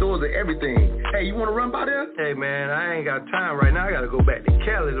artists in stores and everything. Hey, you want to run by there? Hey, man, I ain't got time right now. I got to go back to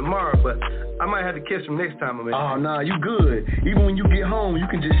Cali tomorrow, but I might have to catch them next time I'm in. Oh, nah, you good. Even when you get home, you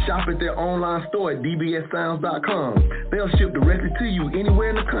can just shop at their online store at dbssounds.com. They'll ship directly to you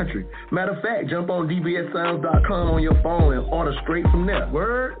anywhere in the country. Matter of fact, jump on dbssounds.com on your phone and order straight from there.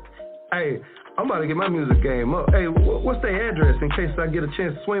 Word? Hey, I'm about to get my music game up. Hey, what's their address in case I get a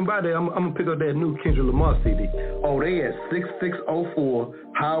chance to swing by there? I'm going to pick up that new Kendrick Lamar CD. Oh, they at 6604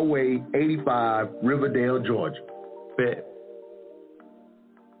 Highway 85, Riverdale, Georgia. Bet.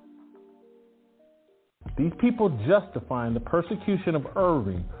 These people justifying the persecution of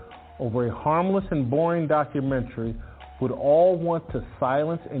Irving over a harmless and boring documentary would all want to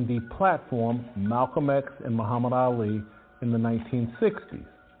silence and deplatform Malcolm X and Muhammad Ali in the 1960s.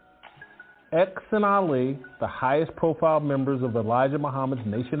 X and Ali, the highest profile members of Elijah Muhammad's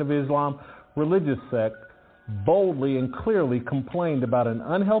Nation of Islam religious sect, boldly and clearly complained about an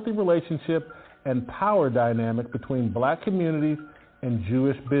unhealthy relationship and power dynamic between black communities and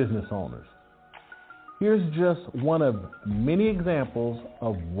Jewish business owners. Here's just one of many examples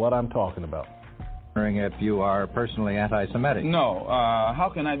of what I'm talking about. If you are personally anti-Semitic. No.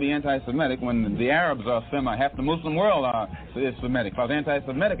 How can I be anti-Semitic when the Arabs are Semitic? Half the Muslim world is Semitic. If I was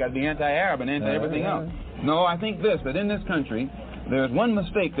anti-Semitic, I'd be anti-Arab and anti-everything else. No, I think that in this country, there's one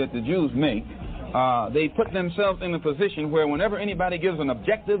mistake that the Jews make. They put themselves in a position where whenever anybody gives an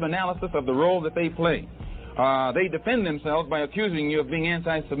objective analysis of the role that they play, they defend themselves by accusing you of being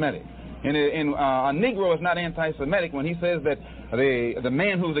anti-Semitic. And a Negro is not anti-Semitic when he says that the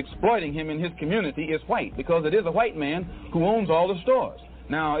man who's exploiting him in his community is white, because it is a white man who owns all the stores.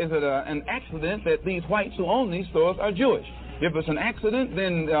 Now, is it an accident that these whites who own these stores are Jewish? If it's an accident,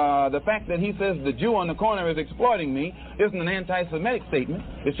 then the fact that he says the Jew on the corner is exploiting me isn't an anti-Semitic statement.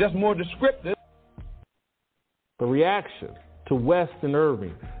 It's just more descriptive. The reaction to West and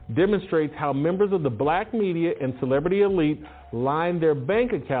Irving demonstrates how members of the black media and celebrity elite line their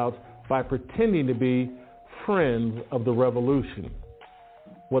bank accounts by pretending to be friends of the revolution.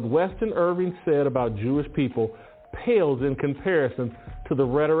 What West and Irving said about Jewish people pales in comparison to the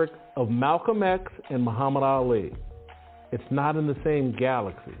rhetoric of Malcolm X and Muhammad Ali. It's not in the same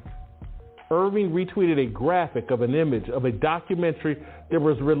galaxy. Irving retweeted a graphic of an image of a documentary that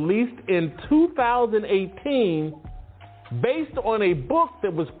was released in 2018 based on a book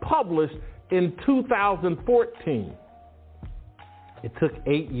that was published in 2014. It took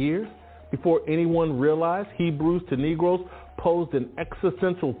 8 years, before anyone realized Hebrews to Negroes posed an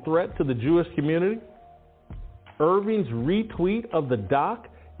existential threat to the Jewish community? Irving's retweet of the doc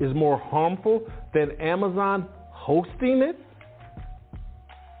is more harmful than Amazon hosting it?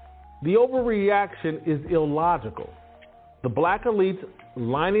 The overreaction is illogical. The black elites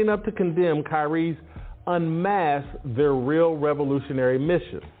lining up to condemn Kyrie's unmask their real revolutionary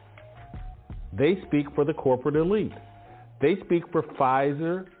mission. They speak for the corporate elite. They speak for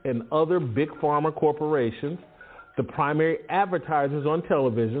Pfizer and other big pharma corporations, the primary advertisers on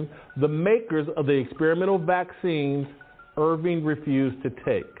television, the makers of the experimental vaccines Irving refused to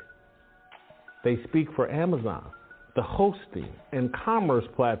take. They speak for Amazon, the hosting and commerce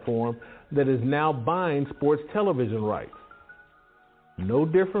platform that is now buying sports television rights. No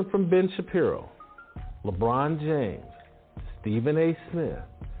different from Ben Shapiro, LeBron James, Stephen A. Smith,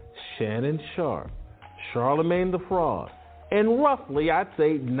 Shannon Sharp, Charlemagne the Fraud, and roughly, I'd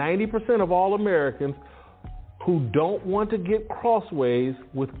say, 90% of all Americans who don't want to get crossways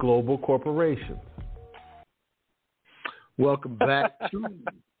with global corporations. Welcome back to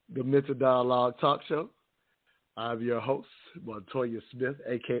the Mental Dialogue Talk Show. I'm your host, Montoya Smith,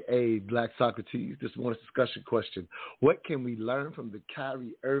 a.k.a. Black Socrates. This morning's discussion question: what can we learn from the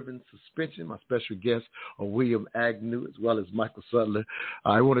Kyrie Irving suspension? My special guests are William Agnew as well as Michael Sutler.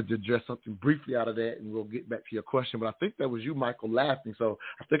 I wanted to address something briefly out of that, and we'll get back to your question. But I think that was you, Michael, laughing. So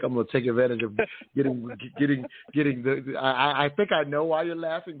I think I'm going to take advantage of getting the. I think I know why you're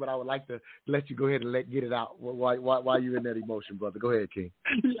laughing, but I would like to let you go ahead and get it out. Why you're in that emotion, brother? Go ahead, King.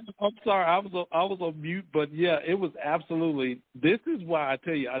 I'm sorry, I was on mute, but yeah, it was absolutely. This is why I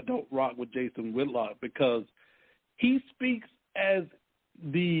tell you I don't rock with Jason Whitlock, because he speaks as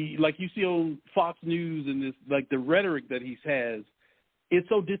like you see on Fox News, and this, like, the rhetoric that he has, it's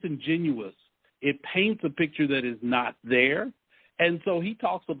so disingenuous. It paints a picture that is not there. And so he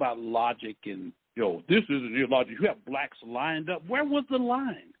talks about logic and, this isn't your logic. You have blacks lined up. Where was the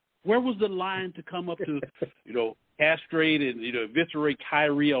line? Where was the line to come up to, castrate and, eviscerate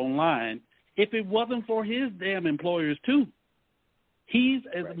Kyrie online if it wasn't for his damn employers too? He's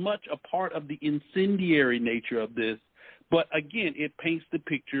as much a part of the incendiary nature of this. But again, it paints the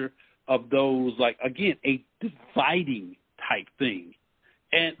picture of those, like, again, a dividing type thing.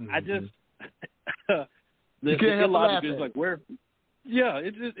 And I just, the logic is like, where,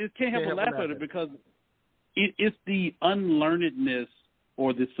 it can't help but laugh at it, because it's the unlearnedness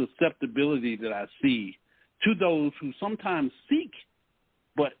or the susceptibility that I see to those who sometimes seek,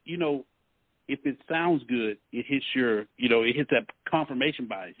 but, if it sounds good, it hits it hits that confirmation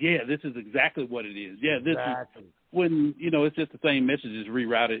bias. Yeah, this is exactly what it is. Yeah, this is when, it's just the same messages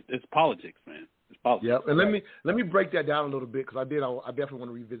rerouted. It's politics, man. It's politics. Yeah, and let me break that down a little bit, because I definitely want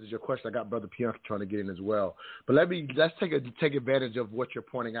to revisit your question. I got Brother Pianka trying to get in as well. But let's take advantage of what you're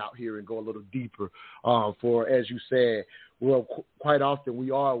pointing out here and go a little deeper. For, as you said, well, quite often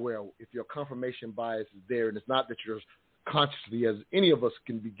we are aware if your confirmation bias is there, and it's not that you're consciously, as any of us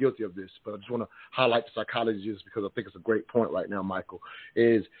can be guilty of this, but I just want to highlight the psychology just because I think it's a great point right now, Michael,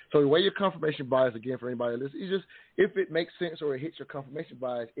 is so the way your confirmation bias, again, for anybody listening, is just if it makes sense or it hits your confirmation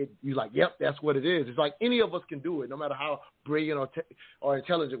bias, you're like, yep, that's what it is. It's like any of us can do it, no matter how brilliant or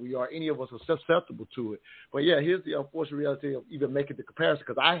intelligent we are. Any of us are susceptible to it. But yeah, here's the unfortunate reality of even making the comparison,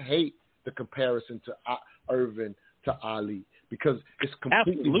 because I hate the comparison to Irvin to Ali, because it's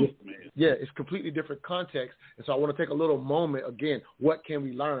completely different. Yeah, it's completely different context. And so I want to take a little moment, again, what can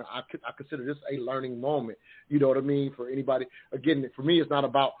we learn? I consider this a learning moment. You know what I mean? For anybody, again, for me, it's not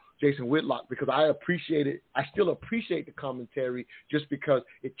about Jason Whitlock, because I still appreciate the commentary just because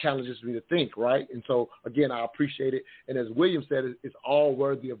it challenges me to think, right? And so, again, I appreciate it. And as William said, it's all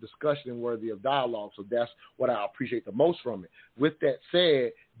worthy of discussion and worthy of dialogue. So that's what I appreciate the most from it. With that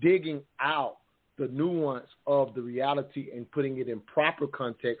said, digging out the nuance of the reality and putting it in proper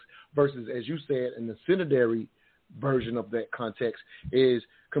context versus, as you said, an incendiary version of that context is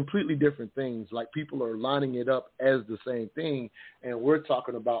completely different things. Like, people are lining it up as the same thing, and we're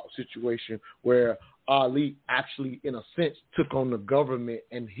talking about a situation where Ali actually, in a sense, took on the government,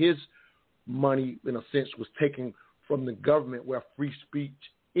 and his money, in a sense, was taken from the government, where free speech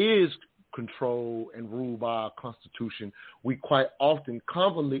is controlled and ruled by our Constitution. We quite often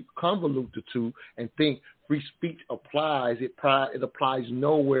convolute the two and think free speech applies. It applies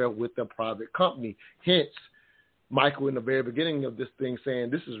nowhere with a private company. Hence, Michael, in the very beginning of this thing,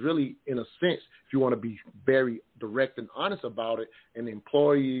 saying this is really, in a sense, if you want to be very direct and honest about it, an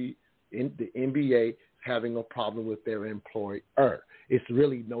employee in the NBA having a problem with their employer. It's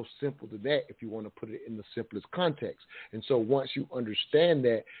really no simple to that if you want to put it in the simplest context. And so once you understand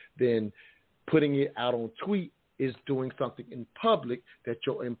that, then putting it out on tweet is doing something in public that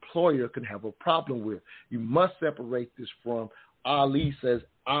your employer can have a problem with. You must separate this from Ali says,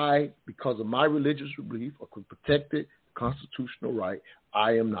 I, because of my religious belief or protected constitutional right,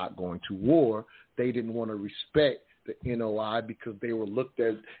 I am not going to war. They didn't want to respect the NOI because they were looked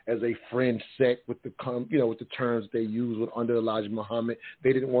at as a fringe sect with the with the terms they used under Elijah Muhammad.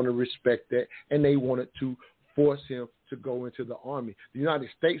 They didn't want to respect that, and they wanted to force him to go into the army. The United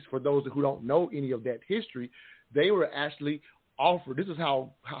States, for those who don't know any of that history, they were actually offered. This is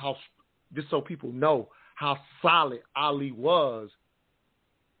how just so people know how solid Ali was.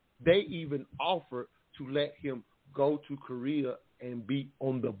 They even offered to let him go to Korea and be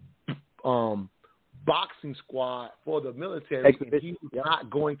on the boxing squad for the military, and he was not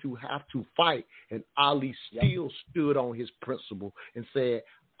going to have to fight. And Ali still stood on his principle and said,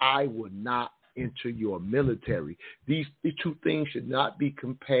 I would not enter your military. These two things should not be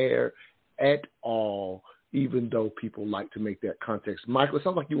compared at all, even though people like to make that context. Michael, it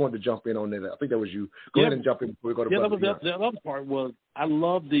sounds like you wanted to jump in on that. I think that was you. Go ahead and jump in before we go to Brother. The other part was, I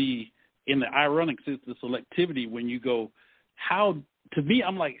love in the ironic sense, the selectivity when you go, to me,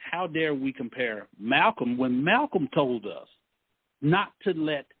 I'm like, how dare we compare Malcolm when Malcolm told us not to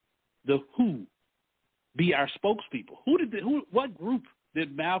let the WHO be our spokespeople? What group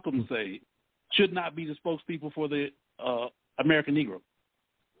did Malcolm say should not be the spokespeople for the American Negro?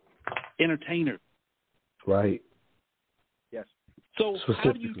 Entertainers. Right. Yes. So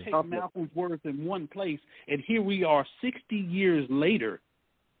how do you take Malcolm's words in one place, and here we are 60 years later,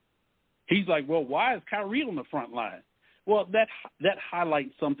 he's like, well, why is Kyrie on the front line? Well, that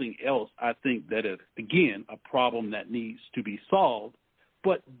highlights something else, I think, that is, again, a problem that needs to be solved,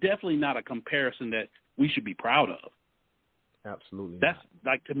 but definitely not a comparison that we should be proud of. Absolutely. That's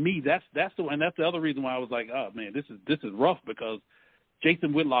like, to me, that's the other reason why I was like, oh man, this is rough, because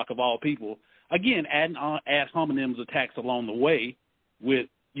Jason Whitlock, of all people, again, adding on ad hominems attacks along the way with,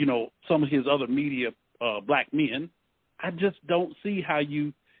 some of his other media black men. I just don't see how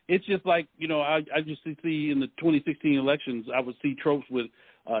it's just like, I just see in the 2016 elections, I would see tropes with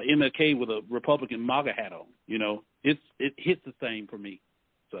MLK with a Republican MAGA hat on. It hits the same for me.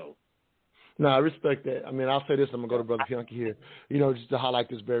 So. No, I respect that. I mean, I'll say this. I'm going to go to Brother Pianki here, just to highlight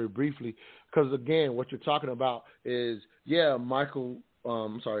this very briefly. Because, again, what you're talking about is, Malcolm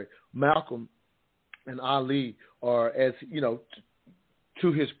and Ali are, as,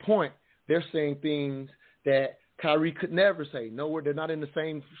 to his point, they're saying things that Kyrie could never say. Nowhere, they're not in the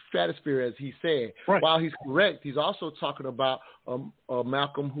same stratosphere as he said. Right. While he's correct, he's also talking about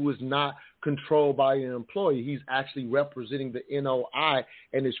Malcolm, who is not controlled by an employee. He's actually representing the NOI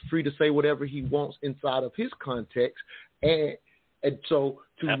and is free to say whatever he wants inside of his context. And so,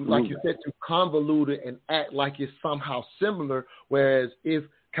 like you said, to convolute it and act like it's somehow similar, whereas if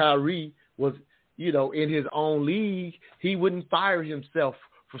Kyrie was, in his own league, he wouldn't fire himself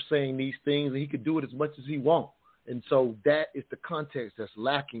for saying these things, and he could do it as much as he wants. And so that is the context that's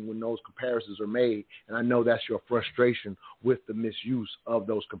lacking when those comparisons are made. And I know that's your frustration with the misuse of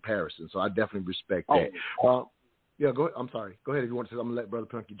those comparisons. So I definitely respect that. Go ahead. I'm sorry. Go ahead if you want to say something. I'm going to let Brother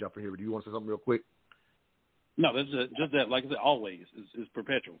Punky jump in here. Do you want to say something real quick? No, that's just that. Like I said, always is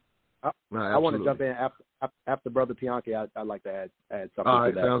perpetual. I want to jump in after Brother Pianki. I'd like to add something All right,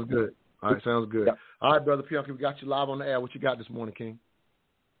 to that. Sounds good. All right, sounds good. Yeah. All right, Brother Pianki, we got you live on the air. What you got this morning, King?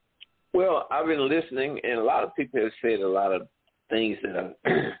 Well, I've been listening, and a lot of people have said a lot of things that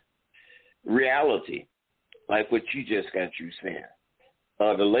are reality, like what you just got you saying.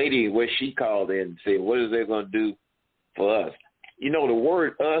 The lady, what she called in and said, what is they going to do for us? The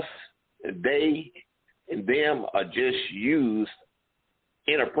word us, they, and them are just used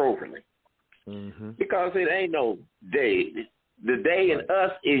inappropriately. Mm-hmm. Because it ain't no they. The they and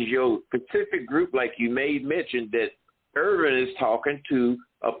us is your specific group, like you made mention that Irvin is talking to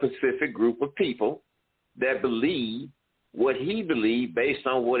a specific group of people that believe what he believed based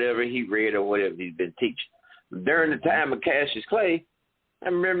on whatever he read or whatever he's been teaching. During the time of Cassius Clay, I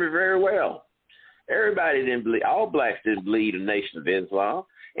remember very well. Everybody didn't believe, all blacks didn't believe the Nation of Islam.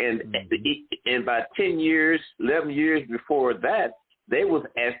 And by 10 years, 11 years before that, they was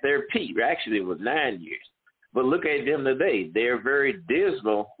at their peak. Actually, it was 9 years. But look at them today. They're very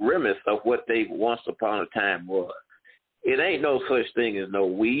dismal remnants of what they once upon a time was. It ain't no such thing as no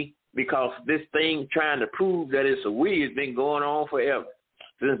we, because this thing trying to prove that it's a we has been going on forever.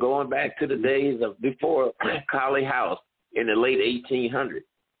 Since going back to the days of before Colley House in the late 1800s.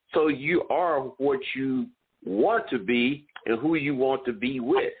 So you are what you want to be and who you want to be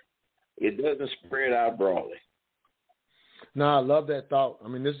with. It doesn't spread out broadly. No, I love that thought. I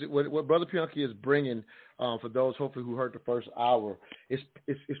mean, this is what Brother Pianki is bringing for those hopefully who heard the first hour, it's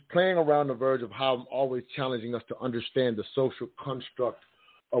playing around the verge of how I'm always challenging us to understand the social construct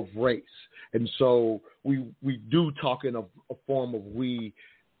of race. And so we do talk in a form of we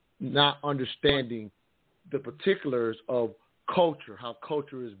not understanding the particulars of culture, how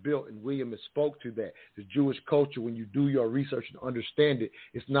culture is built, and William has spoke to that. The Jewish culture, when you do your research and understand it,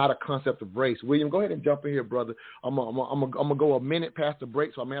 it's not a concept of race. William, go ahead and jump in here, brother. I'm gonna go a minute past the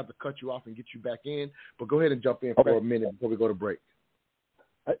break, so I may have to cut you off and get you back in. But go ahead and jump in for a minute before we go to break.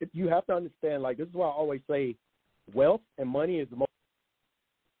 You have to understand, like, this is why I always say wealth and money is the most.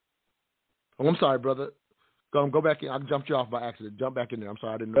 Oh, I'm sorry, brother. Go back in. I jumped you off by accident. Jump back in there. I'm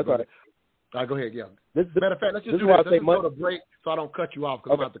sorry, I didn't know. That's all right. All right, go ahead, yeah. Matter of fact, let's just do this. Let's just go to break so I don't cut you off,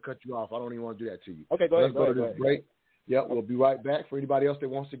 because I'm going to have to cut you off. I don't even want to do that to you. Okay, go ahead. Let's go to this break. Yeah, we'll be right back. For anybody else that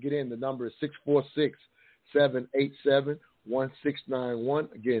wants to get in, the number is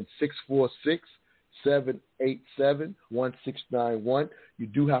 646-787-1691. Again, 646-787-1691. You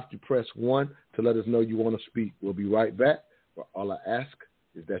do have to press 1 to let us know you want to speak. We'll be right back. But all I ask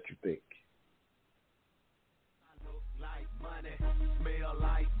is that you think.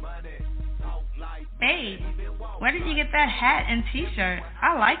 Hey, where did you get that hat and t-shirt?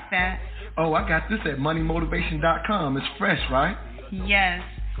 I like that. Oh, I got this at moneymotivation.com. It's fresh, right? Yes,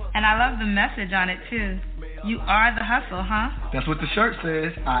 and I love the message on it too. You are the hustle, huh? That's what the shirt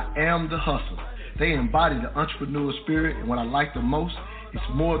says. I am the hustle. They embody the entrepreneurial spirit, and what I like the most, it's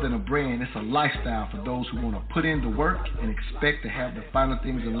more than a brand. It's a lifestyle for those who want to put in the work and expect to have the finer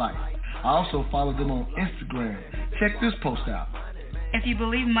things in life. I also follow them on Instagram. Check this post out. If you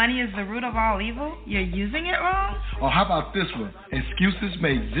believe money is the root of all evil, you're using it wrong? Or how about this one? Excuses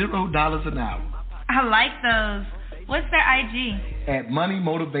make $0 an hour. I like those. What's their IG? At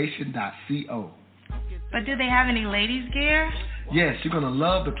moneymotivation.co. But do they have any ladies' gear? Yes, you're going to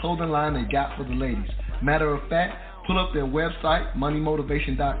love the clothing line they got for the ladies. Matter of fact, pull up their website,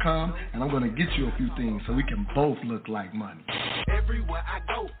 moneymotivation.com, and I'm going to get you a few things so we can both look like money. Everywhere I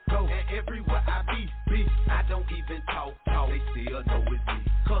go, and everywhere I be. I don't even talk, they still know it's me.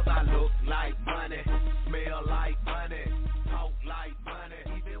 Cause I look like money, smell like money, talk like money,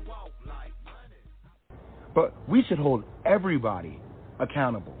 even walk like money. But we should hold everybody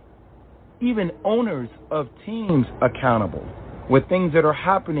accountable, even owners of teams accountable, with things that are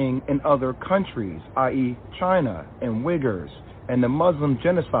happening in other countries, i.e. China and Uyghurs and the Muslim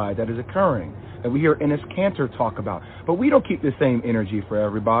genocide that is occurring, that we hear Enes Kanter talk about. But we don't keep the same energy for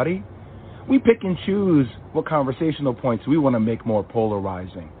everybody. We pick and choose what conversational points we want to make more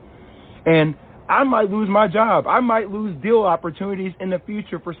polarizing. And I might lose my job. I might lose deal opportunities in the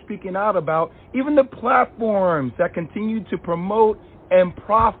future for speaking out about even the platforms that continue to promote and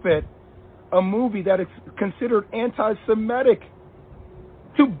profit a movie that is considered anti-Semitic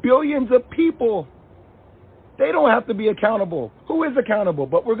to billions of people. They don't have to be accountable. Who is accountable?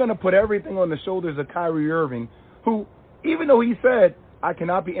 But we're going to put everything on the shoulders of Kyrie Irving, who, even though he said, I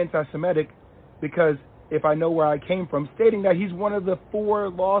cannot be anti-Semitic because if I know where I came from, stating that he's one of the 4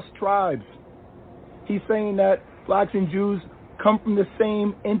 lost tribes. He's saying that blacks and Jews come from the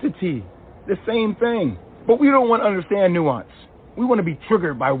same entity, the same thing. But we don't want to understand nuance. We want to be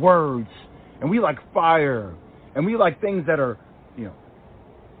triggered by words, and we like fire, and we like things that are,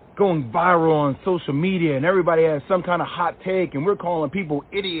 going viral on social media, and everybody has some kind of hot take, and we're calling people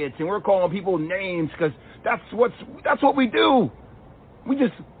idiots, and we're calling people names because that's what we do. We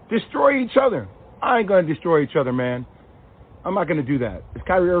just destroy each other. I ain't going to destroy each other, man. I'm not going to do that. Is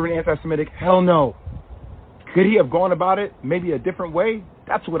Kyrie Irving anti-Semitic? Hell no. Could he have gone about it maybe a different way?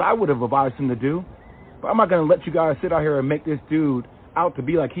 That's what I would have advised him to do. But I'm not going to let you guys sit out here and make this dude out to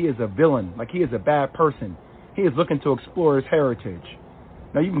be like he is a villain, like he is a bad person. He is looking to explore his heritage.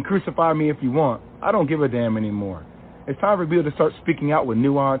 Now, you can crucify me if you want. I don't give a damn anymore. It's time for people to start speaking out with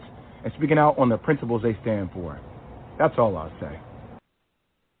nuance and speaking out on the principles they stand for. That's all I'll say.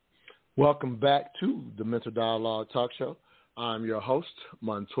 Welcome back to the Mental Dialogue Talk Show. I'm your host,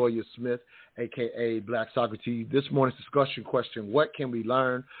 Montoya Smith, a.k.a. Black Socrates. This morning's discussion question, what can we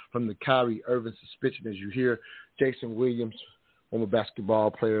learn from the Kyrie Irving suspension? As you hear, Jason Williams, former basketball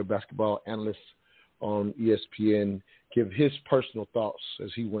player, basketball analyst on ESPN, give his personal thoughts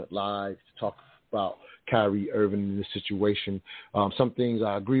as he went live to talk about Kyrie Irving in this situation. Some things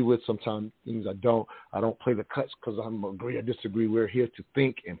I agree with, sometimes things I don't. I don't play the cuts because I'm agree or disagree. We're here to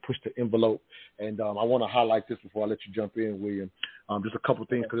think and push the envelope. And I want to highlight this before I let you jump in, William. Just a couple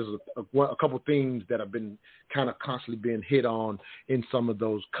things, because there's a couple things that have been kind of constantly being hit on in some of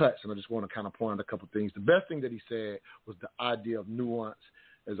those cuts, and I just want to kind of point out a couple things. The best thing that he said was the idea of nuance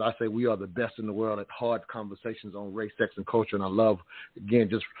as I say, we are the best in the world at hard conversations on race, sex, and culture. And I love, again,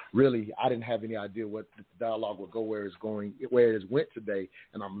 just really, I didn't have any idea what the dialogue would go, where it went today,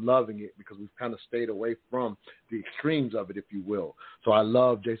 and I'm loving it because we've kind of stayed away from the extremes of it, if you will. So I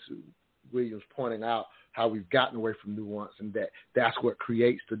love Jason Williams pointing out how we've gotten away from nuance, and that's what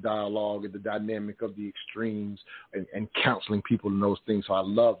creates the dialogue and the dynamic of the extremes and counseling people in those things. So I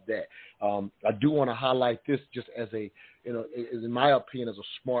love that. I do want to highlight this just as in my opinion, as a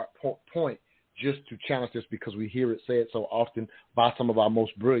smart point, just to challenge this, because we hear it said so often by some of our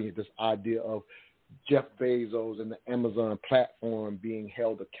most brilliant, this idea of Jeff Bezos and the Amazon platform being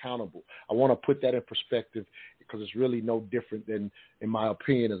held accountable. I want to put that in perspective because it's really no different than, in my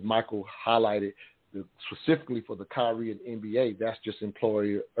opinion, as Michael highlighted, specifically for the Kyrie and NBA, that's just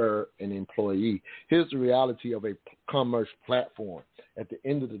employer and employee. Here's the reality of a commerce platform. At the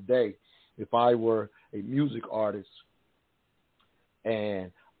end of the day, if I were a music artist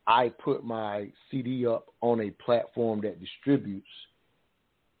and I put my CD up on a platform that distributes,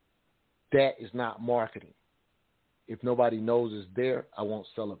 that is not marketing. If nobody knows it's there, I won't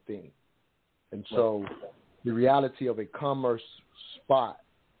sell a thing. And so the reality of a commerce spot,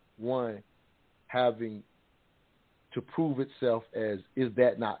 one, having to prove itself as, is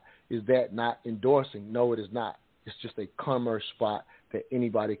that not endorsing? No, it is not. It's just a commerce spot that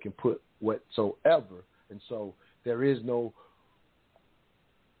anybody can put whatsoever. And so there is no,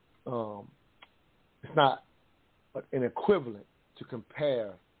 it's not an equivalent to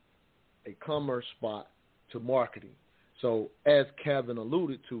compare a commerce spot to marketing. So as Kevin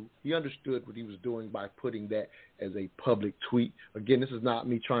alluded to, he understood what he was doing by putting that as a public tweet. Again, this is not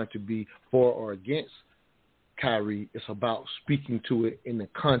me trying to be for or against Kyrie. It's about speaking to it in the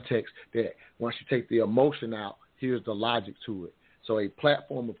context that once you take the emotion out, here's the logic to it. So a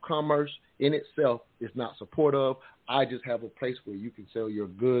platform of commerce in itself is not supportive. I just have a place where you can sell your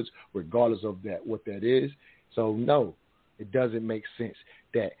goods regardless of that, what that is. So no, it doesn't make sense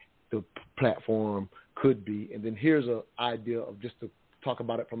that the platform could be. And then here's an idea of just to talk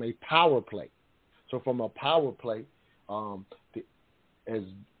about it from a power play. So from a power play, as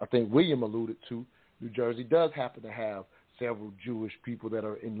I think William alluded to, New Jersey does happen to have several Jewish people that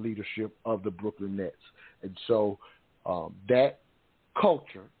are in leadership of the Brooklyn Nets. And so that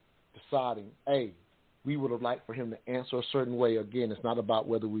culture deciding, hey, we would have liked for him to answer a certain way. Again, it's not about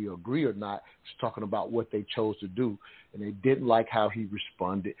whether we agree or not. It's talking about what they chose to do. And they didn't like how he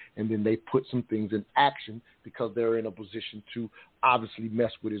responded. And then they put some things in action because they're in a position to obviously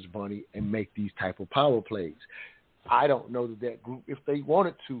mess with his money and make these type of power plays. I don't know that group, if they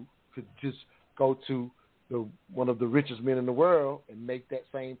wanted to, could just go to one of the richest men in the world and make that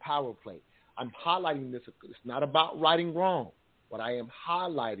same power play. I'm highlighting this. It's not about righting wrong. What I am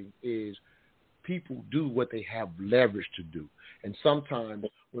highlighting is people do what they have leverage to do. And sometimes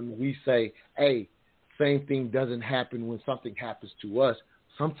when we say, hey, same thing doesn't happen when something happens to us,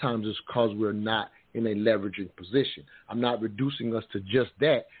 sometimes it's because we're not in a leveraging position. I'm not reducing us to just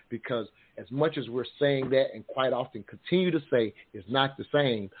that, because as much as we're saying that and quite often continue to say it's not the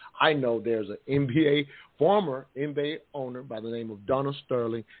same, I know there's an former NBA owner by the name of Donald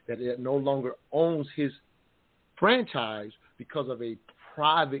Sterling that no longer owns his franchise because of a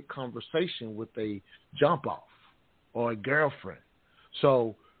private conversation with a jump off or a girlfriend.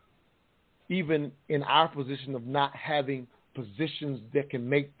 So even in our position of not having positions that can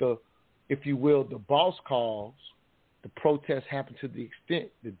make the, if you will, the boss calls, the protests happened to the extent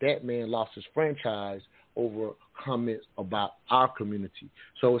that that man lost his franchise over comments about our community.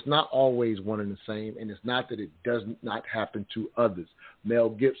 So it's not always one and the same, and it's not that it does not happen to others. Mel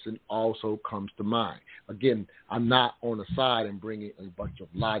Gibson also comes to mind. Again, I'm not on the side and bringing a bunch of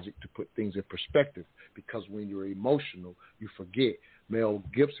logic to put things in perspective, because when you're emotional, you forget. Mel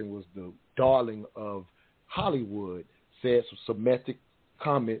Gibson was the darling of Hollywood, said some Semitic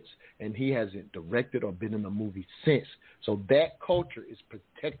comments, and he hasn't directed or been in a movie since. So that culture is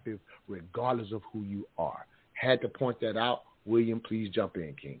protective regardless of who you are. Had to point that out. William, please jump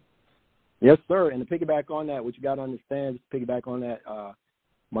in, King. Yes, sir. And to piggyback on that, what you got to understand, to piggyback on that,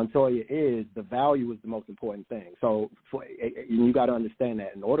 Montoya, is the value is the most important thing. So you got to understand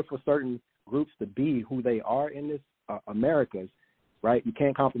that in order for certain groups to be who they are in this Americas, right, you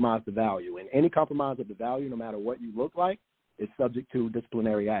can't compromise the value. And any compromise of the value, no matter what you look like, is subject to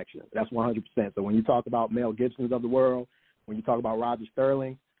disciplinary action. That's 100%. So when you talk about Mel Gibsons of the world, when you talk about Roger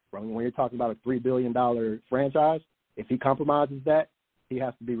Sterling, when you're talking about a $3 billion franchise, if he compromises that, he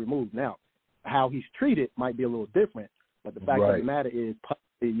has to be removed. Now, how he's treated might be a little different, but the fact of the matter is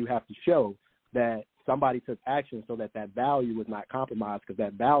publicly you have to show that somebody took action so that that value was not compromised, because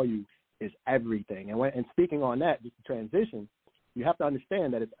that value is everything. And speaking on that, just to transition, you have to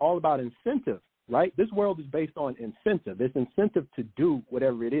understand that it's all about incentive, right? This world is based on incentive. It's incentive to do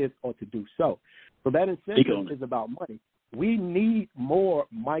whatever it is or to do so. So that incentive is about money. We need more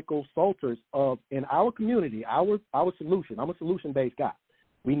Michael Salters in our community, our solution. I'm a solution-based guy.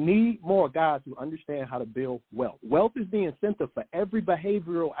 We need more guys who understand how to build wealth. Wealth is the incentive for every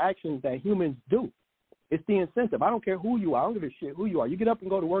behavioral action that humans do. It's the incentive. I don't care who you are. I don't give a shit who you are. You get up and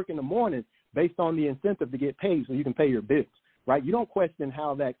go to work in the morning based on the incentive to get paid so you can pay your bills, right? You don't question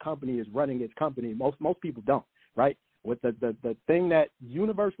how that company is running its company. Most people don't, right? What the thing that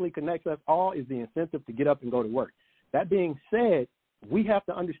universally connects us all is the incentive to get up and go to work. That being said, we have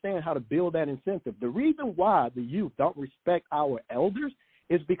to understand how to build that incentive. The reason why the youth don't respect our elders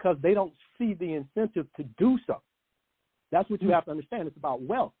is because they don't see the incentive to do so. That's what you have to understand. It's about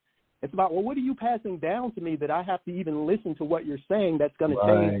wealth. It's about, well, what are you passing down to me that I have to even listen to what you're saying that's going to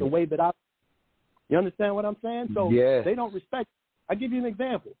change the way that you understand what I'm saying? So they don't respect. I'll give you an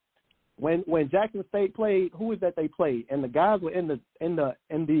example. When Jackson State played, who was that they played? And the guys were and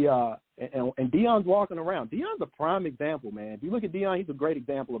Deion's walking around. Deion's a prime example, man. If you look at Deion, he's a great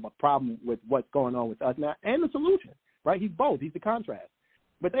example of a problem with what's going on with us now and the solution, right? He's both. He's the contrast.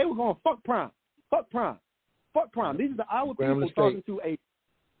 But they were going, fuck prime, fuck prime, fuck prime. These are our people talking to a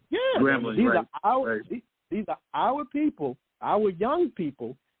these are our people, our young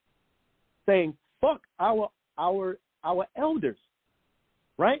people saying fuck our elders,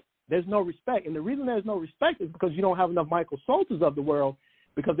 right? There's no respect. And the reason there's no respect is because you don't have enough Michael Salters of the world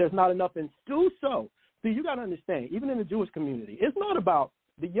because there's not enough in so. See, you got to understand, even in the Jewish community, it's not about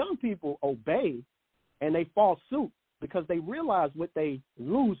the young people obey and they fall suit because they realize what they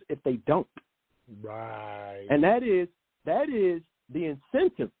lose if they don't. Right. And that is the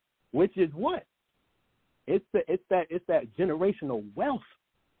incentive, which is what? It's that generational wealth.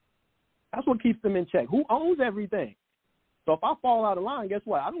 That's what keeps them in check. Who owns everything? So if I fall out of line, guess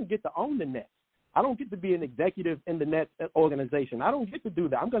what? I don't get to own the Nets. I don't get to be an executive in the Nets organization. I don't get to do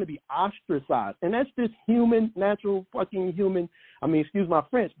that. I'm going to be ostracized. And that's just natural fucking human. I mean, excuse my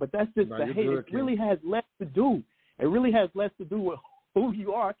French, but that's just behavior. It really has less to do. It really has less to do with who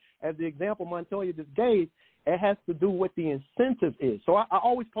you are, as the example Montoya just gave. It has to do with the incentive is. So I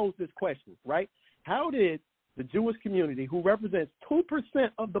always pose this question, right? How did the Jewish community, who represents 2%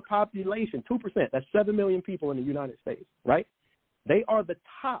 of the population, 2%, that's 7 million people in the United States, right? They are the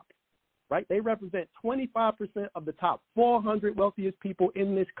top, right? They represent 25% of the top 400 wealthiest people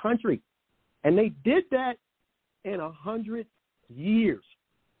in this country. And they did that in 100 years.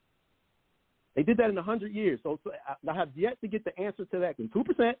 They did that in 100 years. So I have yet to get the answer to that. And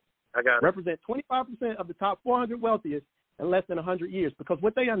 2% represent 25% of the top 400 wealthiest in less than 100 years. Because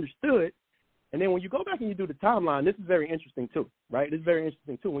what they understood, and then when you go back and you do the timeline, this is very interesting too, right? This is very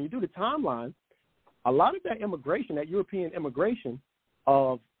interesting too. When you do the timeline, a lot of that immigration, that European immigration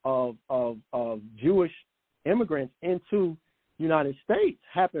of Jewish immigrants into the United States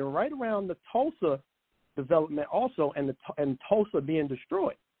happened right around the Tulsa development also and Tulsa being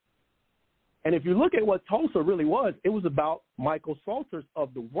destroyed. And if you look at what Tulsa really was, it was about Michael Salters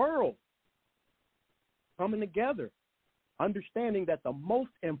of the world coming together, understanding that the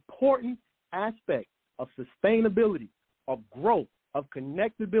most important aspect of sustainability, of growth, of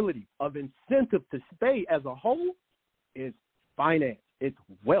connectability, of incentive to stay as a whole is finance. It's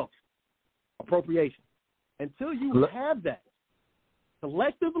wealth, appropriation. Until you have that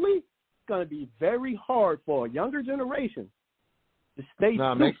collectively, it's going to be very hard for a younger generation to stay.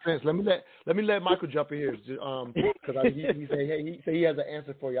 No, makes sense. Let me let Michael jump in here because he said he has an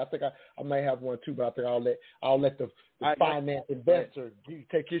answer for you. I think I may have one too, but I think I'll let the finance investor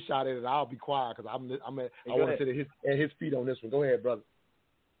take his shot at it. I'll be quiet because I want to sit at his feet on this one. Go ahead, brother.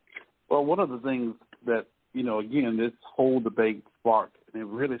 Well, one of the things that again, this whole debate sparked, and it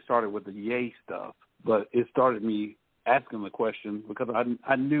really started with the Ye stuff, but it started me asking the question because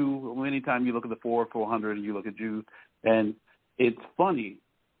I knew anytime you look at the 400 and you look at Jews, and it's funny,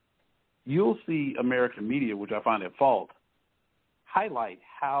 you'll see American media, which I find at fault, highlight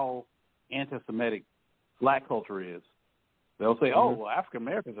how anti-Semitic black culture is. They'll say, oh, well, African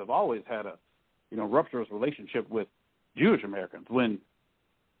Americans have always had a rupturous relationship with Jewish Americans, when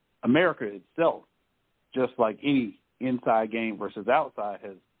America itself, just like any inside game versus outside,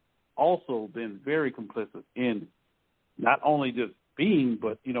 has also been very complicit in not only just being,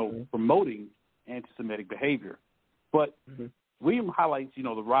 but, promoting anti-Semitic behavior. But William highlights,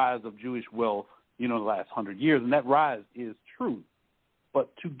 the rise of Jewish wealth, the last 100 years, and that rise is true.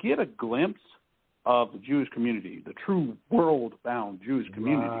 But to get a glimpse of the Jewish community, the true world-bound Jewish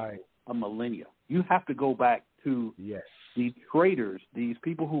community, a millennia, you have to go back to the traders, these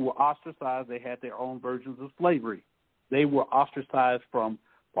people who were ostracized. They had their own versions of slavery. They were ostracized from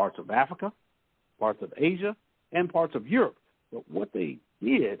parts of Africa, parts of Asia, and parts of Europe. But what they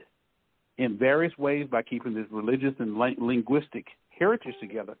did in various ways by keeping this religious and linguistic heritage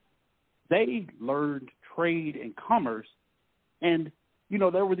together, they learned trade and commerce. And, you know,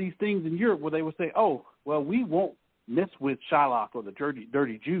 there were these things in Europe where they would say, oh, well, we won't mess with Shylock or the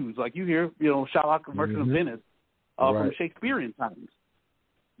dirty Jews. Like you hear, you know, Shylock, the Merchant of Venice from Shakespearean times.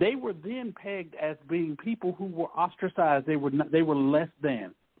 They were then pegged as being people who were ostracized. They were less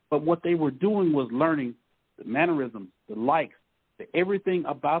than. But what they were doing was learning the mannerisms, the likes, everything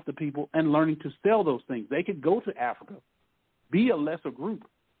about the people, and learning to sell those things. They could go to Africa, be a lesser group,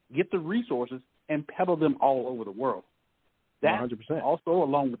 get the resources, and peddle them all over the world. That 100%. Also,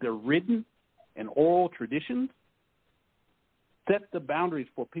 along with their written and oral traditions, set the boundaries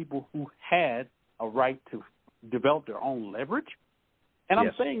for people who had a right to develop their own leverage. And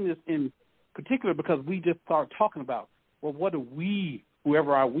I'm saying this in particular because we just start talking about, well, what do we,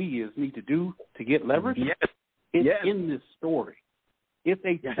 whoever our we is, need to do to get leverage? It's in this story. It's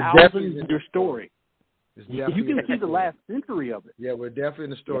a 1,000-year story. You can see the last century of it. Yeah, we're definitely in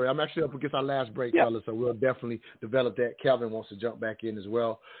the story. I'm actually up against our last break, fellas, so we'll definitely develop that. Calvin wants to jump back in as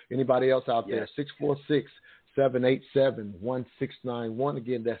well. Anybody else out there? 646-787-1691.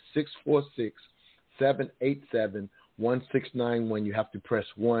 Again, that's 646-787-1691. You have to press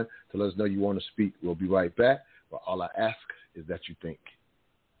 1 to let us know you want to speak. We'll be right back. But all I ask is that you think.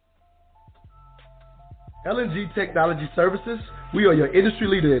 LNG Technology Services, we are your industry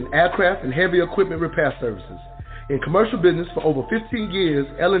leader in aircraft and heavy equipment repair services. In commercial business for over 15 years,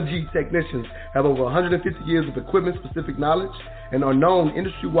 LNG technicians have over 150 years of equipment-specific knowledge and are known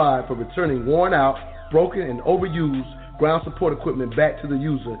industry-wide for returning worn out, broken, and overused ground support equipment back to the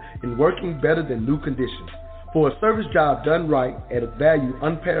user in working better than new conditions. For a service job done right at a value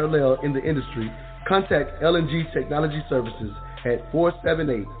unparalleled in the industry, contact LNG Technology Services at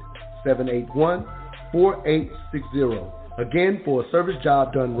 478-781-4860. Again, for a service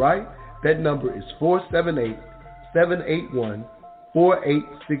job done right, that number is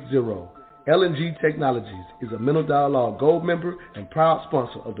 478-781-4860. LNG Technologies is a Mental Dialogue Gold member and proud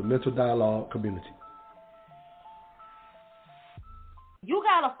sponsor of the Mental Dialogue community. You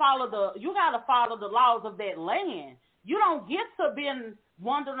gotta follow the laws of that land. You don't get to been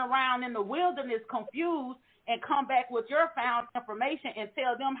wandering around in the wilderness confused and come back with your found information and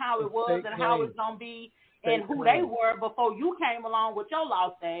tell them how it was and how it's going to be and who they were before you came along with your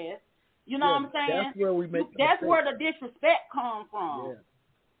lost ass. You know what I'm saying? That's where the disrespect comes from.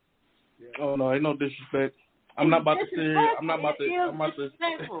 Oh, no, ain't no disrespect. I'm not about to say.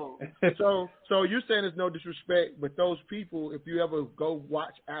 So you're saying there's no disrespect, but those people, if you ever go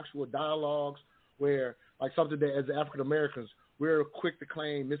watch actual dialogues where, like something that as African Americans, we're quick to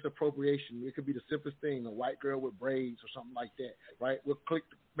claim misappropriation. It could be the simplest thing, a white girl with braids or something like that, right? We're quick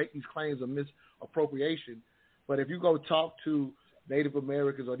to make these claims of misappropriation. But if you go talk to Native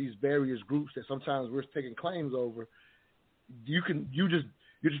Americans or these various groups that sometimes we're taking claims over, you're just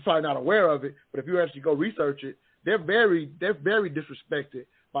probably not aware of it. But if you actually go research it, they're very disrespected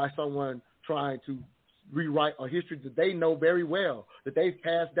by someone trying to rewrite a history that they know very well, that they've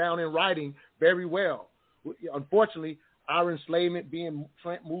passed down in writing very well. Unfortunately, our enslavement being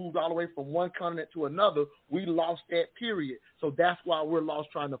moved all the way from one continent to another, we lost that period. So that's why we're lost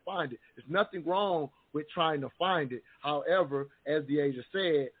trying to find it. There's nothing wrong with trying to find it. However, as Deasia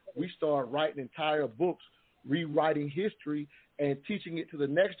said, we start writing entire books, rewriting history, and teaching it to the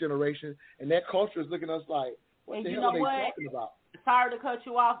next generation, and that culture is looking at us like, what the hell are they talking about? Sorry to cut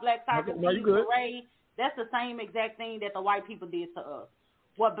you off, Black Tiger. No, you good. Ray, that's the same exact thing that the white people did to us.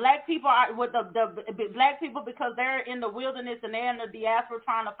 What black people are, with the black people, because they're in the wilderness and they're in the diaspora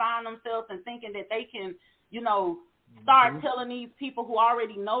trying to find themselves and thinking that they can, start telling these people who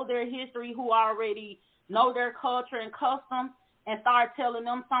already know their history, who already know their culture and customs, and start telling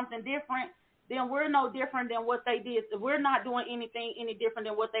them something different, then we're no different than what they did. We're not doing anything any different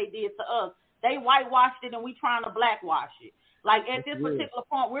than what they did to us. They whitewashed it and we trying to blackwash it. Like at this particular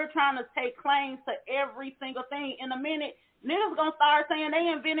point, we're trying to take claims to every single thing. In a minute, niggas gonna start saying they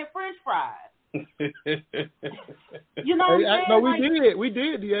invented French fries. You know what I'm saying? No, we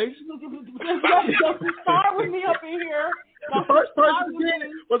did, DH. Start with me up in here. The first person did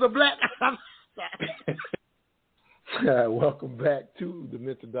was a black. Welcome back to the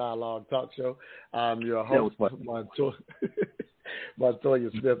Mental Dialogue Talk Show. I'm your host, Montoya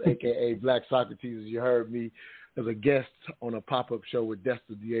Smith, a.k.a. Black Socrates. You heard me as a guest on a pop-up show with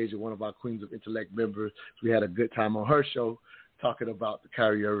Desta Deasia, one of our Queens of Intellect members. We had a good time on her show talking about the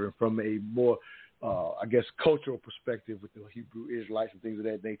Kyrie Irving from a more I guess, cultural perspective with the Hebrew Israelites and things of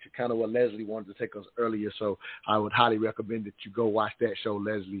that nature, kind of what Leslie wanted to take us earlier. So I would highly recommend that you go watch that show,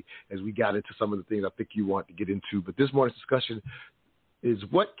 Leslie, as we got into some of the things I think you want to get into. But this morning's discussion is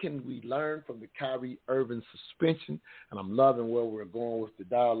what can we learn from the Kyrie Irving suspension? And I'm loving where we're going with the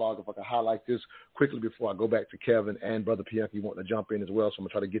dialogue. If I can highlight this quickly before I go back to Kevin and Brother Pianki wanting to jump in as well, so I'm going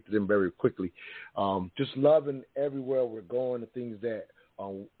to try to get to them very quickly. Just loving everywhere we're going, the things that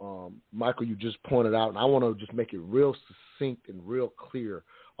Michael, you just pointed out, and I want to just make it real succinct and real clear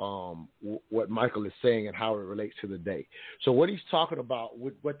what Michael is saying and how it relates to the day. So what he's talking about,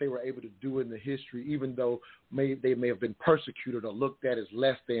 what they were able to do in the history, even though they may have been persecuted or looked at as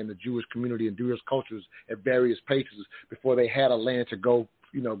less than the Jewish community and Jewish cultures at various places before they had a land to go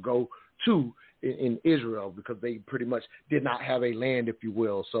to in Israel, because they pretty much did not have a land, if you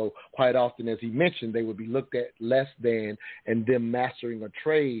will. So quite often, as he mentioned, they would be looked at less than, and them mastering a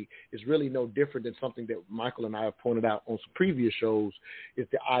trade is really no different than something that Michael and I have pointed out on some previous shows, is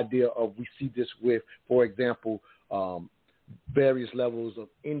the idea of, we see this with, for example, various levels of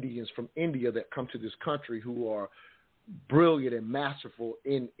Indians from India that come to this country who are brilliant and masterful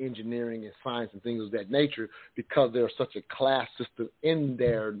in engineering and science and things of that nature. Because there's such a class system in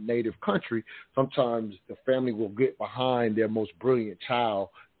their native country, sometimes the family will get behind their most brilliant child,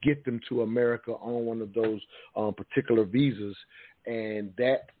 get them to America on one of those particular visas, and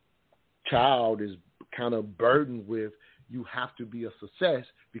that child is kind of burdened with, you have to be a success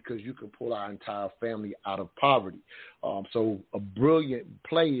because you can pull our entire family out of poverty. So a brilliant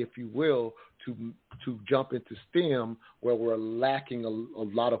play, if you will, to jump into STEM, where we're lacking a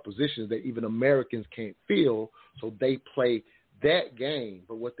lot of positions that even Americans can't fill. So they play that game.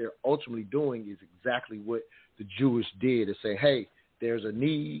 But what they're ultimately doing is exactly what the Jewish did, is say, hey, there's a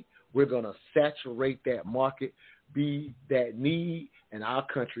need. We're going to saturate that market, be that need in our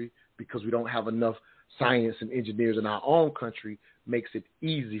country, because we don't have enough science and engineers in our own country, makes it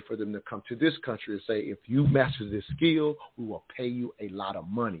easy for them to come to this country and say, if you master this skill, we will pay you a lot of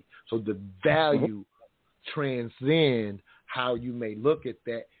money. So the value transcends how you may look at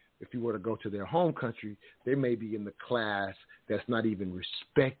that. If you were to go to their home country, they may be in the class that's not even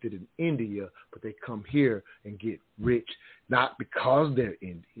respected in India, but they come here and get rich, not because they're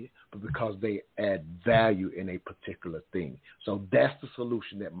Indian, but because they add value in a particular thing. So that's the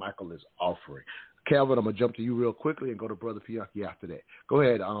solution that Michael is offering. Calvin, I'm going to jump to you real quickly and go to Brother Pianki after that. Go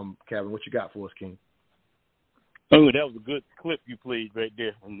ahead, Calvin, what you got for us, King? Oh, that was a good clip you played right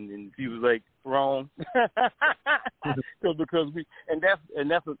there, and he was like wrong, because that's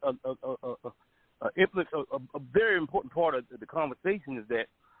a very important part of the conversation, is that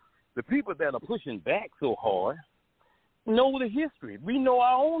the people that are pushing back so hard know the history. We know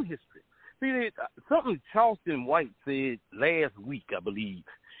our own history. See, something Charleston White said last week, I believe.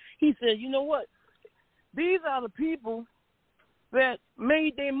 He said, you know what? These are the people that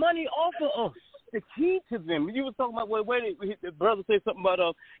made their money off of us. The key to them. You were talking about where the brother said something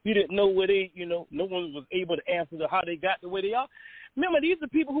about you didn't know where they, no one was able to answer how they got the way they are. Remember, these are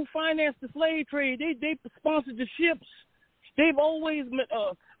people who financed the slave trade. They sponsored the ships. They've always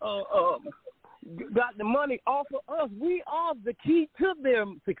got the money off of us. We are the key to their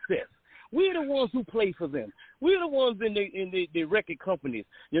success. We're the ones who play for them. We're the ones in the record companies,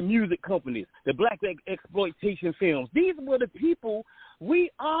 the music companies, the black exploitation films. These were the people. We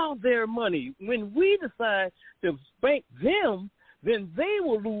are their money. When we decide to spank them, then they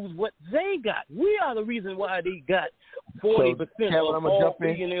will lose what they got. We are the reason why they got 40% of all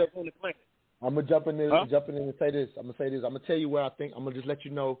billionaires on the planet. I'm going to jump in and say this. I'm going to tell you where I think. I'm going to just let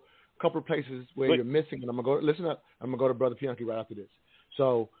you know a couple of places where you're missing. And I'm going to go, listen up. I'm going to go to Brother Pianki right after this.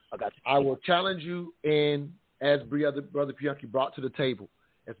 So I will challenge you in, as Brother Pianki brought to the table,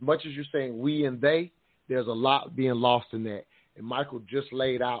 as much as you're saying we and they, there's a lot being lost in that. And Michael just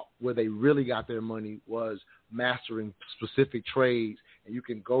laid out where they really got their money was mastering specific trades. And you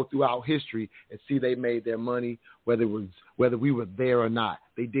can go throughout history and see they made their money whether we were there or not.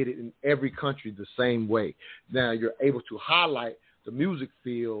 They did it in every country the same way. Now you're able to highlight the music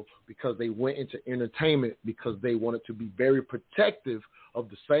field because they went into entertainment because they wanted to be very protective of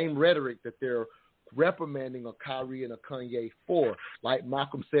the same rhetoric that they're reprimanding a Kyrie and a Kanye for. Like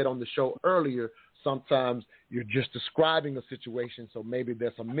Malcolm said on the show earlier, sometimes you're just describing a situation, so maybe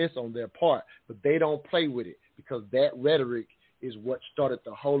there's a miss on their part, but they don't play with it because that rhetoric is what started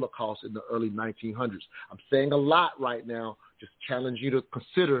the Holocaust in the early 1900s. I'm saying a lot right now, just challenge you to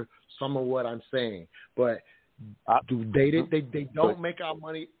consider some of what I'm saying. But they don't make our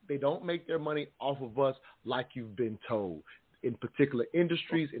money, they don't make their money off of us like you've been told. in particular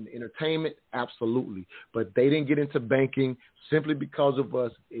industries, in entertainment, absolutely. But they didn't get into banking simply because of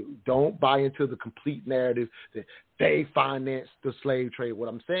us. Don't buy into the complete narrative that they financed the slave trade. What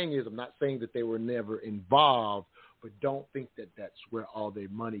I'm saying is, I'm not saying that they were never involved, but don't think that that's where all their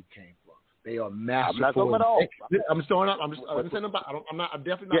money came from. They are masterful. I'm not talking about I'm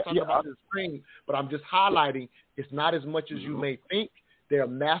definitely not talking about the screen, but I'm just highlighting it's not as much as you may think. They're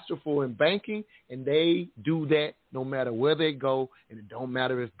masterful in banking, and they do that no matter where they go, and it don't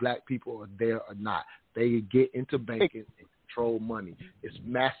matter if black people are there or not. They get into banking and control money. It's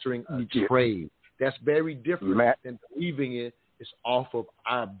mastering a trade. That's very different than believing it's off of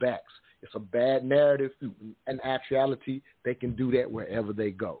our backs. It's a bad narrative. In actuality, they can do that wherever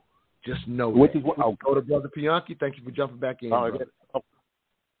they go. Just know that. Go to Brother Pianki. Thank you for jumping back in. Brother.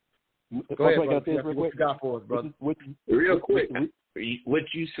 Go ahead, Brother Pianki. What you got for us, brother? Real quick. What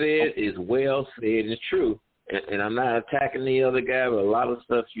you said is well said and true. And I'm not attacking the other guy, but a lot of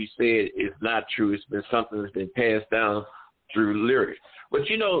stuff you said is not true. It's been something that's been passed down through lyrics. But,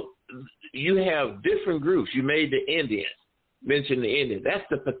 you have different groups. You made mentioned the Indians. That's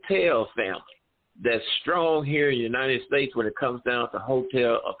the Patel family that's strong here in the United States when it comes down to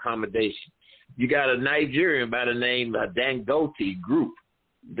hotel accommodation. You got a Nigerian by the name of Dangote Group.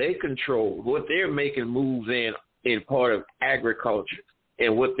 They control what they're making moves in part of agriculture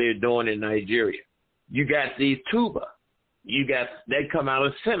and what they're doing in Nigeria. You got these Tuba. They come out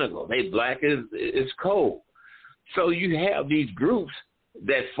of Senegal. They black as coal. So you have these groups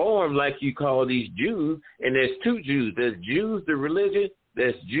that form, like you call these Jews, and there's two Jews. There's Jews, the religion,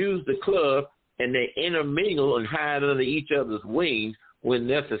 there's Jews, the club, and they intermingle and hide under each other's wings when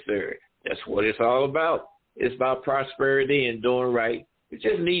necessary. That's what it's all about. It's about prosperity and doing right. You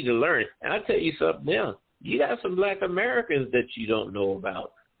just need to learn. And I'll tell you something else. You got some black Americans that you don't know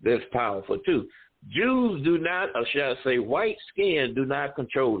about that's powerful too. Jews do not, or should I say white skin, do not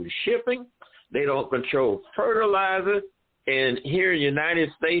control the shipping. They don't control fertilizer. And here in the United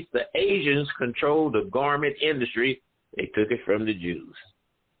States, the Asians control the garment industry. They took it from the Jews.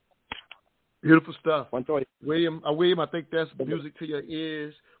 Beautiful stuff. William, I think that's music to your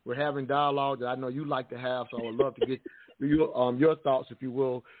ears. We're having dialogue that I know you like to have, so I would love to get your thoughts, if you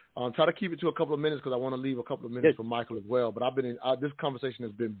will. Try to keep it to a couple of minutes because I want to leave a couple of minutes for Michael as well. But this conversation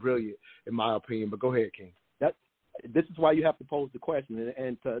has been brilliant, in my opinion. But go ahead, King. This is why you have to pose the question.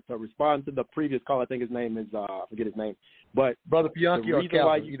 And to respond to the previous call, I think his name is, I forget his name. But Brother Pianki or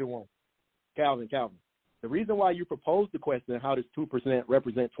Calvin, either one. Calvin. The reason why you proposed the question, how does 2%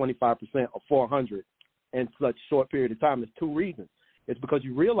 represent 25% of 400 in such short period of time, is two reasons. It's because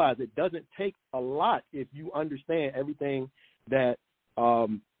you realize it doesn't take a lot if you understand everything that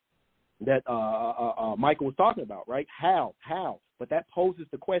Michael was talking about, right? How? But that poses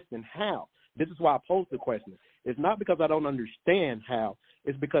the question, how? This is why I posed the question. It's not because I don't understand how.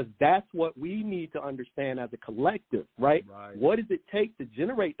 It's because that's what we need to understand as a collective, right? What does it take to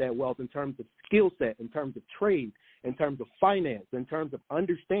generate that wealth in terms of skill set, in terms of trade, in terms of finance, in terms of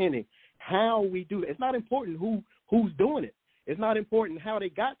understanding how we do it? It's not important who's doing it. It's not important how they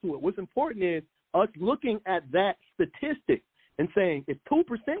got to it. What's important is us looking at that statistic and saying, if 2%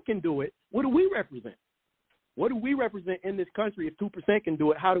 can do it, what do we represent? What do we represent in this country? If 2% can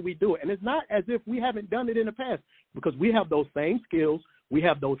do it, how do we do it? And it's not as if we haven't done it in the past, because we have those same skills. We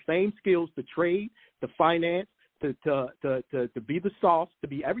have those same skills to trade, to finance, to be the sauce, to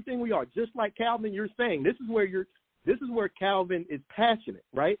be everything we are. Just like Calvin, you're saying, this is where Calvin is passionate,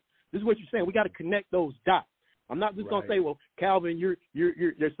 right? This is what you're saying. We got to connect those dots. I'm not just going to say, well, Calvin,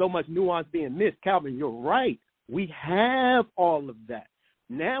 there's so much nuance being missed. Calvin, you're right. We have all of that.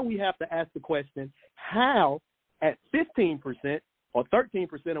 Now we have to ask the question, how at 15% or 13%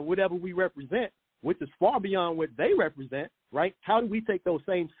 or whatever we represent, which is far beyond what they represent, right? How do we take those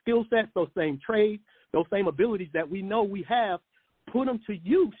same skill sets, those same trades, those same abilities that we know we have, put them to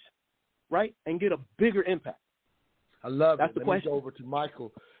use, right, and get a bigger impact? I love That's it. the question. Me go over to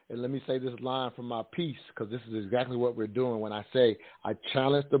Michael, and let me say this line from my piece, because this is exactly what we're doing when I say I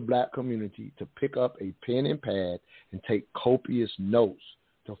challenge the black community to pick up a pen and pad and take copious notes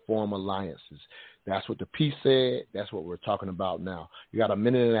to form alliances. That's what the piece said. That's what we're talking about now. You got a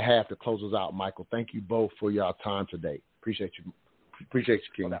minute and a half to close us out, Michael. Thank you both for your time today. Appreciate you,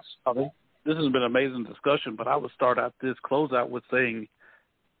 King. This has been an amazing discussion, but I would start out this closeout with saying,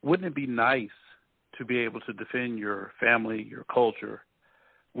 wouldn't it be nice to be able to defend your family, your culture,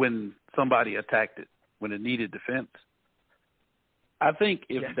 when somebody attacked it, when it needed defense? I think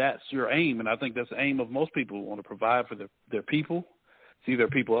if that's your aim, and I think that's the aim of most people who want to provide for their people, see their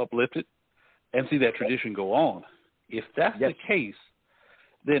people uplifted, and see that tradition go on. If that's the case,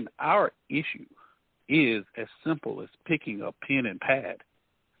 then our issue is as simple as picking a pen and pad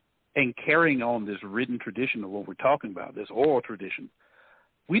and carrying on this written tradition of what we're talking about, this oral tradition.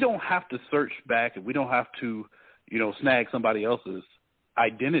 We don't have to search back, and we don't have to, snag somebody else's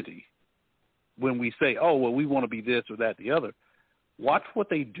identity when we say, oh, well, we want to be this or that, the other. Watch what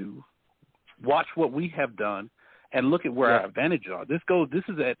they do. Watch what we have done, and look at where our advantages are. This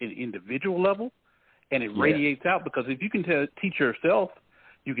is at an individual level, and it radiates out, because if you can teach yourself,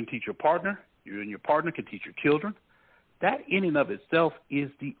 you can teach your partner. You and your partner can teach your children. That in and of itself is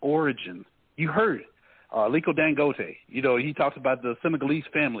the origin. You heard Aliko Dangote. He talks about the Senegalese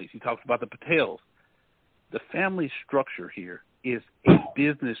families. He talks about the Patels. The family structure here is a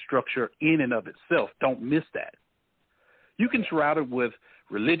business structure in and of itself. Don't miss that. You can shroud it with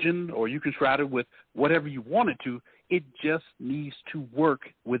religion, or you can shroud it with whatever you want it to. It just needs to work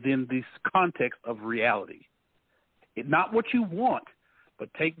within this context of reality. Not what you want, but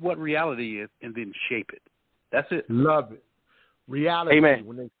take what reality is and then shape it. That's it. Love it. Reality.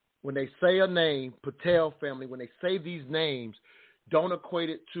 Amen. When they say a name, Patel family, when they say these names, don't equate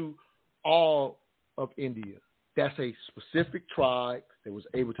it to all of India. That's a specific tribe that was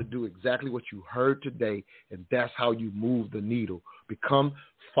able to do exactly what you heard today, and that's how you move the needle.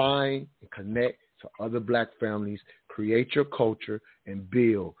 Find and connect to other black families, create your culture, and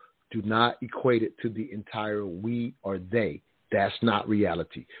build. Do not equate it to the entire we or they. That's not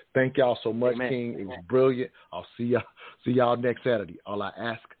reality. Thank y'all so much, King. It was brilliant. I'll see y'all next Saturday. All I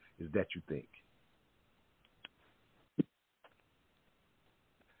ask is that you think.